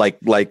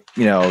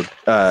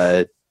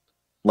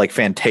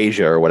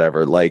Fantasia or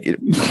whatever, like it,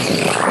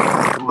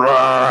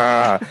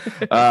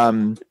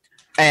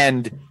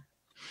 and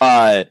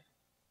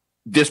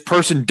this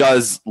person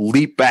does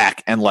leap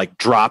back and like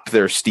drop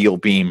their steel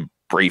beam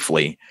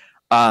briefly.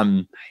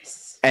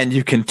 Nice. And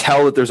you can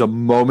tell that there's a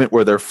moment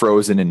where they're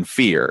frozen in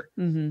fear.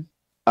 Mm-hmm.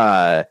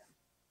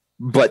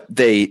 But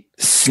they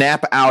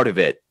snap out of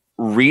it,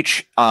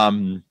 reach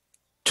to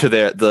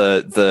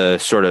the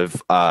sort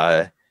of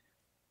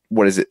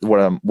what is it? What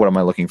am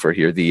I looking for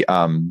here? The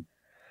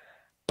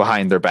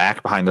behind their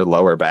back, behind their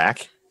lower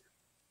back,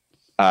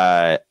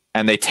 and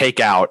they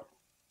take out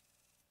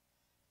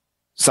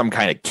some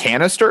kind of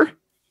canister.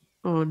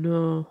 Oh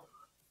no.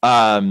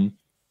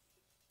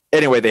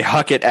 Anyway, they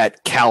huck it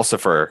at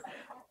Calcifer.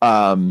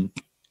 And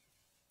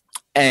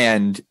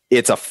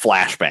it's a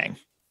flashbang.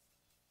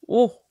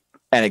 Oh.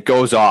 And it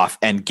goes off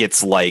and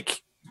gets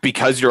like,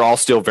 because you're all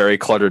still very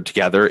cluttered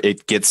together,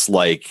 it gets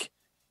like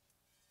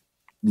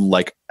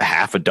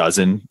half a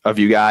dozen of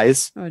you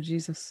guys. Oh,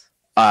 Jesus.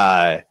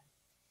 And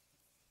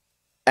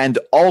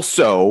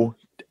also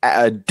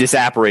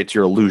disapparates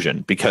your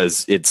illusion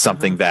because it's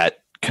something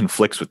that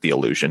conflicts with the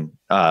illusion.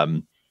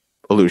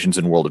 Illusions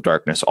in World of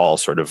Darkness all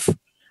sort of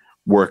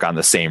work on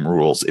the same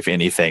rules. If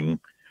anything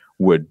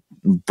would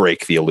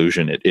break the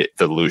illusion, the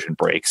illusion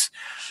breaks.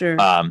 Sure.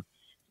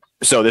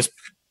 So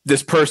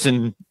this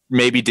person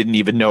maybe didn't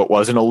even know it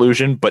was an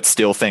illusion, but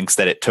still thinks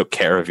that it took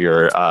care of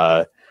your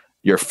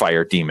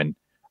fire demon.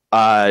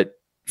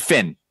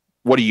 Finn,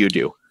 what do you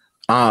do?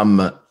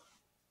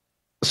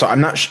 So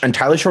I'm not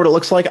entirely sure what it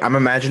looks like. I'm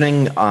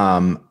imagining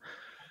I'm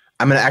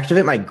going to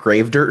activate my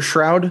grave dirt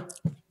shroud.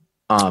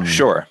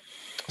 Sure.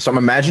 So I'm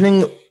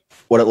imagining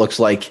what it looks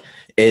like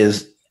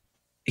is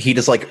he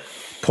just like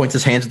points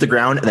his hands at the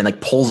ground and then like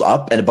pulls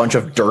up and a bunch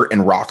of dirt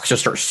and rocks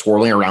just start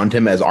swirling around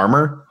him as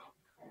armor.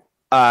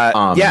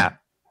 Yeah.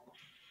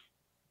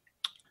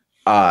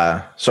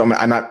 So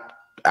I'm not.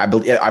 I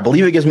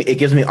believe it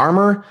gives me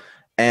armor,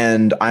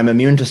 and I'm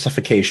immune to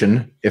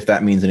suffocation. If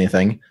that means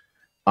anything.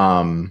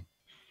 I'm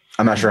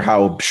not sure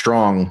how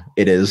strong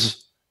it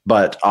is,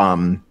 but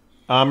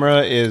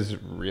Amra is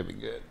really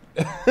good.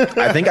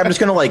 I think I'm just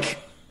gonna like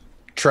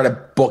try to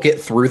book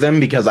it through them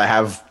because I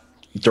have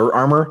dirt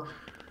armor.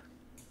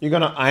 You're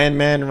gonna Iron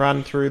Man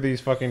run through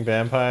these fucking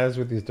vampires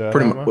with these dirt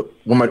armor?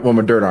 With my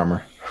dirt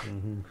armor.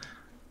 Mm-hmm.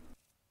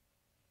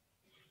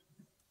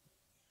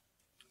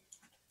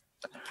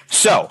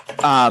 So,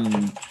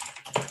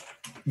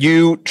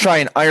 you try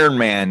and Iron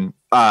Man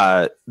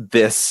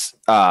this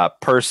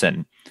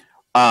person,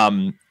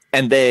 and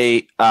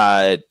they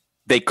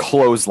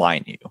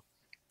clothesline you.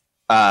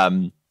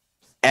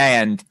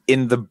 And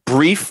in the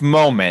brief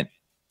moment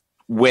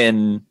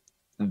when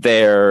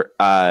their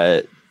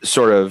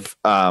sort of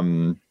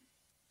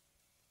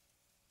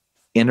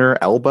inner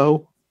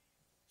elbow,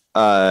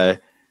 An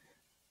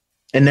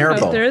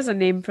airbow. There is a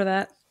name for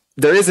that.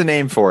 there is a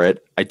name for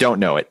it. I don't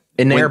know it.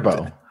 An When-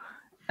 airbow.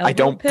 I Elbow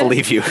don't pit?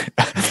 believe you.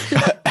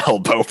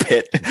 Elbow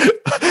pit.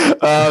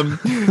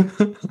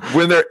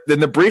 When they're in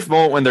the brief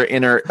moment when their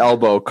inner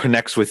elbow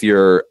connects with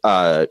your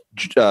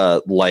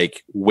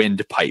like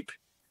windpipe,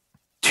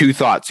 two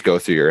thoughts go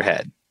through your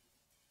head.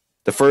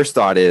 The first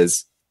thought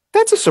is,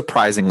 that's a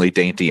surprisingly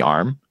dainty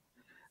arm.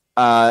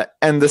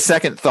 And the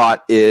second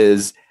thought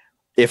is,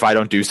 if I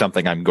don't do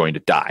something, I'm going to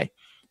die.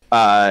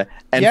 And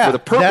for the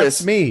purpose,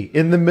 that's me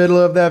in the middle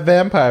of that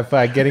vampire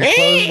fight getting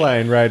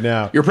clotheslined right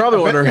now. You're probably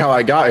wondering how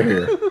I got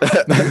here.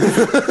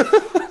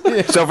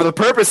 so for the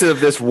purpose of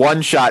this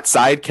one-shot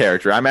side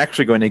character, I'm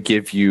actually going to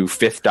give you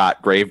Fifth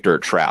Dot Grave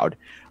Dirt Shroud,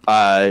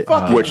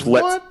 which lets.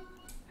 What?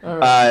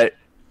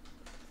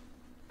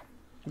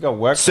 You got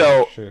work.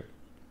 So- Shit.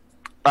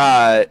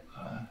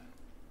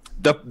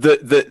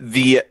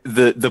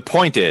 The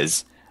point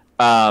is,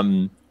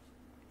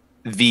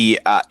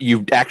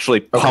 you actually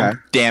pump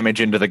damage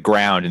into the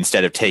ground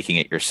instead of taking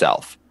it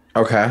yourself.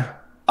 Okay.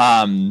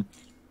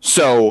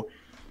 So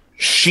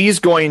she's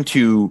going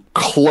to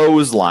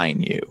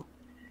clothesline you,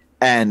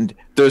 and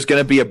there's going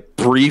to be a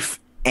brief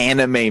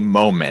anime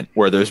moment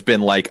where there's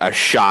been like a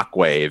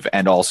shockwave,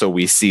 and also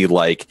we see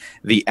like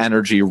the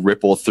energy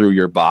ripple through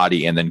your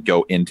body and then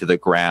go into the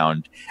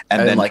ground,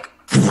 and then like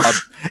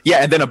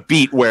and then a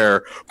beat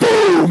where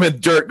boom,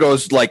 and dirt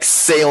goes like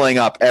sailing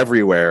up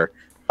everywhere.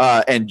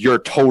 And you're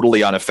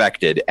totally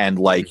unaffected, and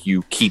like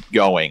you keep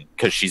going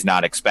because she's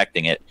not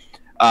expecting it,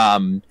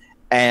 and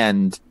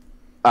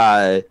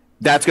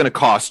that's going to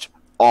cost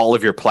all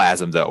of your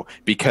plasm though,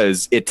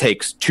 because it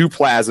takes 2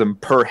 plasm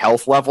per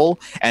health level,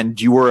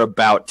 and you were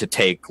about to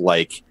take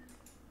like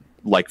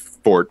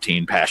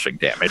 14 passing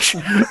damage.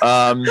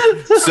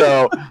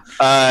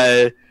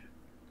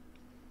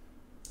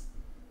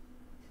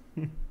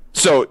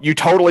 So you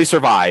totally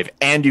survive,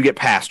 and you get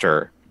past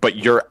her, but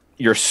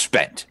you're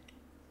spent.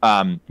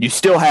 You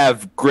still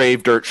have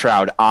Grave Dirt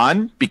Shroud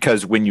on,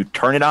 because when you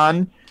turn it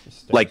on,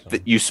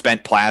 you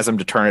spent plasm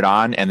to turn it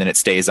on, and then it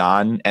stays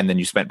on, and then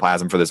you spent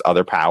plasm for this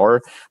other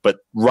power.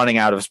 But running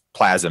out of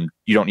plasm,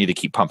 you don't need to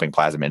keep pumping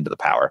plasm into the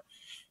power.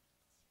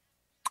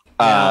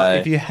 Now,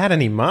 if you had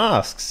any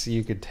masks,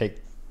 you could take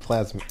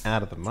plasma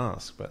out of the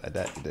mask, but I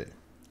doubt you do.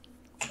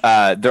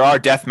 There are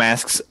death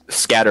masks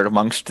scattered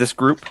amongst this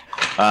group,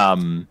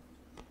 but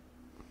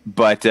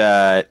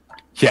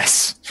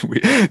yes,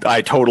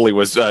 I totally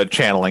was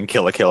channeling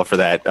Kill la Kill for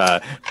that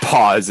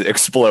pause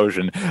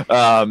explosion.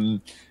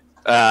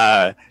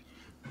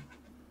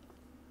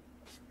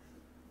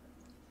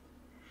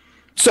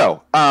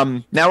 So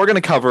now we're going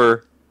to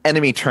cover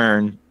enemy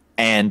turn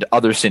and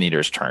other Sin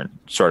Eater's turn,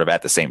 sort of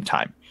at the same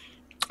time.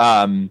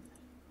 All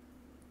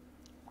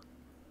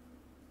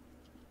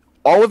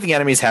of the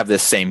enemies have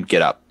this same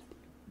getup.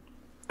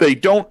 They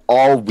don't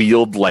all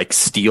wield like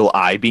steel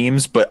eye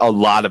beams, but a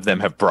lot of them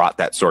have brought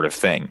that sort of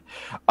thing.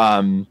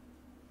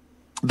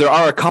 There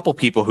are a couple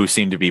people who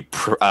seem to be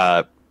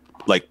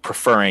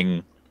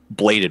preferring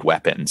bladed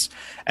weapons,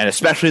 and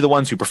especially the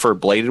ones who prefer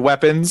bladed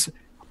weapons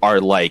are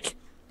like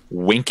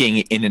winking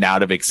in and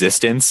out of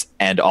existence,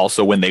 and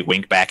also when they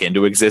wink back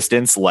into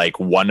existence, like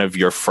one of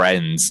your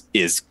friends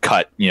is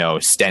cut,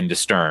 stem to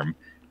stern,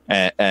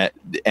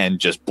 and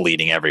just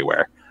bleeding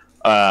everywhere.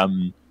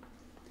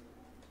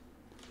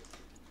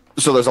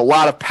 So there's a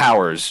lot of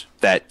powers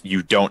that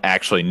you don't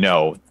actually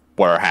know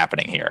what are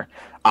happening here.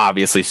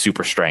 Obviously,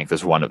 super strength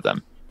is one of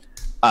them.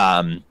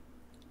 Thank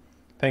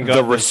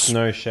God there's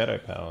no shadow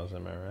powers,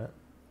 am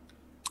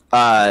I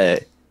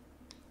right?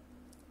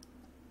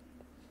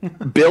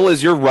 Bill,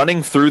 as you're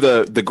running through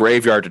the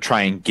graveyard to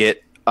try and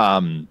get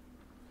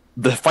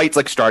the fight's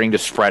like starting to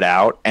spread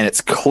out, and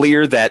it's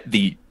clear that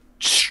the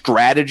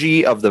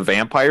strategy of the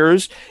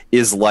vampires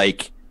is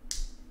like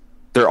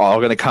they're all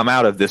going to come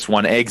out of this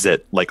one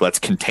exit. Like, let's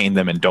contain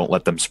them and don't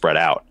let them spread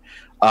out.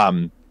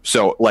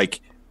 So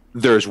like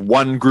there's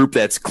one group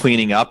that's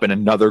cleaning up and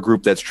another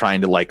group that's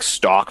trying to like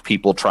stalk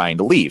people trying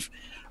to leave.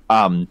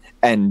 And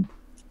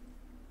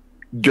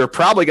you're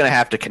probably going to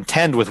have to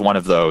contend with one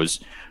of those,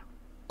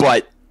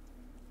 but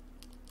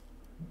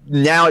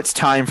now it's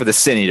time for the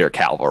Sin Eater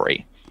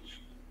cavalry.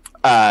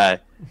 The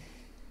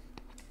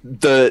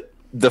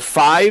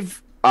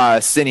 5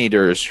 Sin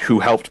Eaters who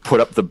helped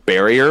put up the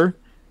barrier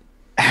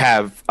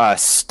have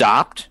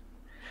stopped.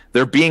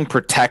 They're being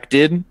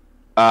protected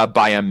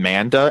by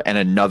Amanda and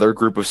another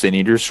group of Sin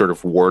Eaters, sort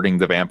of warding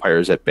the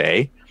vampires at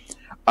bay.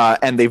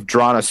 and they've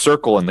drawn a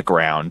circle in the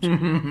ground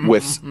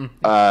with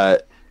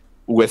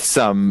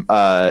some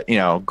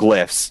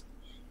glyphs,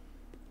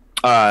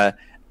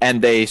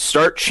 and they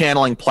start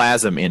channeling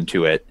plasm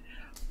into it.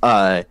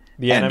 The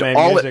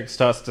anime music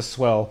starts to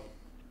swell.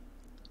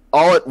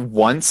 All at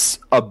once,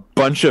 a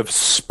bunch of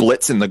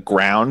splits in the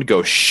ground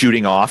go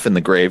shooting off in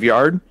the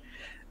graveyard,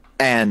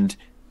 and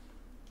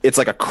it's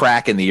like a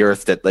crack in the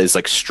earth that is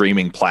like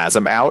streaming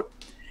plasm out,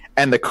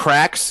 and the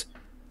cracks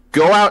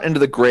go out into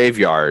the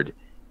graveyard,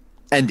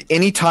 and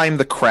anytime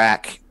the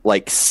crack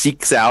like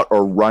seeks out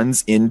or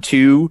runs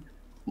into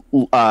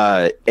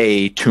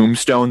a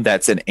tombstone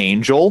that's an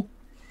angel,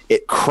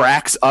 it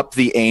cracks up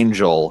the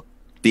angel.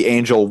 The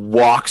angel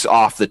walks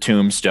off the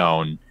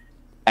tombstone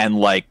and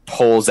like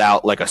pulls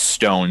out like a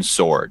stone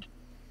sword.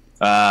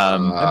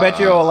 I bet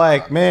you're all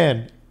like,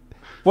 man,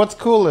 what's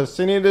cooler,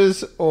 Sin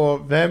Eaters or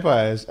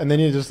vampires? And then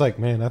you're just like,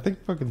 man, I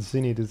think fucking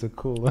Sin Eaters are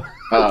cooler.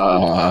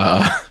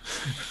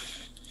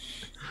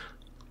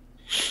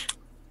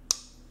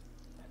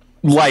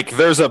 Like,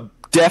 there's a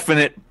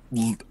definite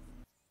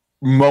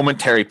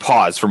momentary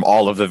pause from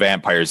all of the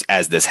vampires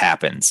as this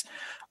happens.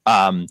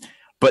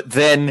 But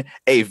then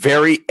a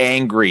very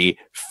angry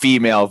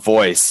female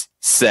voice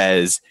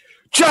says,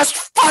 just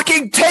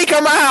fucking take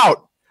him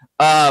out!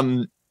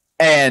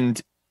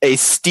 And a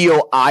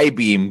steel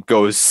I-beam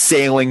goes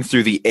sailing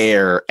through the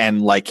air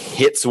and like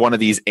hits one of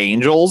these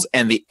angels,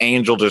 and the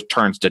angel just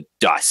turns to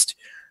dust.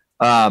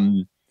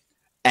 And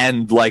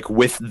like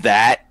with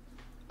that,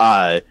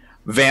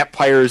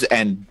 vampires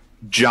and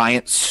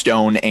giant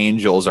stone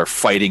angels are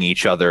fighting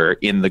each other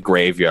in the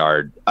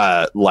graveyard.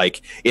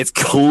 Like, it's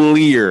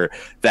clear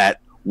that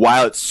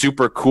while it's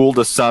super cool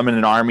to summon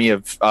an army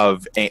of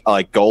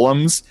like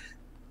golems,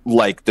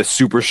 like the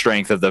super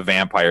strength of the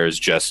vampires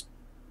just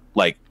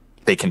like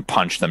they can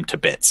punch them to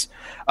bits.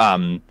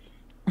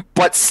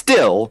 But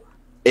still,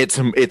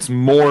 it's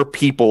more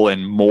people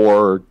and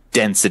more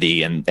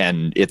density, and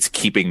it's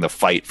keeping the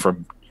fight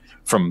from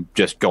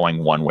just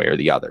going one way or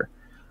the other.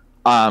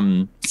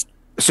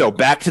 So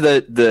back to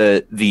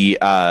the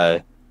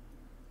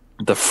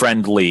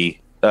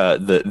friendly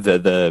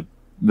the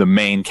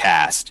main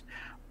cast.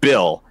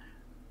 Bill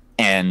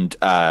and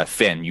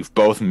Finn, you've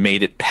both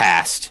made it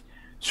past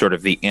sort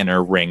of the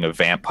inner ring of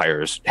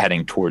vampires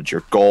heading towards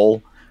your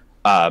goal.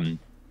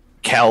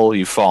 Kel,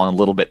 you've fallen a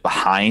little bit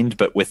behind,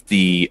 but with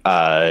the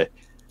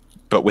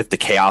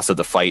chaos of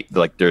the fight,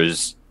 like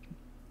there's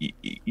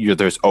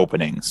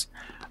openings.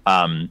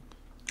 How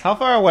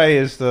far away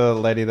is the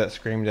lady that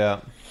screamed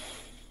out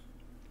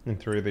and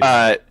threw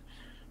the?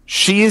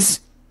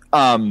 She's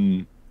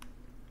actually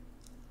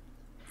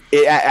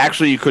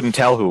you couldn't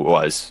tell who it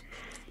was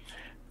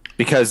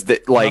because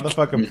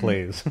motherfucking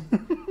please.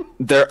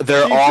 They're she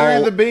all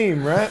threw the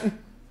beam, right?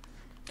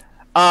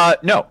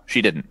 No,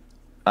 she didn't.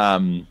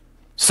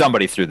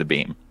 Somebody threw the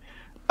beam.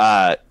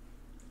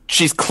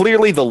 She's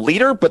clearly the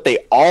leader, but they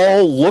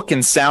all look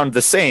and sound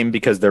the same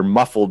because they're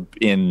muffled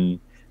in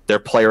their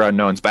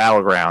PlayerUnknown's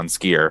Battlegrounds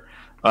gear.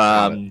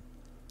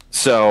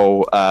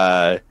 So,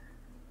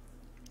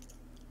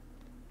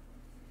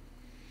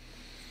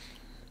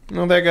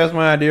 well, there goes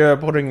my idea of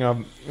putting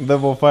a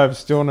level 5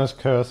 stillness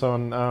curse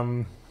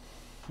on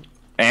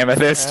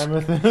Amethyst.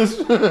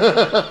 Amethyst.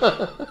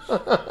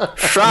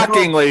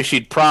 Shockingly,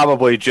 she'd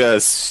probably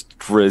just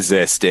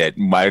resist it.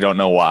 I don't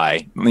know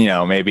why. You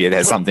know, maybe it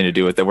has something to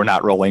do with that we're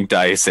not rolling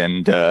dice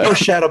and. Oh,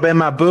 Shadow Band,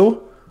 my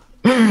boo.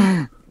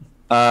 What's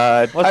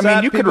I mean,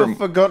 that? you could People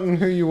forgotten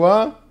who you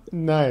are.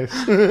 Nice.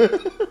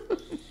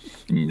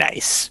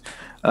 Nice.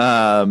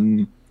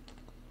 And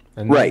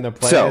then right. the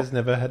players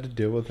never had to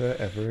deal with her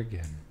ever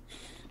again.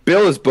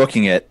 Bill is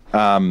booking it.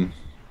 Finn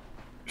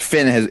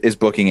is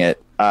booking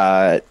it.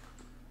 What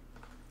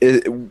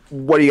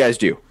do you guys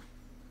do?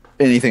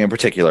 Anything in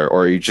particular,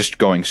 or are you just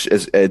going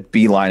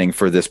beelining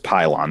for this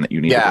pylon that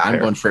you need? Yeah, to prepare? I'm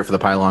going straight for the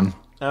pylon.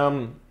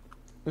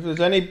 If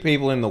there's any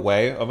people in the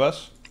way of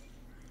us,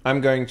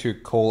 I'm going to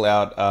call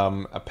out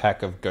a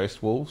pack of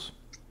ghost wolves.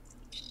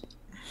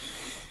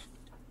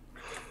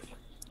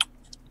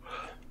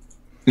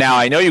 Now,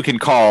 I know you can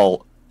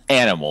call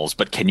animals,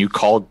 but can you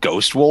call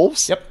ghost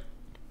wolves? Yep.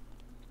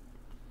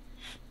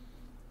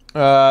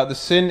 The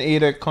Sin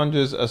Eater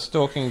conjures a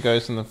stalking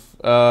ghost in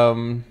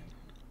the...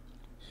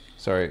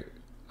 sorry,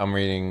 I'm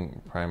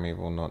reading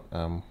Primeval, not...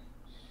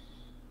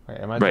 Wait,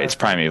 am I right, it's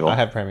Primeval. I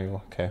have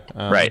Primeval, okay.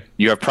 Right,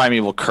 you have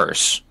Primeval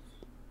Curse.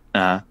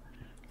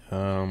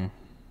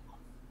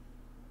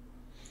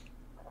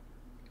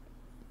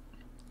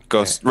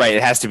 Ghost, right,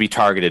 it has to be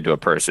targeted to a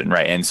person,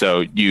 right? And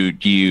so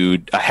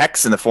you a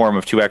hex in the form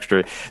of 2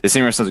 extra... The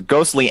same is a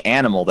ghostly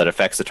animal that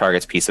affects the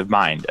target's peace of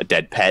mind. A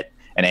dead pet,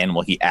 an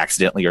animal he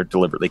accidentally or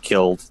deliberately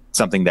killed,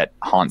 something that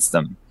haunts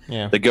them.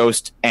 Yeah. The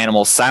ghost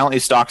animal silently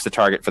stalks the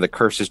target for the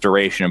curse's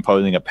duration,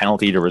 imposing a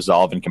penalty to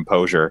resolve and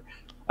composure.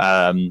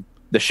 The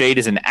shade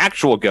is an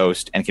actual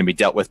ghost and can be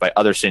dealt with by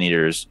other Sin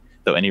Eaters,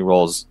 though any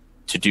rolls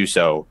to do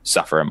so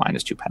suffer a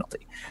 -2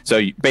 penalty. So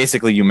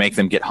basically, you make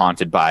them get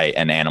haunted by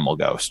an animal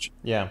ghost.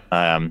 Yeah.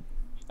 And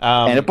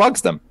it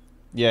bugs them.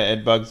 Yeah,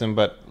 it bugs them,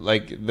 but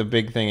like the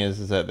big thing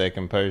is that their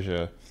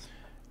composure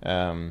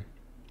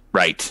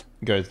Right.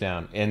 goes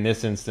down. In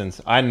this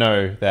instance, I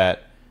know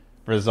that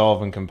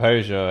resolve and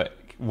composure,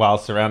 while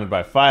surrounded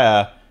by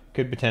fire,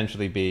 could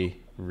potentially be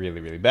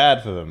really, really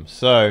bad for them.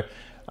 So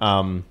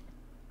I'm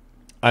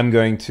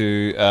going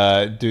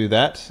to do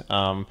that.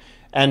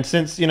 And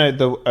since,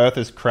 the Earth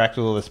is cracked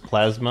with all this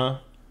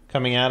plasma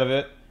coming out of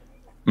it,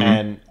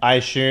 and I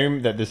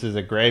assume that this is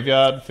a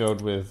graveyard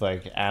filled with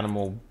like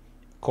animal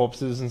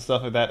corpses and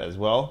stuff like that as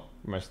well,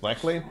 most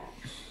likely.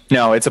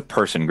 No, it's a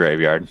person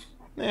graveyard.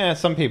 Yeah,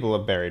 some people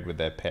are buried with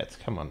their pets.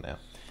 Come on now.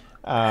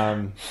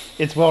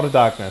 It's World of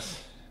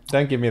Darkness.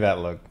 Don't give me that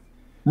look.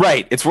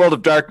 Right, it's World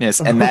of Darkness,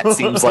 and that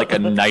seems like a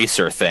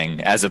nicer thing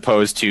as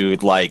opposed to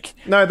like...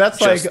 No, that's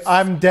just, like,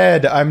 I'm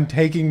dead, I'm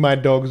taking my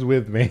dogs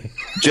with me.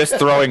 Just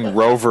throwing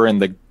Rover in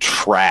the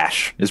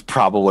trash is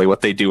probably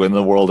what they do in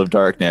the World of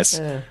Darkness.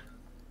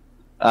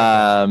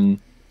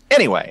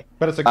 Anyway.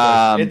 But it's a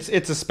ghost.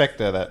 It's a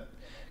specter that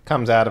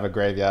comes out of a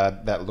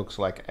graveyard that looks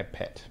like a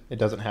pet. It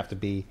doesn't have to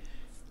be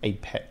a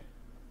pet.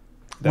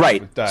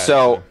 Right,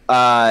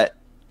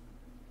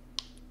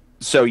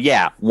 So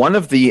yeah, one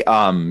of the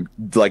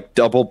like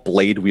double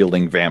blade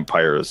wielding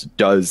vampires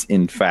does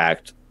in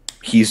fact,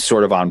 he's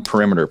sort of on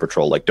perimeter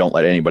patrol, like don't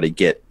let anybody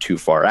get too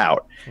far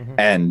out,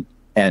 and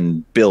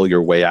bill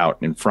your way out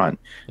in front.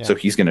 Yeah. So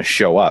he's going to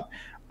show up,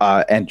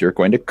 and you're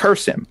going to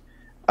curse him,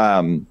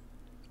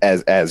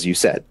 as you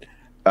said.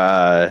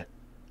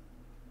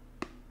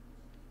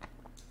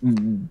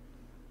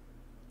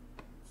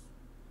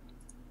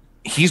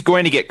 He's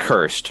going to get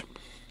cursed.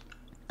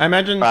 I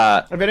imagine,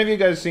 have any of you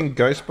guys seen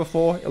Ghost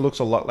before? It looks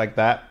a lot like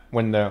that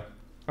when the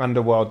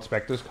underworld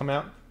specters come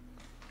out.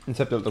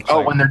 Except it looks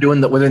like... when they're doing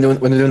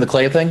the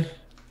clay thing?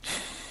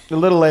 A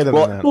little later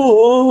than that.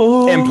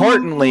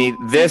 Importantly,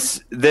 this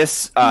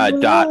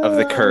dot of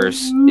the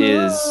curse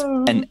is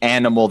an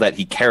animal that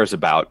he cares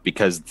about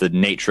because the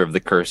nature of the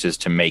curse is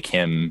to make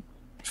him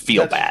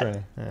feel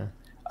bad. Yeah.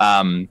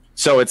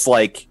 So it's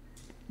like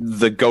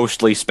the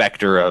ghostly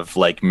specter of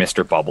like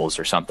Mr. Bubbles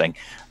or something.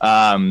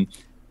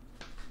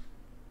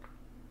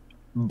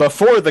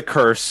 Before the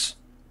curse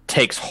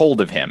takes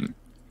hold of him,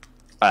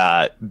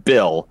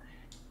 Bill,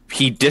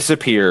 he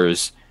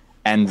disappears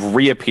and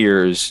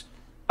reappears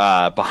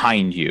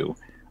behind you.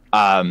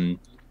 And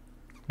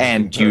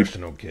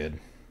personal kid.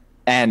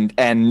 And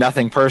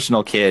nothing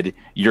personal, kid.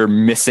 You're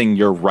missing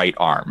your right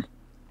arm.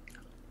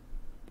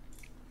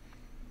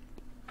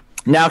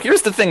 Now,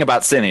 here's the thing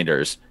about Sin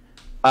Eaters.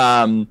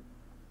 They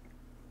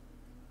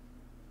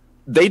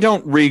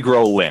don't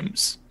regrow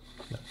limbs.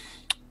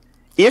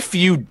 If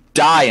you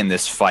die in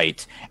this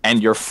fight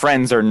and your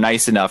friends are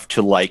nice enough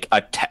to like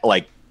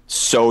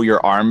sew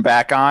your arm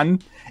back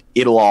on,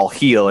 it'll all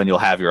heal and you'll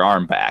have your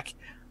arm back.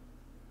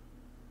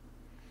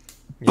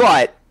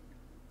 Yeah.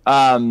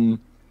 But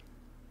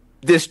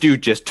this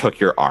dude just took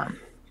your arm.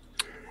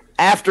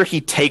 After he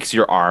takes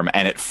your arm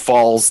and it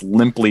falls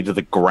limply to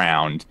the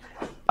ground,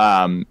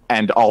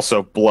 and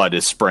also blood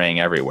is spraying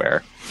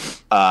everywhere,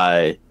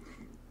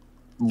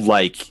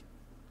 like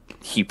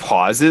he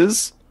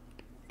pauses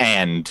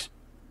and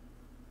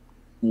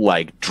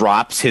like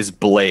drops his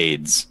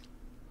blades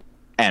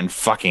and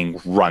fucking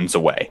runs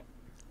away.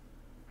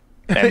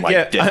 And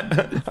like,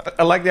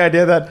 I like the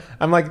idea that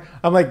I'm like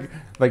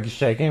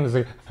shaking, was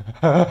like,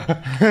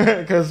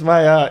 because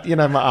my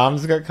my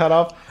arms got cut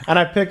off, and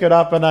I pick it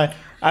up and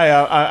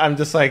I'm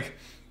just like,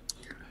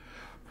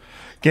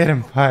 get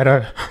him,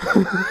 Fido.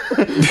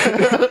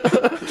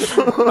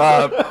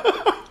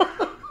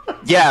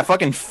 Yeah,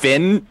 fucking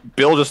Finn.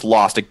 Bill just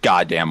lost a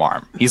goddamn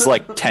arm. He's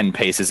like 10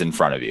 paces in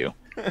front of you.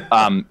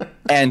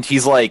 And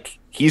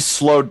he's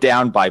slowed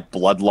down by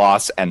blood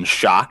loss and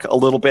shock a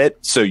little bit,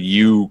 so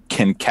you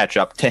can catch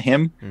up to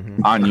him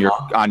on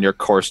your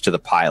course to the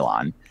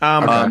pylon.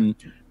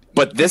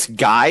 But this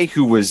guy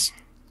who was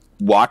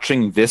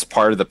watching this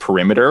part of the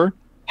perimeter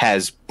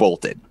has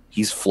bolted.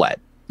 He's fled.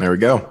 There we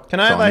go. Can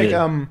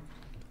I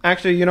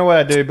actually, you know what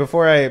I do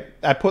before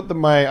I put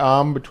my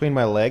arm between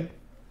my leg,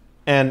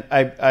 and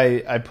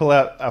I pull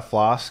out a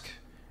flask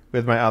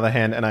with my other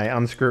hand and I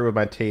unscrew it with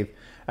my teeth,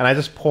 and I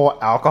just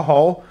pour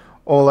alcohol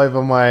all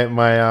over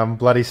my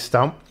bloody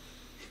stump,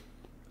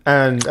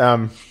 and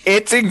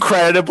it's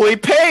incredibly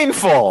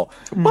painful.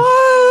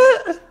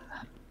 What?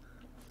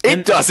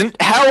 It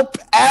doesn't help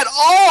at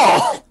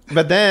all.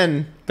 But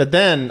then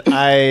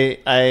I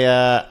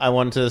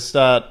want to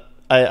start.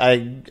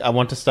 I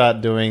want to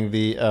start doing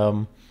the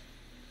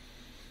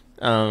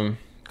God,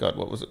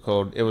 what was it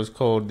called? It was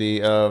called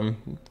the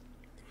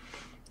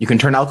You can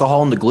turn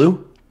alcohol into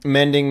glue?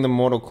 Mending the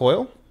mortal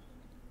coil.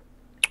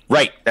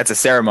 Right, that's a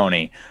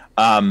ceremony.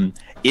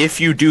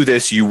 If you do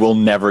this, you will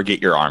never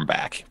get your arm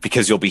back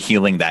because you'll be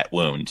healing that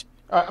wound.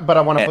 But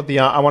I want to put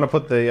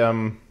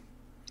the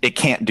It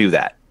can't do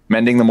that.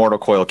 Mending the mortal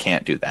coil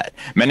can't do that.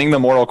 Mending the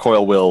mortal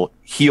coil will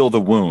heal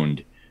the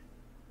wound,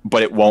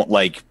 but it won't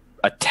like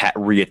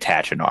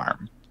reattach an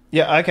arm.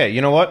 Yeah. Okay.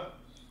 You know what?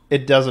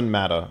 It doesn't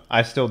matter.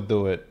 I still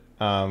do it,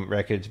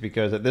 Wreckage,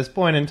 because at this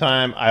point in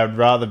time, I would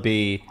rather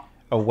be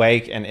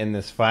awake and in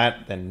this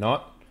fight than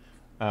not.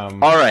 All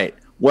right.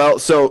 Well,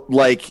 so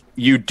like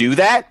you do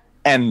that,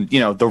 and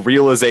the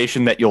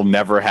realization that you'll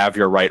never have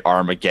your right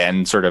arm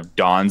again sort of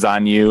dawns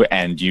on you,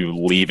 and you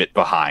leave it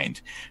behind.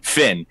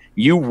 Finn,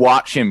 you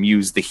watch him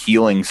use the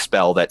healing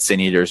spell that Sin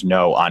Eaters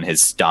know on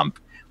his stump,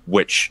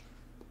 which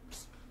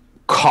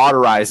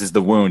cauterizes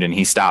the wound and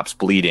he stops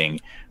bleeding.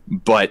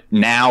 But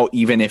now,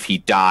 even if he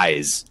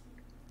dies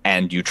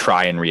and you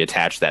try and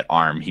reattach that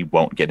arm, he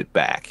won't get it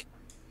back.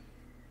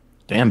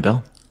 Damn,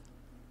 Bill.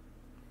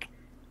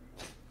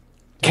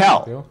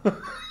 Kel.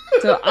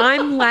 So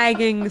I'm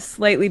lagging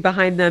slightly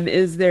behind them.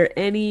 Are there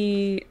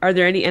any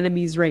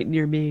enemies right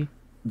near me?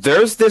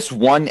 There's this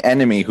one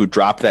enemy who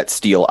dropped that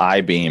steel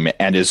eye beam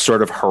and is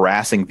sort of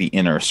harassing the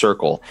inner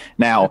circle.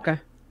 Now,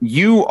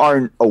 You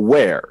are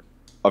aware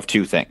of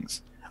two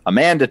things.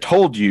 Amanda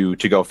told you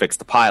to go fix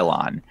the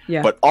pylon.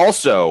 Yeah. But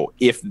also,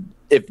 if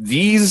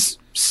these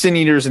Sin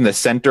Eaters in the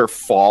center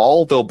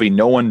fall, there'll be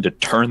no one to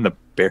turn the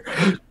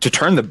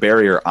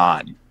barrier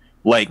on.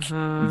 Like,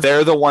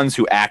 they're the ones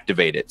who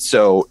activate it.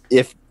 So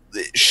if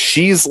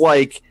she's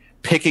like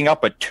picking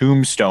up a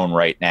tombstone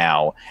right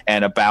now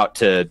and about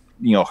to,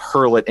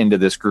 hurl it into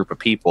this group of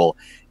people,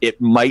 it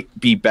might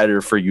be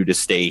better for you to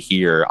stay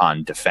here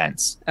on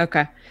defense.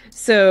 Okay.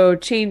 So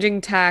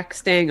changing tack,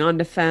 staying on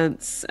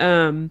defense.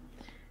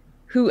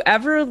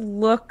 Whoever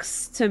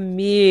looks to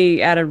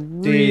me at a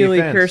really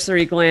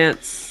cursory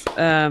glance,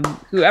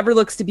 whoever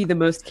looks to be the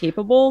most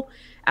capable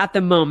at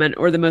the moment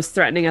or the most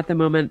threatening at the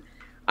moment,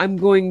 I'm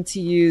going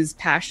to use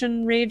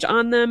passion rage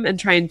on them and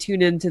try and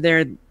tune into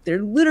their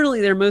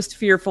most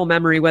fearful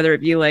memory, whether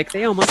it be like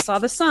they almost saw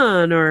the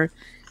sun or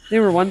they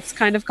were once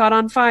kind of caught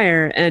on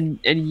fire, and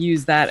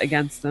use that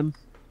against them.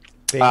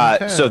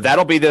 So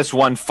that'll be this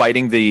one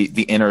fighting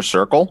the inner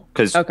circle,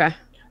 because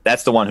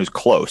that's the one who's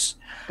close.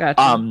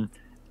 Gotcha.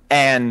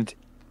 And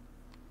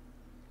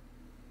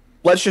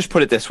let's just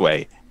put it this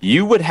way.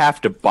 You would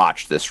have to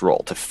botch this roll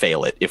to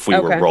fail it if we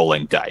were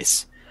rolling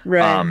dice.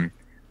 Right.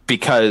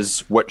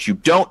 Because what you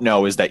don't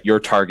know is that your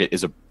target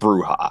is a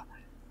Bruja.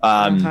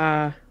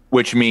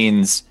 Which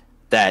means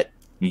that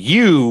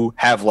you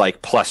have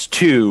like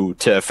 +2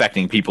 to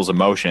affecting people's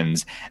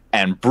emotions,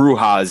 and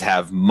Brujas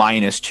have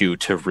 -2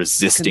 to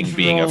resisting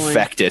being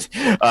affected,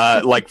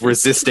 like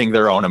resisting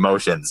their own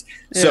emotions.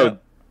 Yeah. So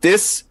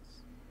that's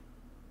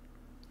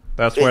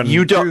when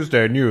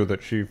Tuesday knew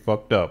that she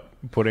fucked up,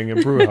 putting a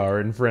Bruja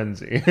in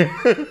frenzy.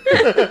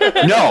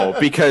 No,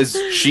 because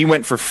she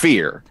went for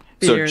fear.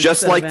 So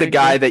just like the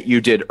guy that you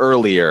did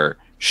earlier,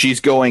 she's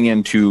going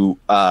into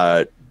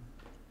the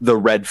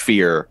red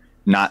fear,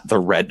 not the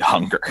red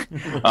hunger.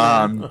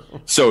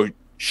 So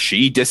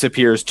she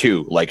disappears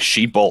too. Like,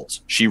 she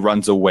bolts. She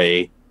runs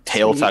away,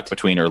 tail tucked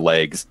between her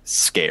legs,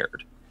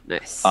 scared.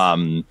 Nice.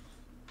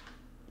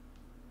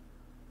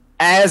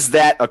 As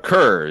that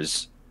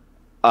occurs,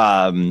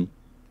 a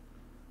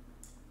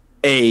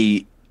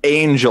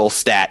angel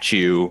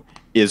statue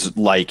is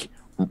like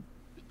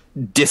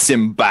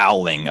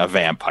disemboweling a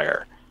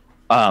vampire,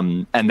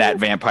 and that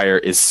vampire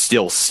is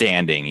still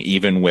standing,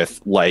 even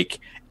with like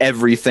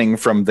everything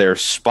from their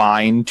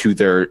spine to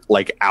their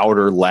like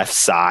outer left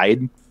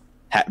side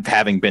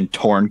having been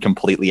torn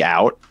completely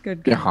out.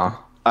 Good.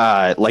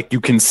 Like,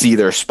 you can see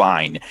their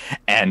spine,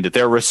 and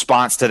their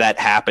response to that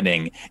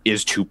happening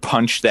is to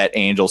punch that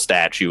angel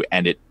statue,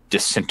 and it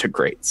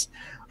disintegrates.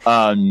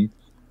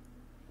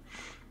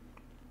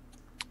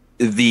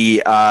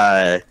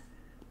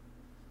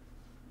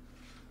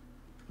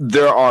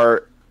 There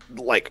are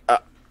like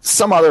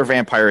some other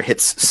vampire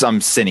hits some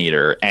Sin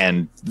Eater,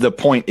 and the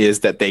point is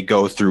that they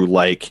go through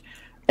like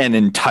an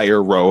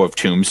entire row of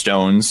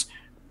tombstones,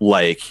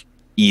 like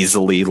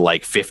easily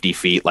like 50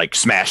 feet, like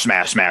smash,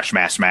 smash, smash,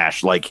 smash,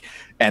 smash, like,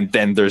 and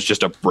then there's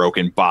just a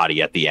broken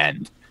body at the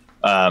end.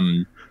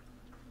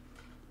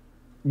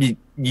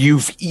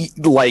 You've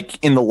like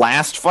in the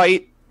last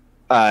fight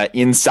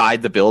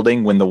inside the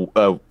building when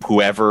the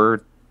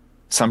whoever,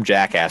 some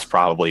jackass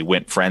probably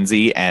went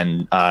frenzy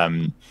and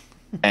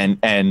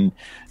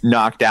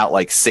knocked out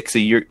like 6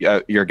 of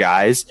your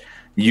guys.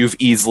 You've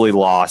easily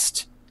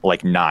lost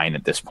like 9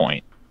 at this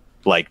point.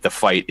 Like, the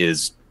fight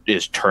is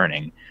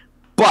turning.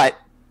 But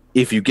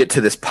if you get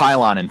to this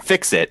pylon and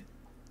fix it,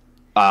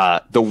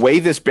 the way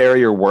this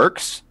barrier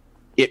works,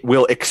 it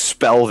will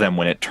expel them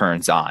when it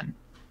turns on.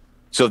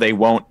 So they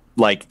won't,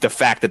 like, the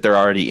fact that they're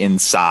already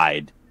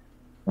inside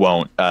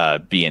won't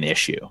be an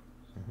issue.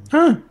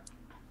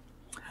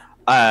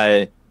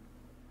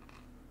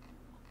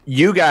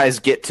 You guys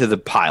get to the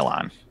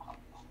pylon,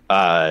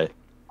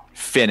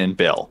 Finn and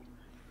Bill.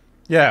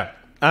 Yeah,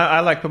 I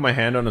like put my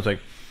hand on it. It's like,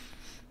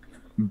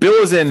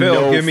 Bill is in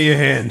Phil, give me a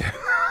hand.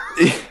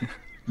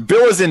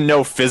 Bill is in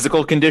no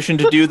physical condition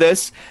to do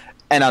this,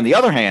 and on the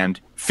other hand,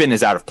 Finn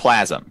is out of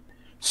plasm.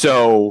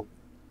 So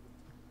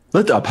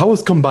let our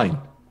powers combine.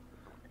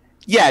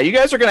 Yeah, you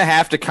guys are going to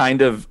have to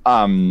kind of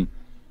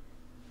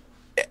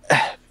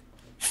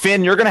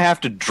Finn, you're going to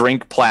have to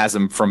drink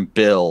plasm from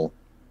Bill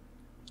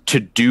to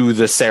do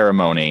the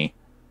ceremony.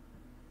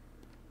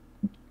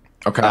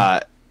 Okay.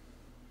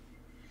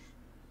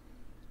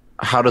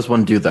 How does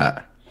one do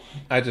that?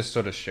 I just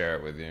sort of share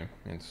it with you.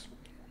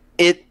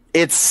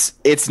 It's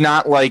It's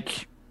not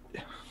like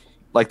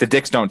the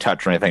dicks don't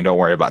touch or anything. Don't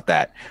worry about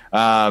that.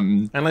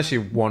 unless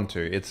you want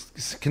to.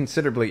 It's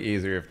considerably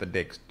easier if the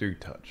dicks do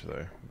touch,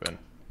 though.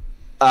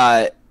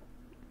 But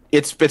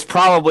It's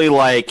probably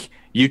like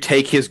you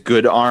take his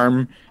good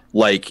arm,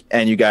 like,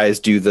 and you guys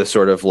do the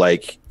sort of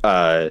like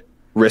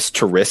wrist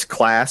to wrist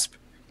clasp,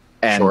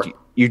 and Sure.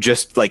 you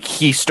just like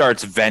he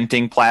starts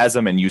venting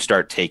plasm and you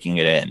start taking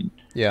it in.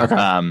 yeah,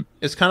 Okay.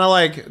 it's kind of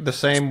like the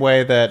same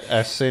way that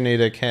a sin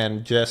eater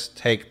can just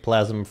take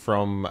plasm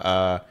from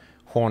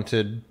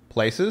haunted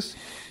places.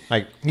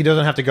 Like he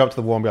doesn't have to go up to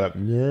the wall and be like,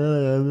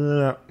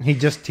 "Yeah." He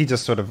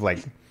just sort of like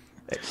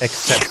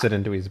accepts it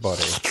into his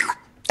body.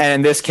 And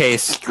in this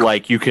case,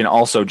 like you can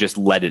also just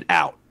let it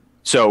out.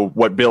 So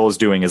what Bill is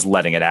doing is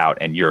letting it out,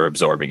 and you're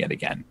absorbing it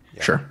again.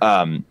 Sure.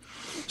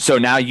 So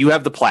now you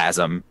have the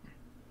plasm,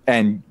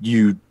 and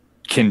you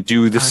can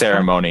do the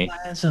ceremony.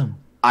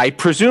 I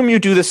presume you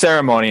do the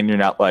ceremony, and you're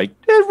not like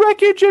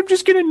wreckage. I'm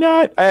just gonna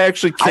not. I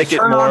actually I kick it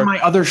turn more. on my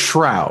other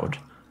shroud.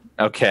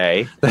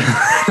 Okay.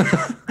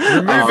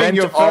 Removing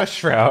your first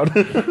shroud.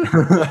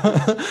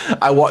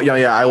 I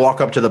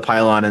walk up to the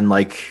pylon and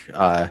like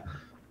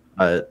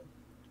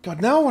God,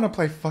 now I want to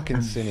play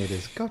fucking Sin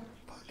Eaters. God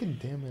fucking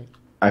damn it.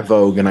 I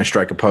vogue and I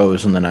strike a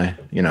pose and then I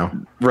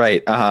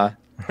Right.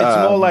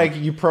 It's more like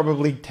you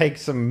probably take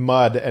some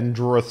mud and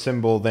draw a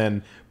symbol,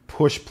 then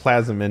push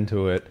plasm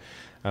into it.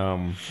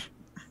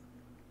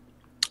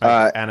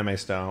 Anime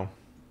style.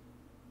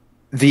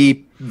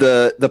 The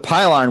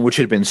pylon, which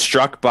had been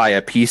struck by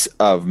a piece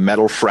of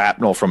metal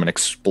shrapnel from an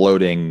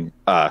exploding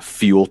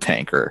fuel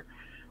tanker,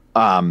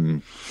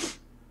 like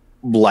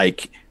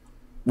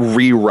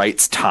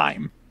rewrites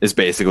time. Is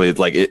basically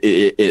like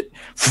it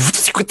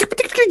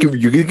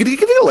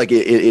like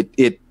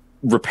it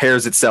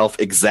repairs itself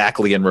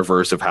exactly in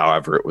reverse of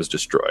however it was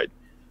destroyed.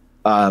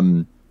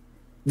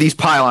 These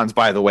pylons,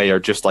 by the way, are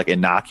just like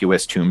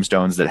innocuous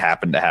tombstones that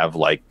happen to have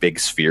like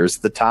big spheres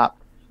at the top.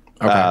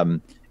 Okay.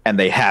 And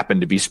they happen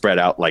to be spread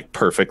out like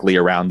perfectly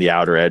around the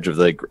outer edge of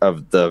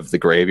the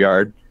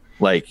graveyard.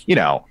 Like,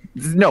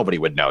 nobody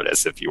would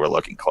notice if you were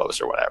looking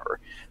close or whatever.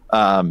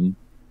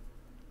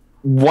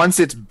 Once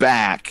it's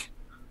back,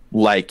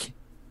 like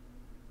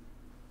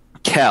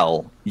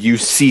Kel, you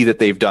see that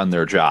they've done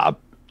their job.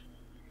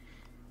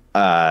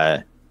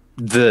 The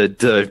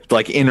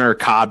like inner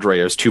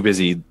cadre is too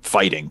busy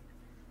fighting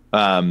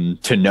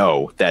to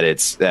know that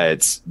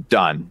it's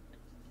done.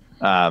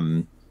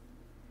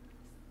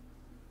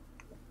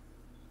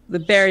 The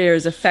barrier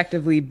is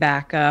effectively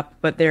back up,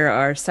 but there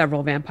are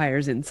several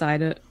vampires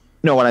inside it.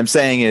 No, what I'm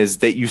saying is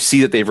that you see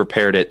that they've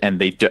repaired it, and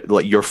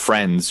like your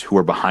friends who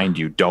are behind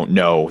you don't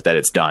know that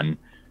it's done.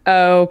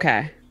 Oh,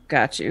 okay.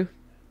 Got you.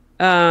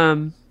 Yeah,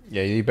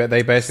 they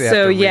basically have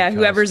So to yeah, recast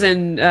whoever's it.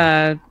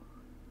 in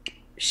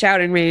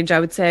shouting range, I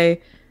would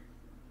say,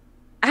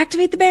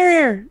 activate the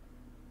barrier.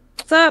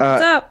 What's up?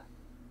 What's up?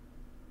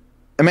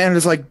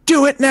 Amanda's like,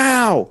 do it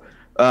now!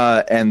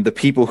 And the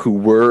people who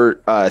were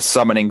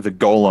summoning the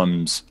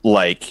golems,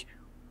 like,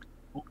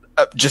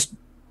 just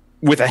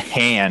with a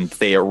hand,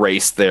 they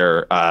erase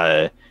their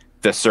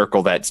the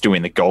circle that's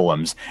doing the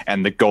golems,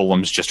 and the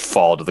golems just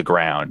fall to the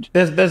ground.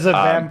 There's a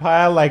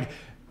vampire like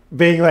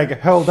being like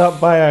held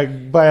up by a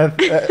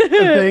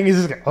thing.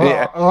 He's just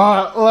like,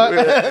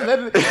 and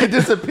then he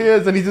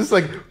disappears, and he just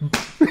like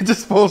he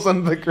just falls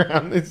on the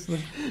ground. It's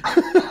like...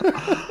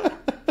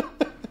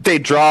 They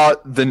draw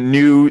the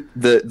new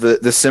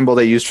the symbol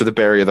they used for the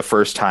barrier the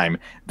first time.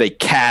 They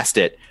cast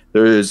it.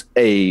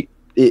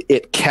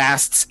 It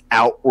casts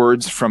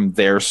outwards from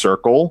their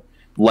circle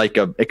like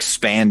a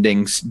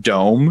expanding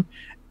dome,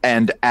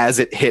 and as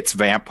it hits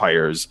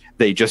vampires,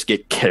 they just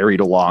get carried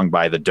along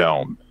by the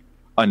dome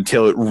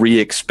until it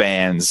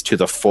re-expands to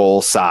the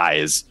full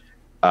size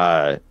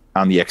on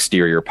the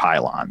exterior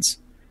pylons.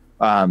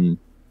 One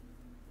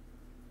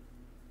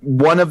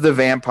of the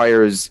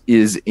vampires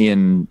is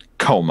in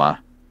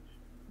coma.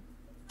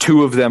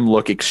 Two of them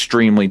look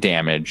extremely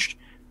damaged.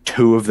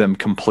 Two of them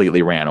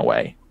completely ran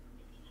away.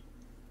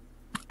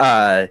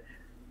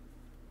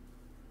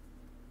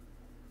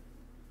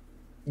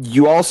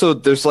 You also,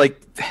 there's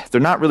like, they're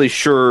not really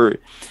sure.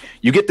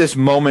 You get this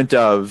moment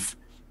of,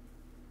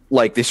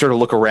 like, they sort of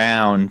look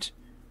around,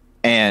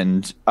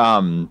 and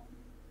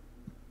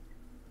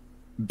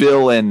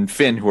Bill and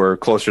Finn, who are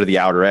closer to the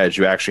outer edge,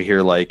 you actually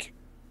hear like,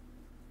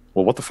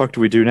 well, what the fuck do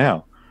we do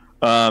now?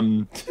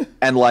 And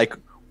like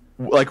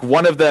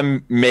one of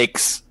them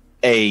makes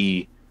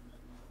a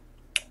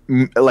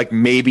like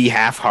maybe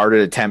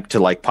half-hearted attempt to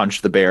like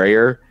punch the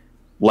barrier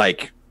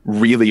like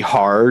really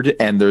hard,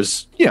 and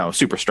there's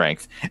super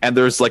strength, and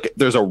there's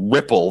a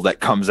ripple that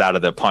comes out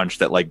of the punch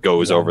that like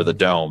goes over the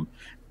dome,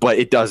 but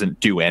it doesn't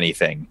do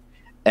anything.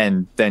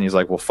 And then he's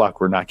like, well, fuck,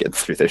 we're not getting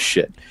through this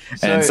shit.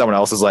 And someone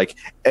else is like,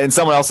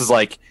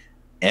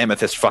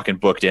 Amethyst fucking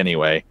booked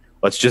anyway,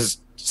 let's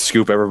just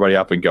scoop everybody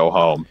up and go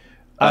home.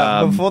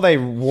 Before they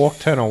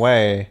turn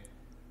away,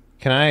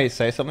 can I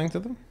say something to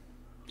them?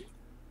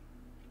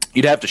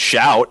 You'd have to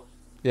shout.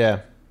 Yeah.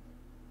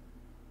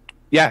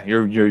 Yeah,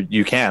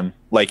 you can.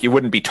 Like, you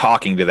wouldn't be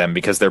talking to them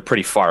because they're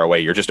pretty far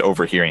away. You're just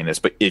overhearing this.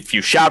 But if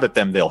you shout at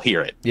them, they'll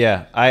hear it.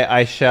 Yeah,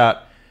 I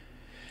shout,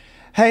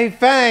 "Hey,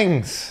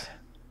 Fangs!"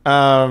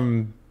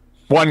 One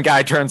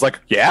guy turns like,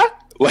 yeah?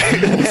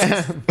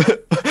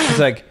 He's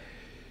like,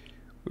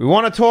 "We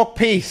want to talk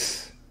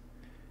peace.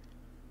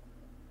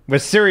 We're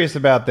serious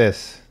about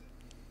this."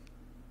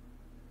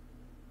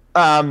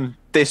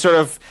 They sort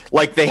of,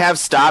 like, they have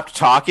stopped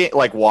talking,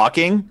 like,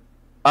 walking.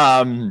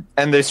 And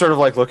they sort of,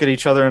 like, look at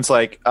each other and it's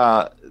like,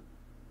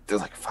 they're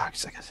like, fuck.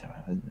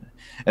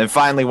 And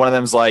finally one of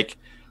them's like,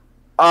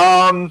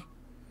 we're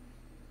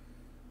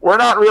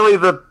not really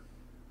the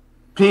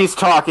peace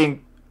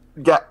talking.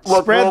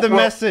 Spread the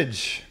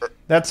message.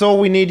 That's all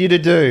we need you to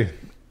do.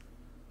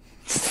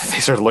 They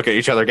sort of look at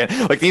each other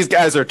again. Like, these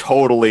guys are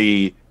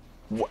totally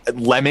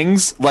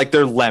lemmings. Like,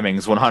 they're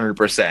lemmings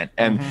 100%.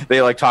 And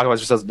they, like, talk about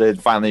themselves. Then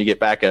finally you get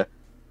back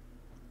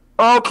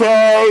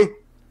okay.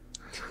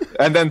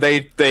 And then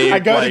they I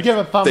go to give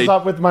a thumbs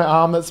up with my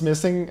arm that's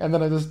missing, and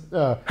then I just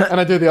and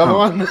I do the other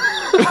one.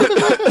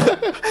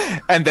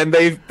 And then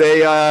they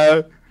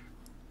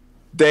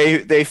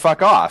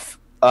fuck off.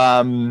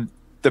 The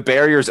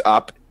barrier's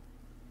up.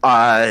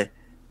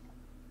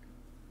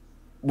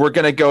 We're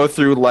gonna go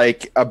through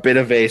like a bit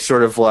of a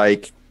sort of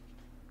like,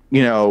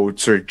 you know,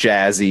 sort of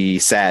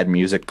jazzy, sad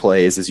music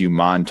plays as you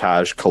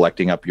montage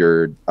collecting up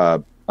your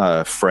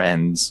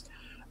friends.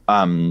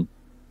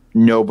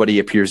 Nobody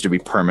appears to be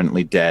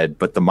permanently dead,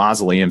 but the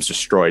mausoleum's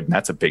destroyed, and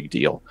that's a big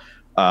deal.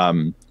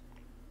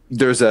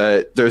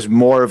 There's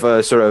more of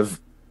a sort of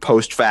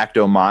post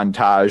facto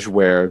montage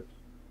where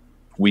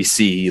we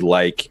see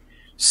like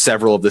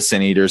several of the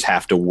Sin Eaters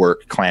have to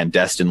work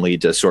clandestinely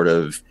to sort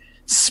of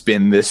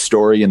spin this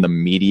story in the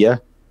media.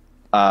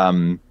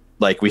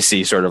 Like we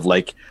see sort of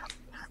like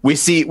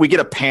we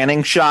get a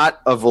panning shot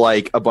of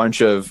like a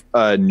bunch of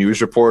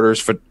news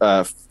reporters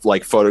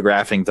like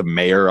photographing the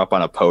mayor up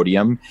on a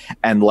podium,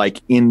 and like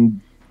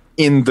in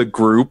the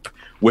group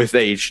with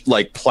a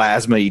like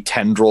plasma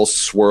tendril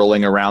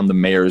swirling around the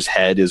mayor's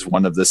head is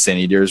one of the Sin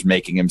Eaters,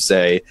 making him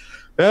say,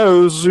 "Yeah, it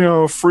was, you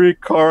know, a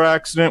freak car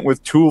accident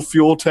with 2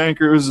 fuel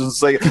tankers."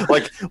 It's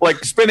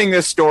like spinning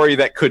this story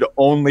that could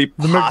only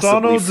The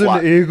possibly McDonald's in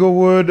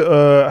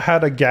Eaglewood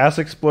had a gas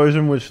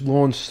explosion which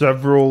launched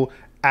several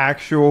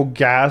actual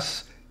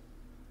gas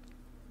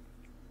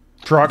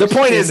trucks. The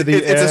point is, into the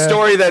it's a air.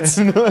 story that's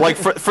like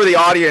for the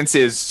audience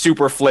is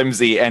super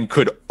flimsy and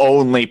could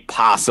only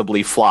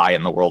possibly fly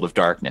in the world of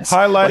darkness.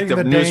 Highlighting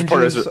like the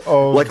dangers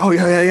of like, oh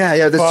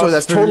yeah,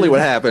 that's totally what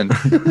happened.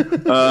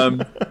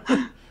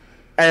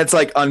 And it's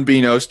like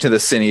unbeknownst to the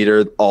Sin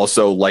Eater,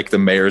 also like the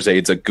mayor's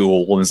aide's a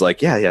ghoul and is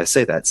like, yeah,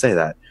 say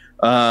that.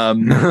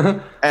 And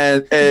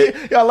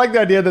Yeah, I like the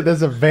idea that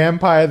there's a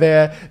vampire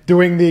there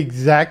doing the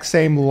exact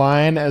same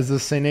line as the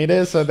Sin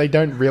Eater, so they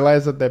don't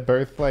realize that they're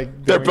both like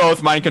they're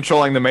both mind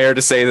controlling the mayor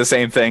to say the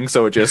same thing.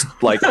 So it just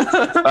like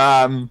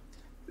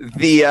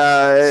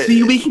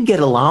See, we can get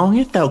along.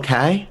 It's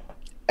okay.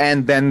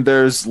 And then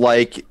there's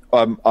like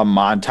a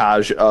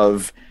montage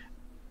of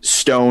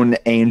stone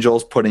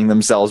angels putting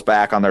themselves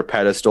back on their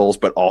pedestals,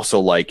 but also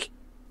like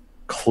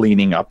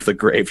cleaning up the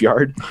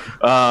graveyard.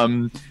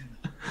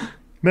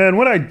 Man,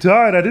 when I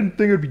died, I didn't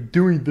think I'd be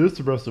doing this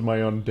the rest of my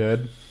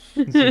undead.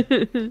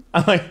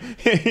 I'm like,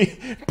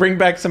 bring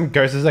back some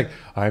ghosts. It's like,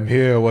 "I'm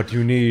here. What do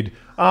you need?"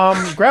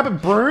 Grab a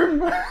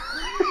broom. I'm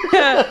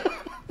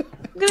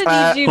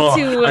gonna need you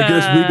to. I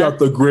guess we got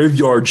the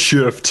graveyard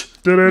shift.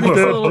 a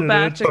little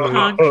batch of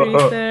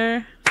concrete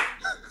there.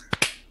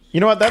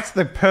 You know what? That's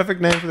the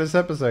perfect name for this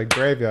episode.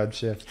 Graveyard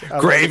Shift.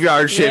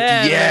 Graveyard shift,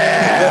 Yeah.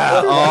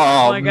 yeah.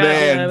 Oh, my God,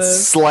 man, that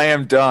is-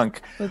 slam dunk.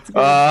 That's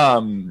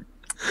good.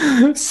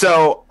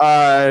 So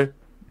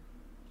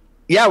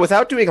yeah,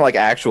 without doing like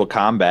actual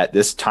combat,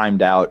 this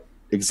timed out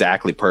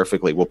exactly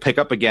perfectly. We'll pick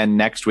up again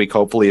next week,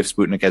 hopefully, if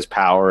Sputnik has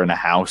power and a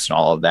house and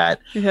all of that.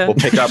 Yeah. We'll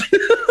pick up.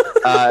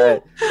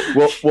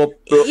 We'll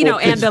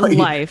And a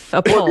life, a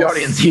For the pulse.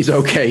 audience, he's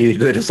okay.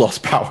 They just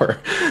lost power.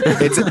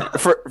 it's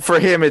for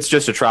him. It's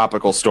just a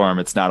tropical storm.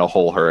 It's not a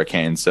whole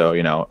hurricane. So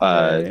you know.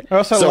 I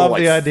also so, love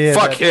like, the idea.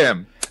 Fuck that,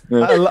 him.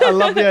 I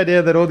love the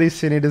idea that all these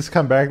Sin Eaters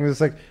come back and it's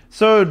like,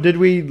 "So did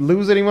we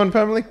lose anyone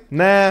permanently?"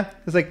 Nah.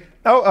 It's like,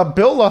 "Oh,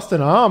 Bill lost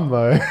an arm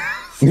though."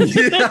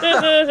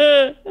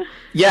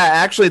 Yeah,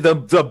 actually,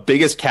 the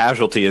biggest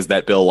casualty is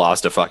that Bill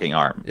lost a fucking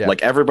arm. Yeah.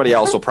 Like, everybody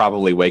else will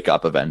probably wake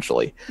up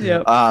eventually.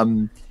 Yep.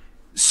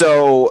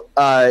 So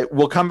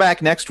we'll come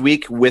back next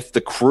week with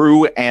the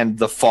crew and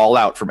the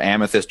fallout from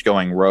Amethyst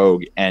going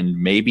rogue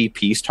and maybe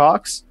peace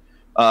talks.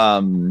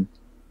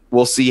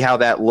 We'll see how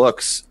that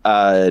looks.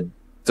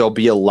 There'll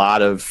be a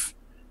lot of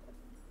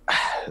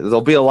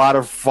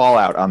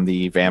fallout on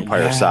the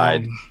vampire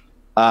side.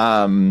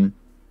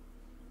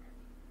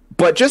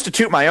 But just to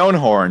toot my own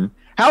horn,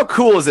 how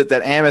cool is it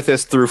that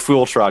Amethyst threw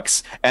fuel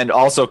trucks and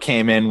also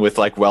came in with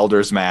like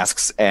welders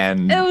masks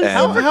and It was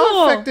super how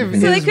cool. effective So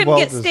they is couldn't get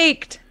Walter's-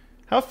 staked.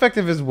 How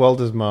effective is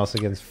Welder's mask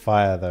against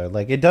fire, though?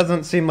 Like, it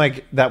doesn't seem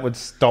like that would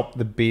stop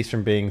the beast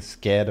from being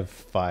scared of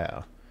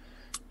fire.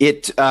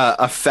 it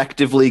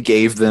effectively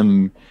gave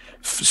them.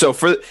 So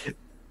for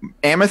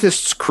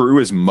Amethyst's crew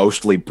is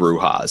mostly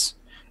Brujas,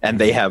 and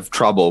they have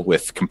trouble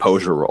with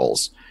composure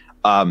rolls.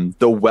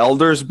 The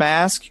Welder's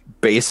Mask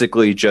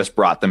basically just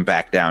brought them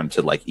back down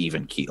to like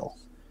even keel.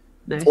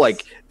 Nice.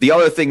 Like the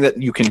other thing that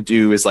you can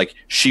do is like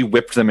she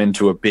whipped them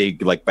into a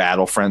big like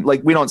battle friend.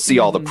 Like we don't see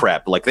all the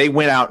prep. Like they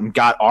went out and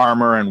got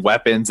armor and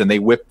weapons and they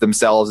whipped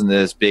themselves into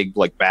this big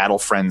like battle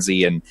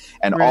frenzy and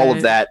all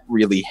of that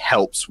really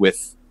helps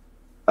with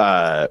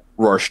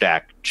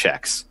Rorschach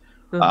checks.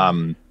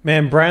 Man,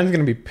 Brian's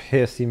gonna be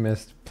pissed he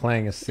missed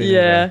playing a scene.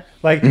 Yeah.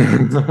 Like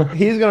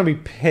he's gonna be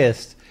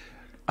pissed.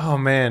 Oh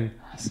man.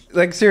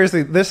 Like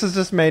seriously, this has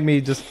just made me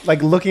just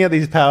like looking at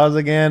these powers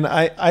again.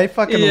 I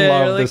fucking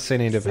love the Sin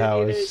Eater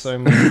powers so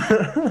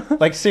much.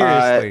 Like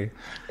seriously,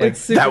 like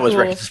that was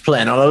cool. Rex's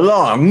plan all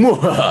along.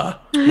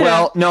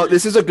 Well, no,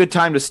 this is a good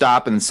time to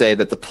stop and say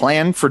that the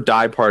plan for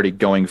Die Party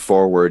going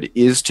forward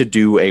is to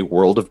do a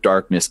World of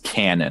Darkness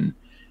canon,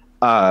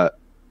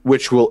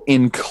 which will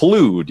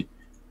include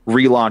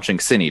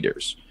relaunching Sin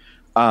Eaters.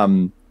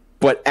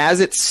 But as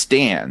it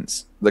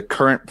stands, the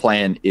current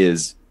plan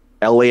is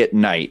Elliot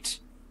Knight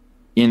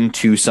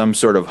into some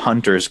sort of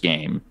hunter's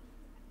game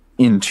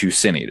into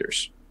Sin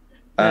Eaters.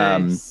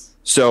 Nice.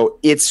 So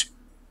it's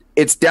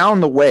down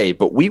the way,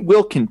 but we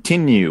will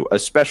continue,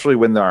 especially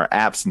when there are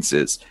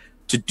absences,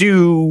 to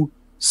do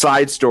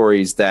side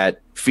stories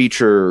that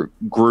feature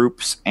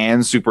groups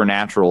and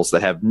supernaturals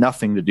that have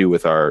nothing to do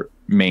with our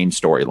main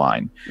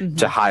storyline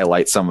to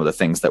highlight some of the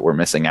things that we're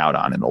missing out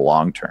on in the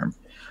long term.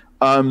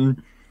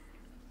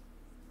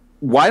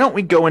 Why don't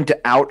we go into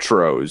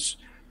outros?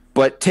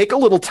 But take a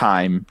little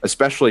time,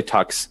 especially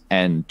Tux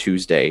and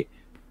Tuesday,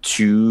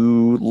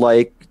 to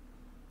like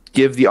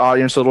give the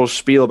audience a little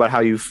spiel about how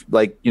you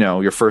like, you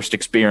know, your first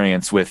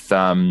experience with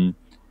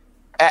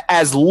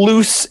as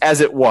loose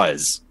as it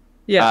was,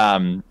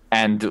 and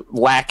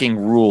lacking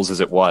rules as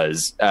it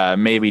was.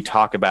 Maybe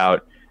talk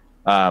about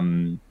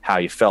how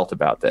you felt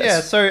about this.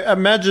 Yeah. So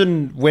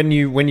imagine when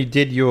you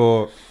did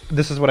your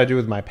this is what I do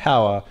with my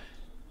power.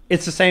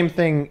 It's the same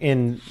thing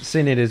in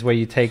Sin Eaters where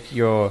you take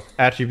your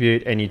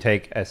attribute and you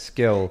take a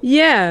skill.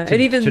 Yeah, to,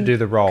 it even to do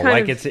the role.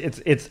 Like it's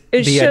it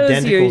the shows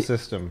identical you-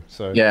 system.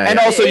 So Yeah. And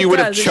also, It you would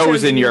have does. It shows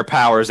chosen you- your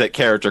powers at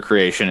character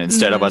creation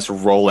instead of us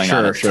rolling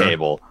on a Sure.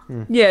 table.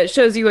 Yeah, it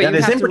shows you what That you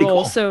is have to pretty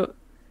roll. cool. So,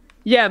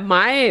 yeah,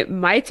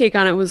 my take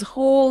on it was,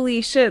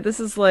 holy shit, this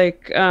is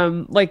like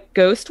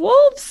Ghost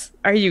Wolves?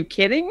 Are you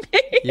kidding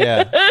me?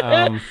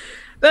 yeah.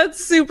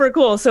 That's super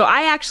cool. So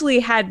I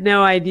actually had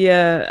no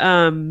idea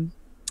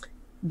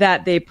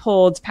that they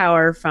pulled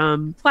power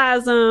from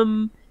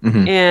Plasm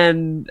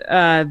and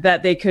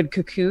that they could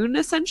cocoon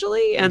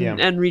essentially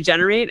and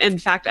regenerate. In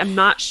fact, I'm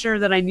not sure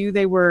that I knew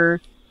they were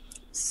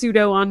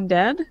pseudo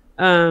undead.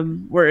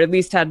 Or at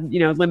least had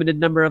limited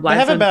number of They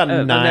lives. have about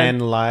undead. 9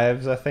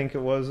 lives, I think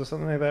it was, or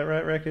something like that,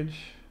 right, Wreckage?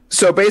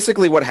 So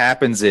basically what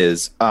happens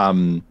is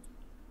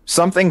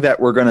something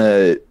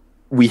that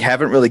we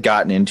haven't really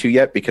gotten into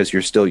yet because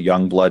you're still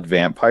young blood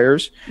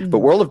vampires, but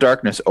World of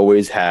Darkness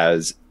always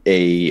has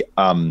a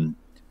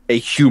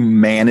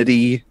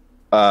humanity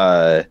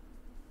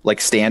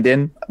like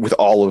stand-in with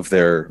all of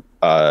their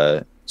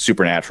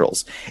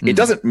supernaturals. It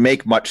doesn't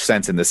make much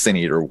sense in the Sin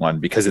Eater one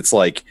because it's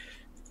like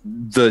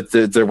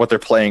the what they're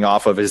playing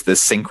off of is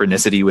this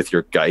synchronicity with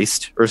your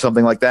Geist or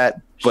something like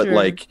that, but Sure.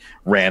 like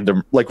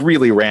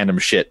really random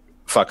shit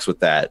fucks with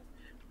that.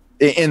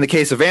 In the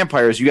case of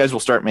vampires, you guys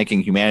will start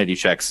making humanity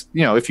checks.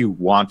 If you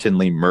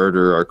wantonly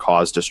murder or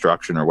cause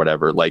destruction or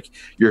whatever, like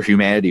your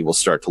humanity will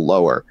start to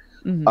lower.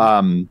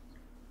 But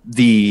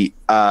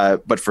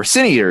for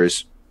Sin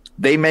Eaters,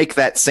 they make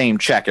that same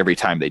check every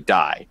time they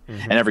die,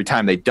 and every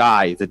time they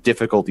die, the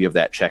difficulty of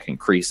that check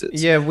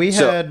increases. Yeah, we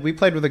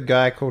played with a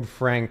guy called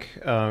Frank,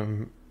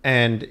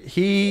 and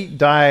he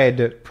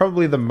died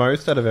probably the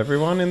most out of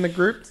everyone in the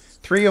group.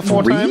 3 or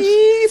 4 times?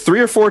 3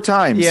 or 4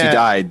 times he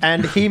died.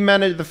 And he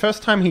managed, the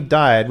first time he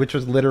died, which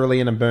was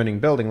literally in a burning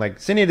building, like,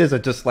 Sin Eaters are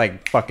just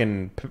like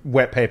fucking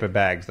wet paper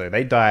bags, though.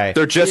 They die.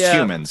 They're just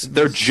humans.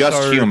 They're just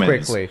so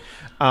humans. quickly.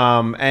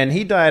 And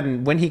he died,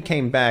 and when he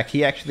came back,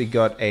 he actually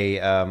got a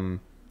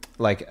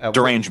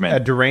derangement. A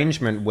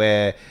derangement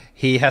where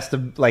he has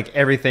to, like,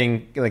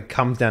 everything like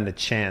comes down to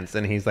chance,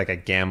 and he's like a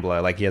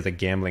gambler, like he has a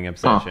gambling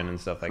obsession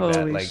and stuff like that.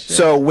 Holy Like, shit.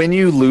 So when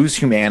you lose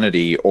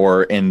humanity,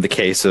 or in the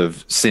case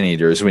of Sin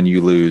Eaters, when you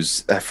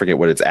lose, I forget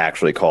what it's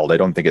actually called. I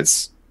don't think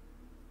it's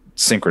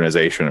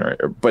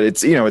synchronization, but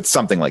it's it's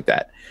something like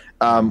that.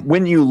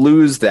 When you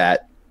lose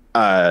that,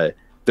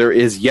 there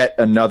is yet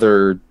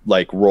another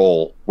like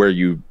role where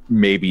you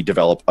maybe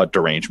develop a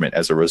derangement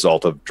as a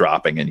result of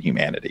dropping in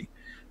humanity.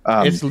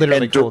 it's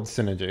literally called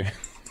synergy.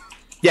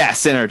 Yeah,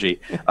 synergy.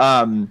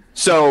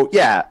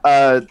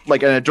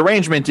 Like a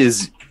derangement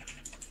is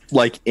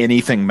like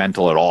anything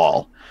mental at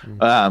all.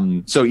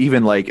 So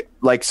even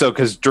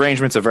because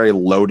derangement's a very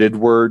loaded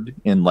word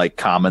in like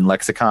common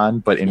lexicon,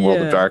 but in World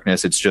of Yeah.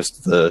 Darkness, it's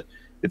just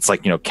it's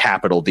like,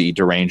 capital D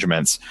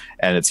derangements,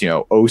 and it's,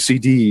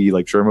 OCD,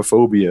 like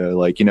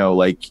germophobia,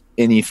 like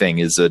anything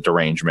is a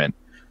derangement.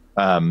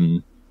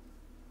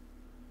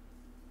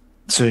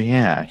 So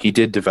yeah, he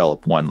did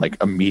develop one like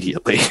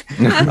immediately.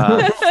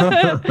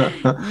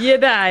 You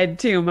died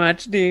too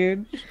much,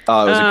 dude.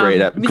 Oh, it was a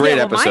great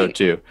well, episode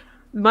too.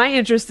 My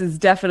interest is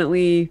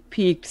definitely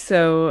peaked.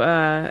 So,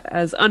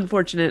 as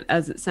unfortunate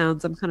as it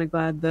sounds, I'm kind of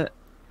glad that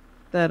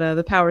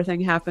the power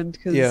thing happened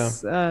because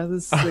this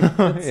is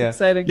it's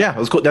exciting. Yeah, it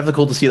was cool. Definitely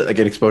cool to see that I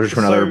get exposure to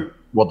another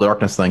World of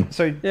Darkness thing.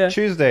 So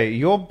Tuesday,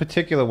 your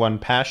particular one,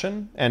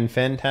 Passion and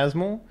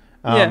Phantasmal.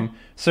 Yeah.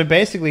 So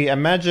basically,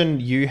 imagine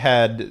you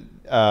had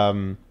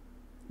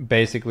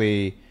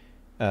basically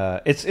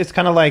it's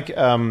kind of like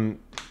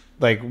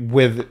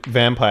with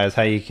vampires,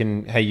 how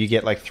you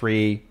get like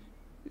 3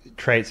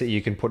 traits that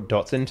you can put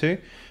dots into.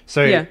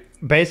 So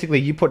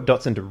basically, you put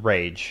dots into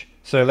rage.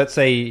 So let's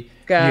say you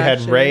had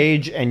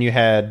rage and you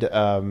had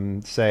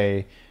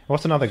say,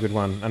 what's another good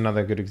one?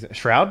 Another good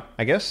Shroud,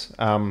 I guess.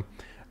 So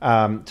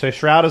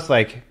Shroud is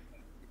like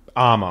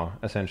armor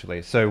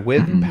essentially. So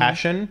with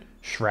Passion,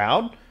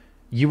 Shroud,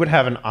 you would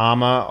have an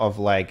armor of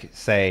like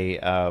say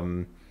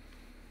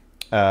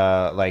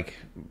like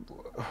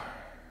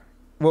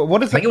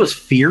what is I think it was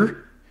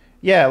fear.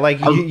 Yeah, like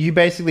you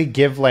basically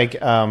give like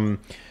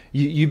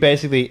you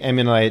basically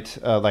emulate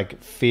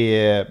like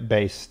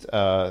fear-based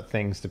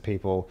things to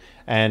people,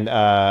 and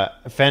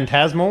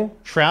Phantasmal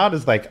Shroud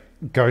is like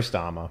ghost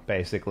armor,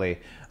 basically.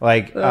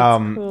 Like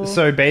cool.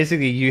 So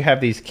basically, you have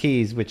these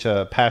keys which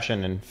are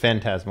Passion and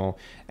Phantasmal,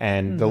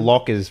 and the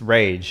lock is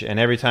Rage. And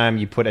every time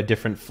you put a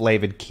different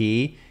flavored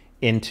key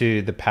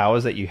into the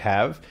powers that you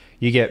have,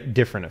 you get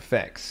different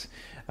effects.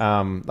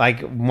 Like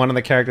one of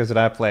the characters that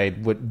I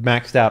played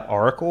maxed out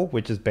Oracle,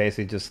 which is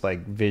basically just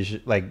like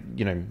vision, like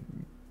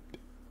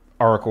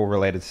Oracle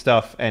related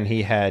stuff, and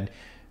he had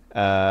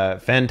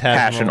Phantasmal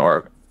Passion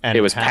Oracle.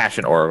 It was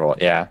Passion Oracle,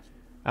 yeah.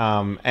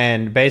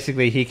 And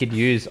basically he could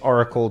use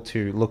Oracle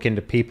to look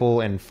into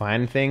people and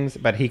find things,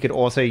 but he could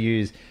also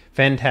use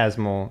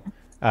Phantasmal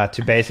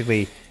to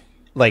basically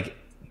like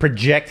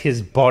project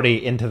his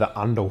body into the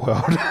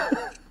underworld.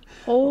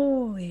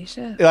 Holy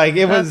shit! Like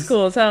That's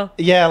cool as hell.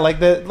 Yeah, like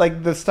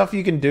the stuff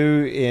you can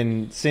do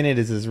in Sin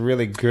Eaters is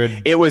really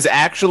good. It was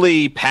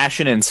actually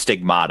Passion and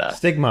Stigmata.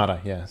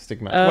 Stigmata.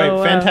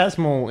 Wait,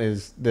 Phantasmal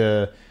is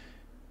the...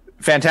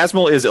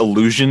 Phantasmal is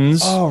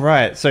illusions. Oh,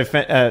 right. So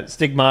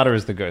Stigmata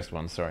is the ghost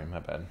one. Sorry, my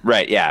bad.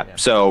 Right, yeah.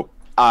 So,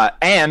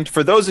 and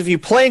for those of you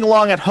playing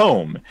along at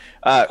home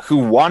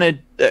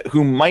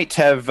who might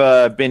have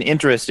been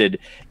interested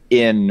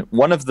in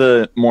one of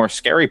the more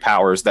scary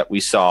powers that we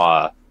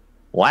saw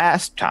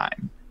last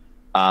time,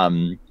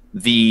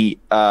 the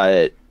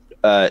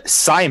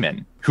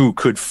Simon, who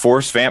could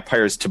force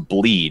vampires to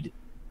bleed.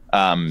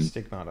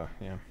 Stigmata,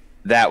 yeah.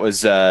 That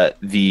was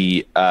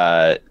the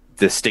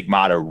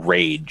Stigmata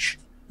Rage,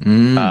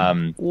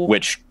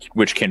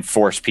 which can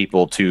force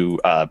people to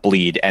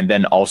bleed and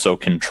then also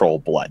control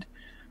blood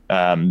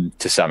to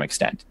some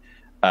extent.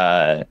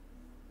 Yeah,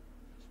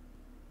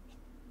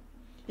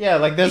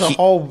 like there's a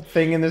whole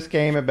thing in this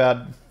game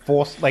about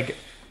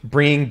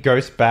bringing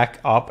ghosts back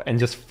up and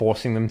just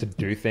forcing them to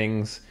do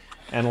things,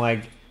 and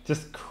like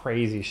just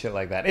crazy shit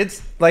like that.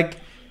 It's like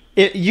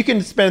you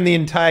can spend the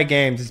entire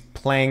game just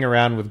playing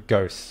around with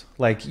ghosts.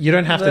 Like you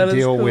don't have to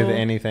deal with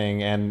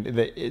anything, and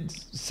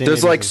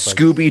there's like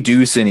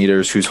Scooby-Doo Sin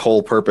Eaters whose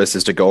whole purpose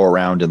is to go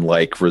around and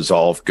like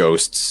resolve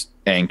ghosts'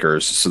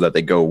 anchors so that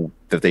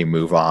they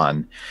move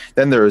on.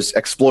 Then there's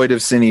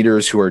exploitive Sin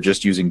Eaters who are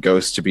just using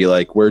ghosts to be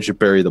like, "Where'd you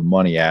bury the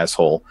money,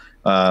 asshole?"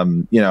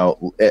 And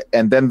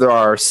then there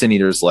are Sin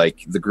Eaters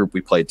like the group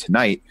we played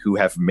tonight who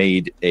have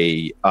made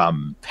a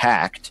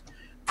pact,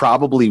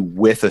 probably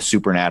with a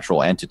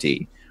supernatural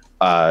entity,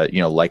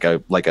 like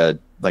a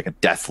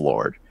Death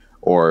Lord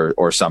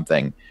or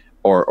something,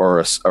 or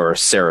a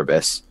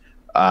Cerebus,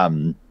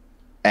 and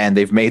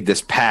they've made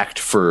this pact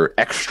for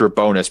extra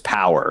bonus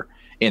power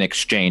in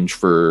exchange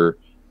for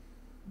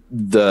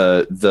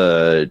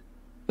the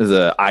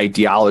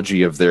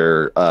ideology of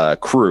their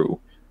crew,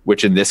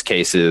 which in this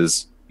case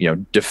is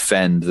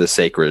defend the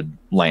sacred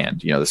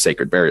land, the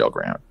sacred burial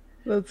ground.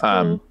 That's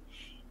cool.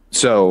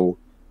 So,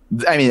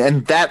 I mean,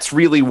 and that's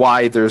really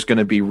why there's going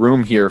to be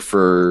room here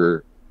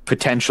for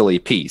potentially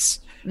peace,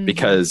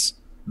 because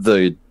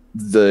the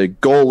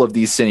goal of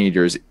these Sin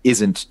Eaters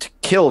isn't to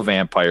kill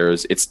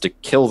vampires, it's to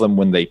kill them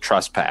when they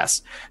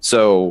trespass.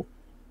 So,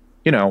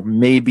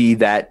 maybe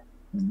that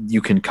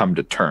you can come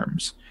to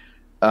terms.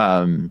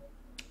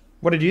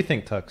 What did you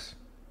think, Tux?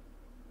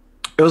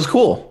 It was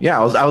cool. Yeah,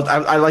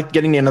 I liked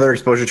getting another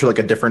exposure to like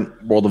a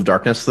different World of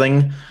Darkness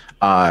thing,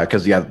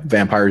 because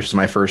vampires is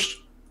my first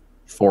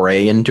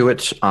foray into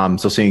it.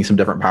 So seeing some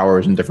different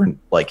powers and different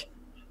like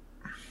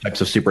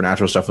types of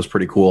supernatural stuff was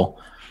pretty cool.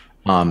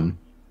 I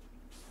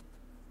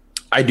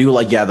do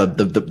like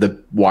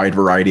the wide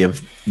variety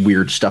of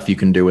weird stuff you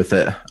can do with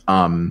it.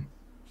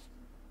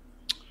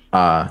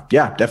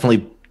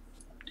 Definitely.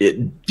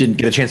 It didn't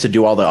get a chance to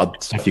do all the other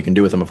stuff you can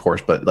do with them, of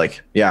course, but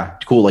like, yeah,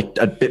 cool. Like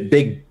a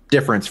big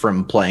difference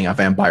from playing a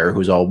vampire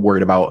who's all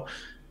worried about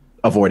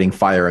avoiding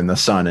fire in the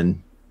sun,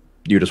 and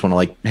you just want to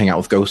like hang out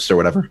with ghosts or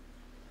whatever.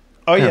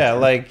 Oh yeah,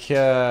 like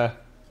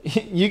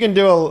you can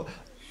do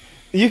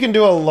You can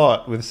do a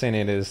lot with Sin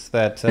Eaters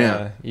that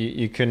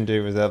you couldn't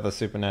do with other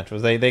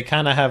supernaturals. They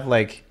kind of have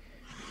like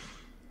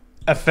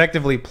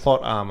effectively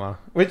plot armor,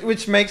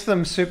 which makes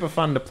them super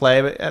fun to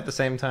play, but at the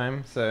same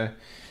time. So,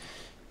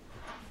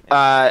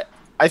 I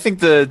think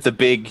the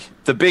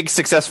big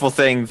successful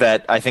thing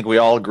that I think we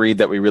all agreed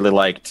that we really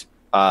liked,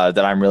 that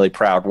I'm really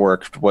proud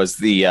worked, was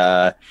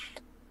the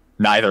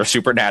neither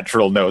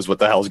supernatural knows what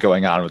the hell's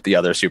going on with the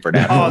other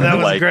supernatural. Oh, that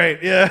was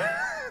great. Yeah.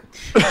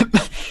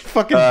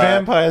 Fucking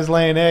vampires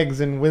laying eggs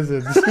and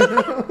wizards.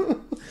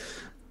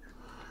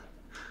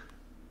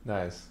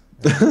 Nice.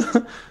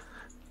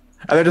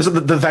 And then just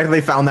the fact that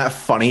they found that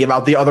funny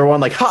about the other one,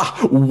 like,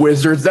 ha,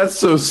 wizards, that's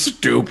so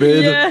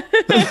stupid. Yeah.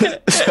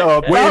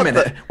 So wait a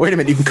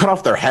minute, you can cut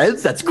off their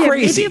heads? That's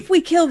crazy. Maybe if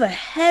we kill the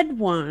head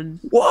one,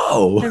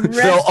 whoa,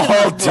 they'll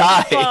all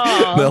die.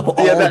 They'll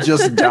all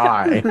just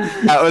die.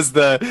 That was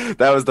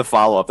the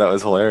follow up. That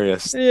was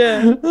hilarious.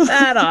 Yeah,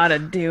 that ought to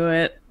do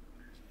it.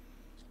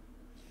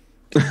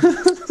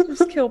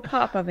 Just kill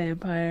Papa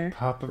Vampire.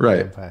 Papa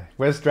Right. Vampire.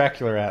 Where's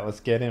Dracula at? Let's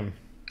get him.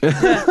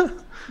 Yeah,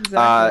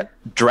 exactly.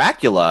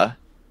 Dracula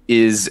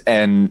is a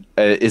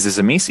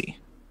Zamisi.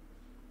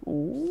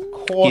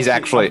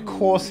 Of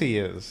course he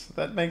is.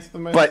 That makes the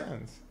most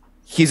sense.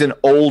 He's an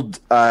old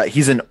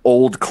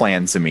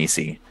clan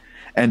Zamisi,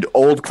 and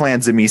old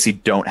clan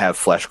Zamisi don't have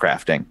flesh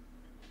crafting.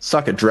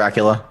 Suck it,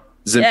 Dracula.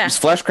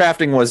 Flesh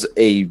crafting was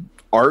a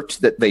art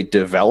that they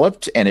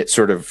developed, and it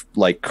sort of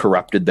like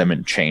corrupted them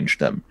and changed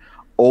them.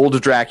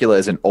 Old Dracula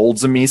is an old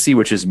Zamisi,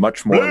 which is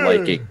much more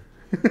like a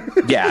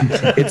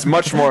it's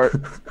much more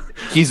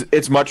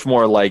it's much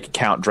more like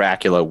Count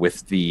Dracula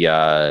with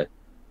the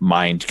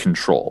mind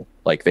control.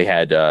 Like they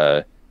had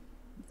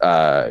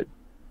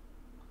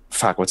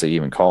what's it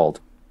even called?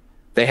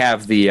 They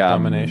have the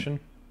Domination.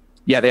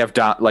 Yeah, they have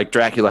like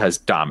Dracula has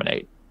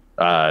dominate,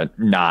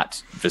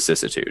 not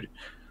vicissitude.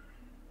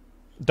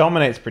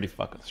 Dominate's pretty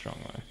fucking strong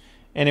though.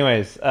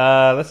 Anyways,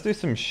 let's do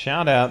some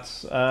shout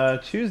outs.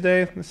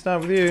 Tuesday, let's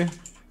start with you.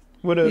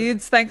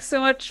 Dudes, thanks so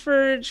much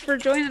for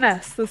joining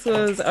us. This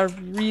was a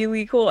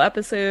really cool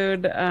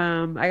episode.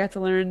 I got to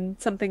learn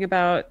something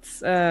about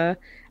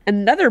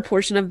another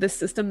portion of this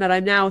system that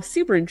I'm now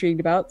super intrigued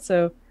about.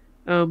 So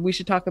we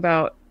should talk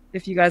about,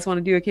 if you guys want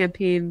to do a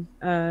campaign,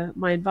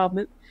 my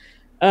involvement.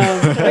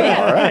 But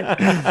yeah, all right.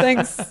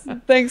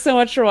 Thanks so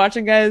much for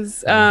watching,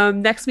 guys.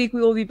 Next week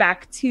we will be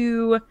back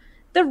to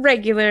the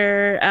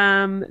regular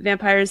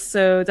vampires,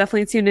 so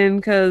definitely tune in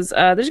because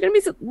there's going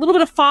to be a little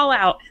bit of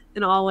fallout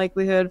in all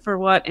likelihood for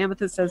what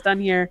Amethyst has done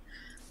here.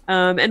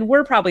 And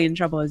we're probably in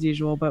trouble as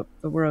usual, but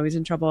we're always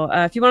in trouble.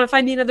 If you want to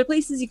find me in other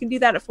places, you can do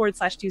that at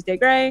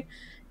 /TuesdayGray,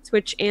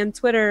 Twitch and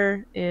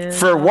Twitter. And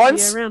for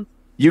once,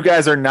 you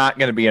guys are not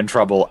going to be in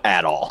trouble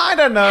at all. I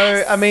don't know.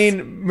 Yes. I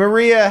mean,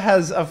 Maria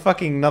has a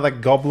fucking another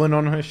goblin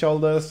on her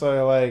shoulder,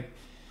 so like,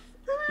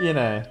 you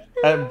know,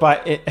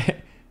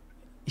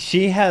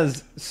 she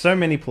has so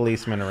many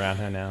policemen around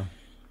her now.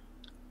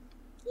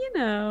 You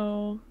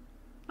know,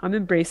 I'm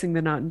embracing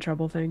the not in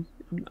trouble thing.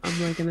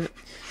 I'm liking it.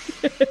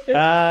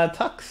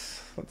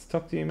 Tux, let's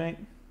talk to you, mate.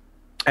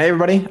 Hey,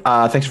 everybody.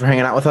 Thanks for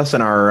hanging out with us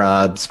in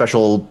our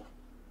special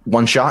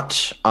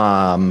one-shot. Be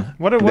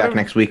back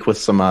next week with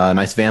some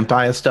nice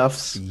vampire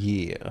stuffs.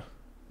 Yeah.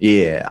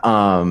 Yeah.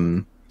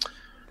 I'm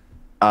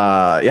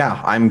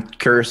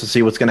curious to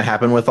see what's going to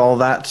happen with all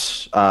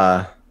that.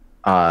 I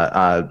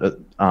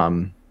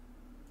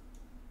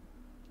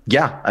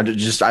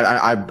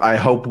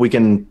hope we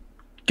can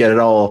get it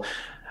all.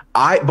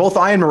 Both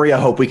I and Maria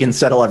hope we can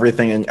settle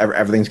everything and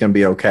everything's going to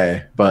be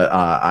okay. But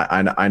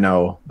I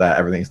know that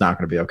everything's not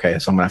going to be okay,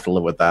 so I'm going to have to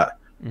live with that.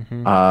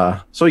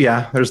 Mm-hmm. So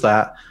yeah, there's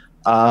that.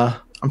 I'm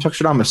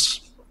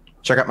Tuxedomus.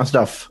 Check out my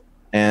stuff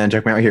and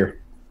check me out here.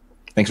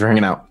 Thanks for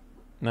hanging out.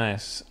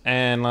 Nice.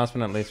 And last but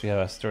not least, we have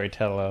a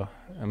storyteller,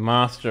 a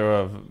master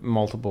of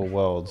multiple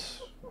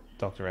worlds,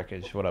 Dr.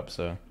 Wreckage. What up,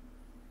 sir?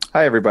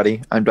 Hi,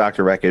 everybody. I'm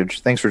Dr.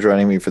 Wreckage. Thanks for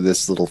joining me for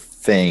this little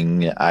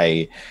thing.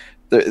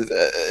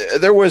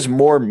 There was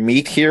more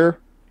meat here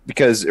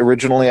because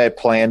originally I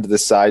planned the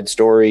side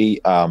story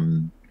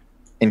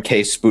in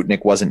case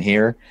Sputnik wasn't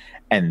here,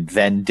 and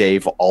then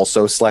Dave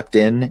also slept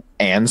in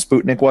and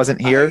Sputnik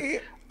wasn't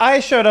here. I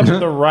showed up at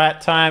the right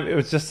time. It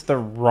was just the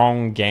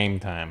wrong game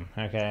time.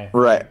 Okay.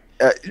 Right.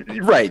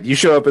 Right. You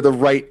show up at the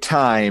right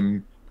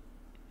time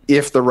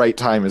if the right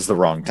time is the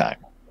wrong time.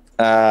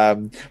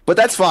 But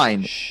that's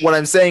fine. What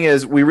I'm saying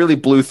is we really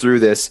blew through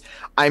this.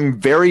 I'm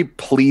very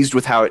pleased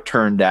with how it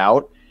turned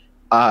out.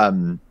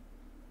 I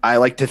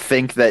like to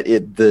think that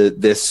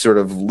this sort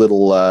of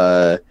little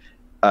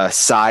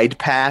side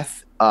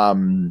path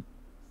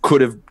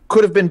could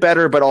have been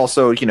better, but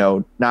also, you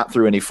know, not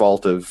through any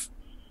fault of.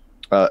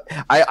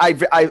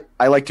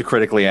 I like to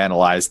critically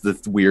analyze the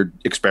weird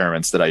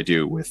experiments that I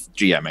do with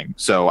GMing.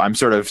 So I'm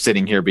sort of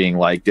sitting here being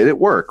like, did it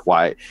work?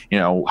 Why? You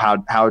know,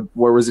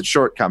 where was its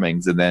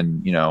shortcomings? And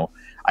then, you know,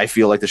 I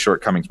feel like the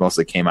shortcomings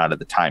mostly came out of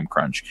the time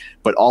crunch.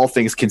 But all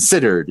things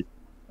considered,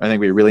 I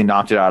think we really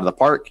knocked it out of the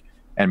park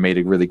and made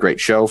a really great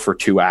show for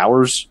 2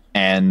 hours.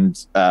 And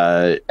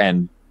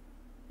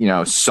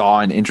saw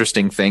an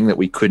interesting thing that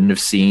we couldn't have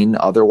seen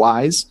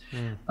otherwise.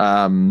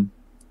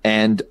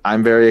 And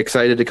I'm very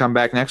excited to come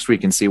back next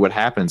week and see what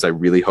happens. I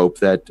really hope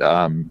that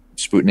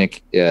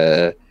Sputnik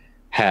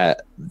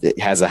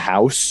has a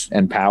house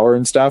and power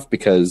and stuff,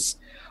 because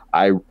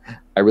I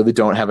really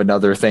don't have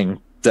another thing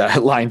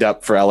lined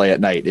up for LA at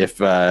Night if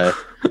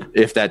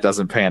that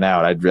doesn't pan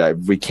out.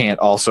 We can't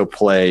also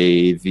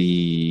play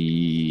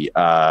the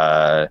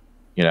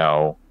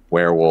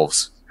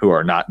werewolves who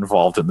are not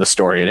involved in the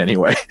story in any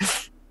way.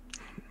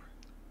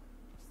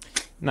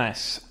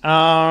 Nice.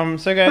 So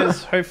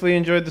guys, hopefully you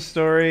enjoyed the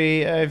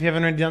story. If you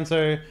haven't already done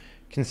so,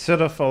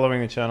 consider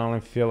following the channel.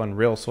 If you're feeling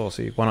real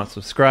saucy, why not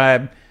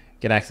subscribe,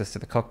 get access to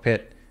the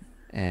cockpit,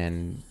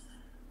 and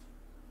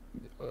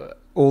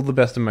all the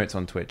best emotes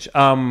on Twitch.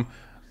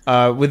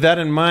 With that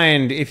in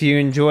mind, if you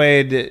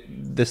enjoyed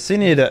the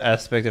Synod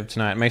aspect of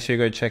tonight, make sure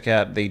you go check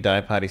out the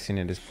Die Party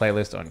Synod's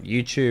playlist on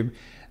YouTube.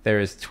 There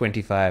is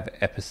 25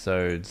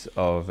 episodes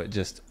of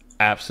just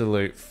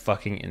absolute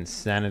fucking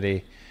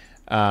insanity.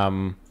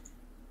 25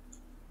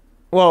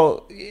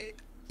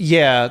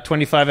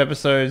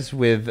 episodes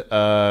with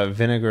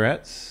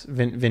vignettes.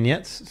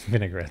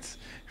 Vinaigrette.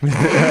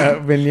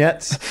 Vinaigrette.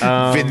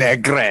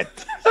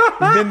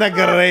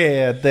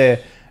 There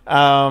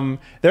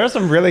are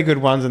some really good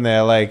ones in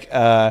there. Like,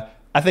 I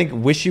think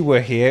 "Wish You Were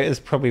Here" is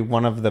probably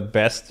one of the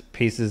best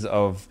pieces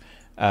of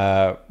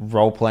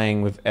role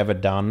playing we've ever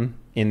done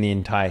in the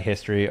entire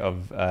history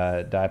of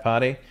Die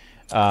Party.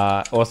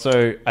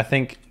 Also, I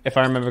think if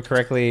I remember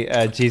correctly,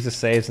 Jesus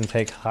Saves and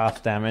Take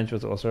Half Damage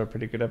was also a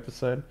pretty good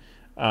episode.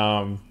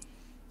 I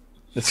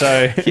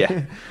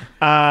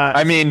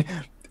mean,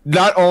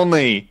 not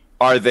only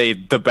are they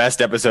the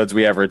best episodes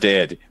we ever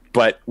did,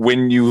 but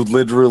when you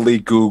literally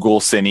Google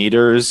Sin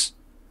Eaters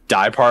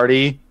Die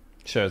Party,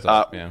 shows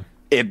up.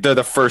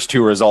 The first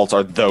two results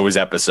are those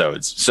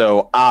episodes.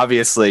 So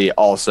obviously,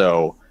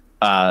 also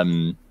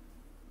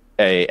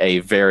a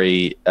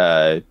very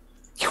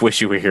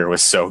Wish You Were Here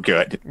was so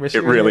good.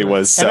 It really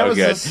was so good. And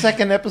that was the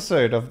second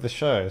episode of the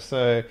show,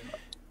 so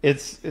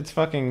it's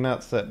fucking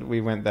nuts that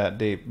we went that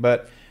deep.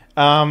 But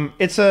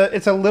it's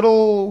a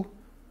little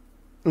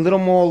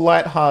more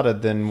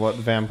lighthearted than what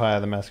Vampire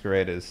the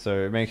Masquerade is.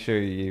 So make sure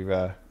you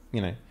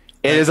It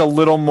is a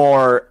little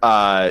more.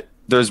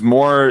 There's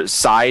more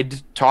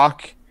side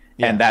talk,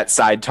 and that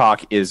side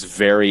talk is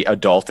very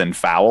adult and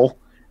foul,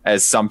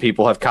 as some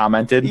people have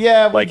commented.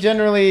 Yeah, like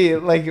generally,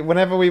 like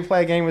whenever we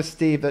play a game with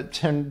Steve, that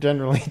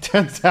generally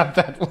turns out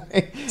that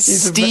way.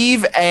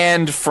 Steve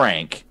and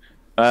Frank,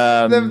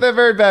 they're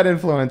very bad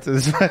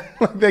influences.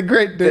 Like, they're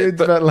great dudes,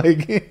 but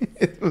like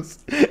it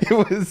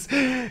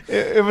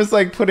was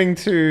like putting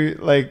two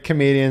like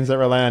comedians that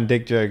rely on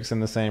dick jokes in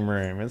the same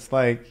room. It's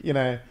like,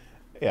 yeah.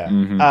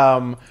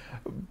 Mm-hmm.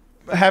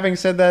 Having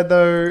said that,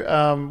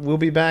 though, we'll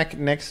be back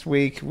next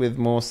week with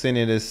more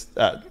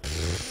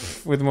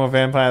with more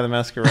Vampire the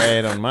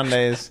Masquerade on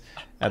Mondays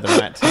at the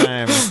right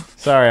time.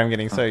 Sorry, I'm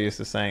getting so used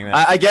to saying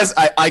that.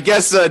 I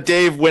guess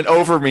Dave went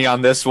over me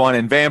on this one,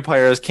 and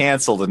Vampire is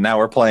canceled, and now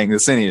we're playing the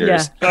Sin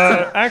Eaters.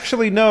 Yeah.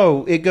 Actually,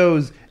 no. It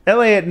goes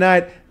LA at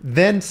Night,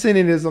 then Sin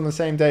Eaters on the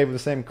same day with the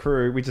same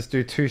crew. We just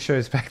do two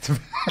shows back to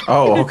back.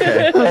 Oh,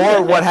 okay.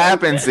 Or what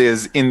happens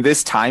is, in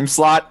this time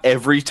slot,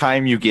 every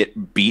time you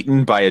get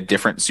beaten by a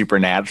different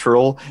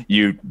supernatural,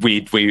 we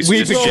just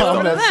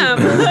become them.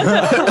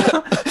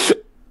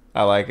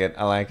 I like it.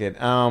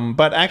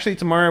 But actually,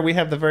 tomorrow we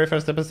have the very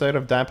first episode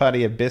of Die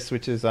Party Abyss,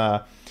 which is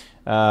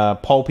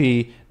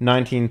pulpy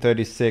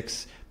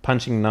 1936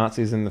 punching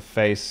Nazis in the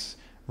face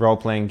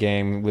role-playing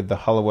game with the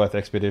Hullerworth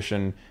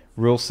Expedition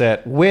rule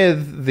set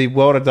with the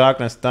World of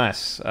Darkness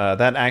dice.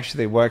 That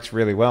actually works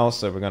really well,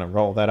 so we're going to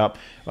roll that up.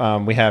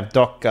 We have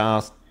Doc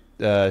Gast,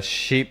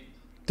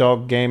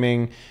 Sheepdog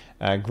Gaming,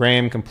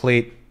 Graham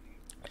Complete,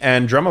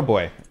 and Drummer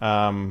Boy,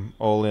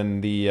 all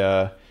in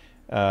the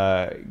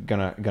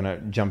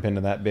gonna jump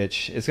into that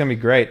bitch. It's gonna be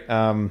great.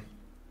 So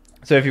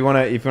if you want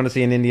to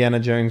see an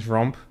Indiana Jones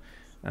romp,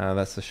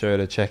 that's the show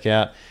to check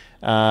out.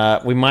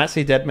 We might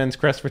see Dead Man's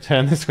Crest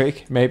return this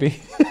week,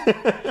 maybe.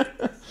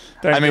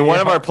 One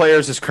of our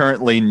players is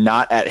currently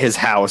not at his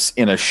house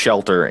in a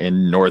shelter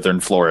in northern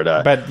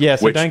Florida. But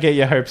yes, don't get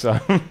your hopes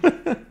up.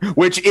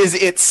 Which is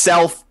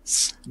itself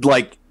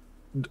like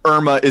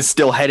Irma is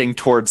still heading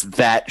towards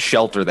that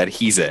shelter that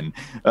he's in.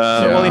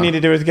 All you need to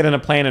do is get in a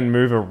plane and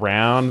move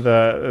around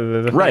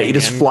the right. You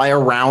just fly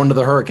around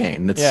the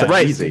hurricane. It's so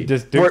easy.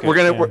 We're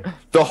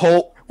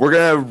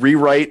gonna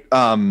rewrite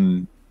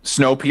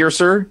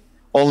Snowpiercer.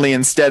 Only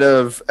instead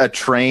of a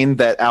train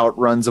that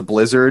outruns a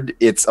blizzard,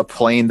 it's a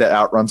plane that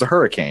outruns a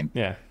hurricane.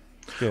 Yeah.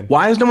 Good.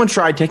 Why has no one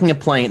tried taking a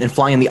plane and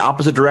flying in the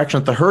opposite direction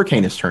that the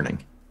hurricane is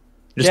turning?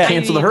 Just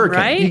cancel the hurricane.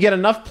 Right? You get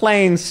enough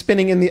planes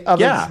spinning in the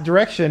other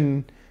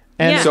direction,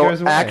 and it goes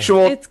away.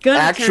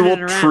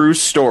 actual true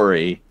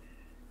story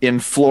in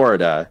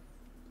Florida.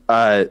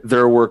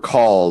 There were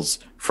calls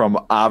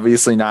from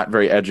obviously not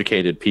very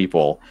educated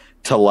people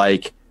to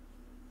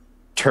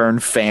turn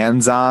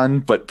fans on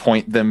but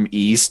point them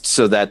east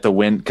so that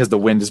because the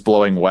wind is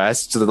blowing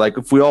west. So they're like,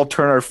 if we all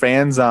turn our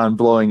fans on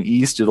blowing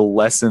east, it'll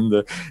lessen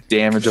the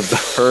damage of the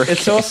hurricane.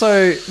 There's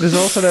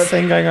also that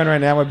thing going on right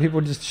now where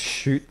people just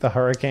shoot the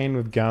hurricane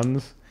with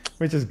guns,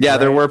 which is yeah, great.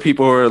 there were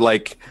people who were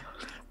like.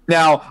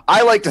 Now,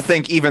 I like to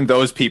think even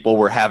those people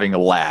were having a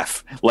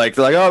laugh. Like,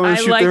 they're like, oh, I'm going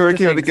to shoot the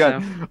hurricane with a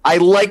gun. So. I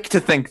like to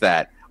think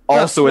that.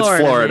 Also, it's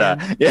Florida.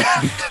 Man.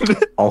 Yeah.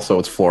 Also,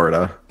 it's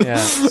Florida. Yeah.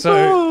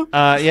 So,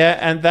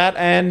 and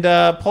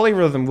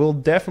Polyrhythm will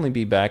definitely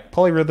be back.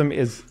 Polyrhythm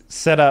is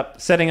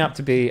setting up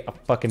to be a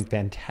fucking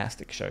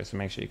fantastic show. So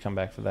make sure you come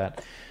back for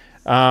that.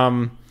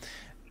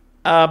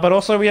 But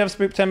also we have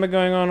Spooktember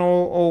going on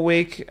all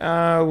week.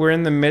 We're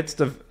in the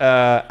midst of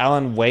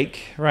Alan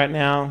Wake right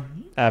now.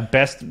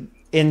 Best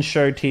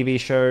in-show TV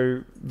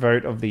show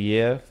vote of the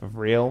year for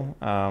real.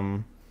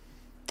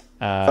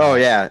 Oh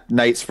yeah,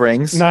 Night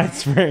Springs. Night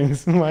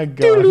Springs. Oh my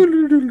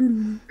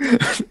god.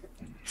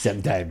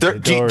 Sometimes.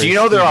 Do you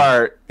know there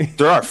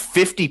are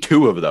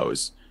 52 of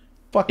those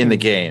in the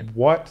game?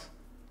 What?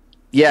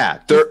 Yeah,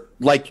 they're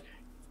like,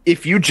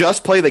 if you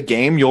just play the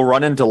game, you'll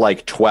run into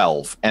like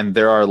 12, and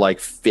there are like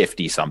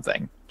 50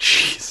 something.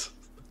 Jeez.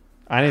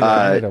 I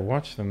need to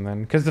watch them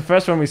then, because the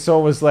first one we saw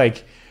was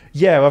like,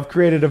 yeah, I've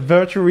created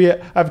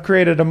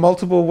a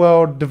multiple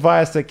world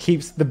device that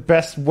keeps the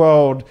best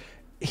world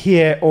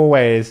here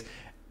always.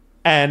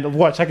 And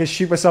watch, I can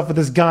shoot myself with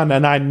this gun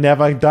and I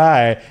never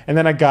die. And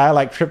then a guy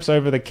like trips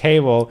over the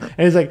cable and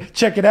he's like,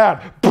 check it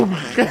out.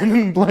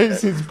 And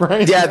blows his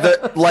brain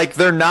out.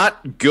 They're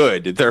not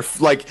good. They're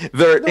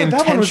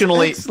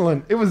intentionally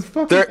excellent. It was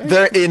fucking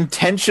they're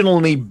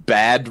intentionally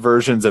bad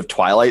versions of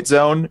Twilight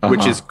Zone,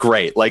 which is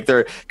great. Like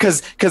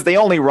because they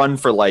only run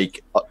for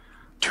like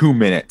 2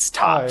 minutes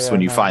tops when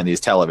you find these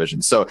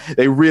televisions. So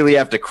they really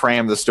have to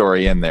cram the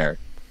story in there.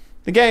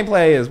 The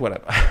gameplay is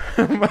whatever.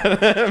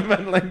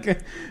 but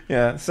like,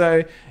 yeah.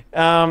 So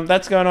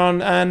that's going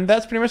on, and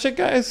that's pretty much it,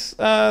 guys.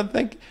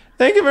 Thank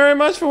you very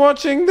much for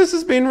watching. This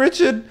has been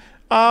Richard.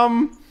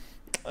 Sin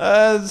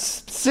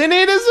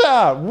Eaters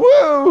out.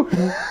 Woo!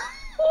 Woo!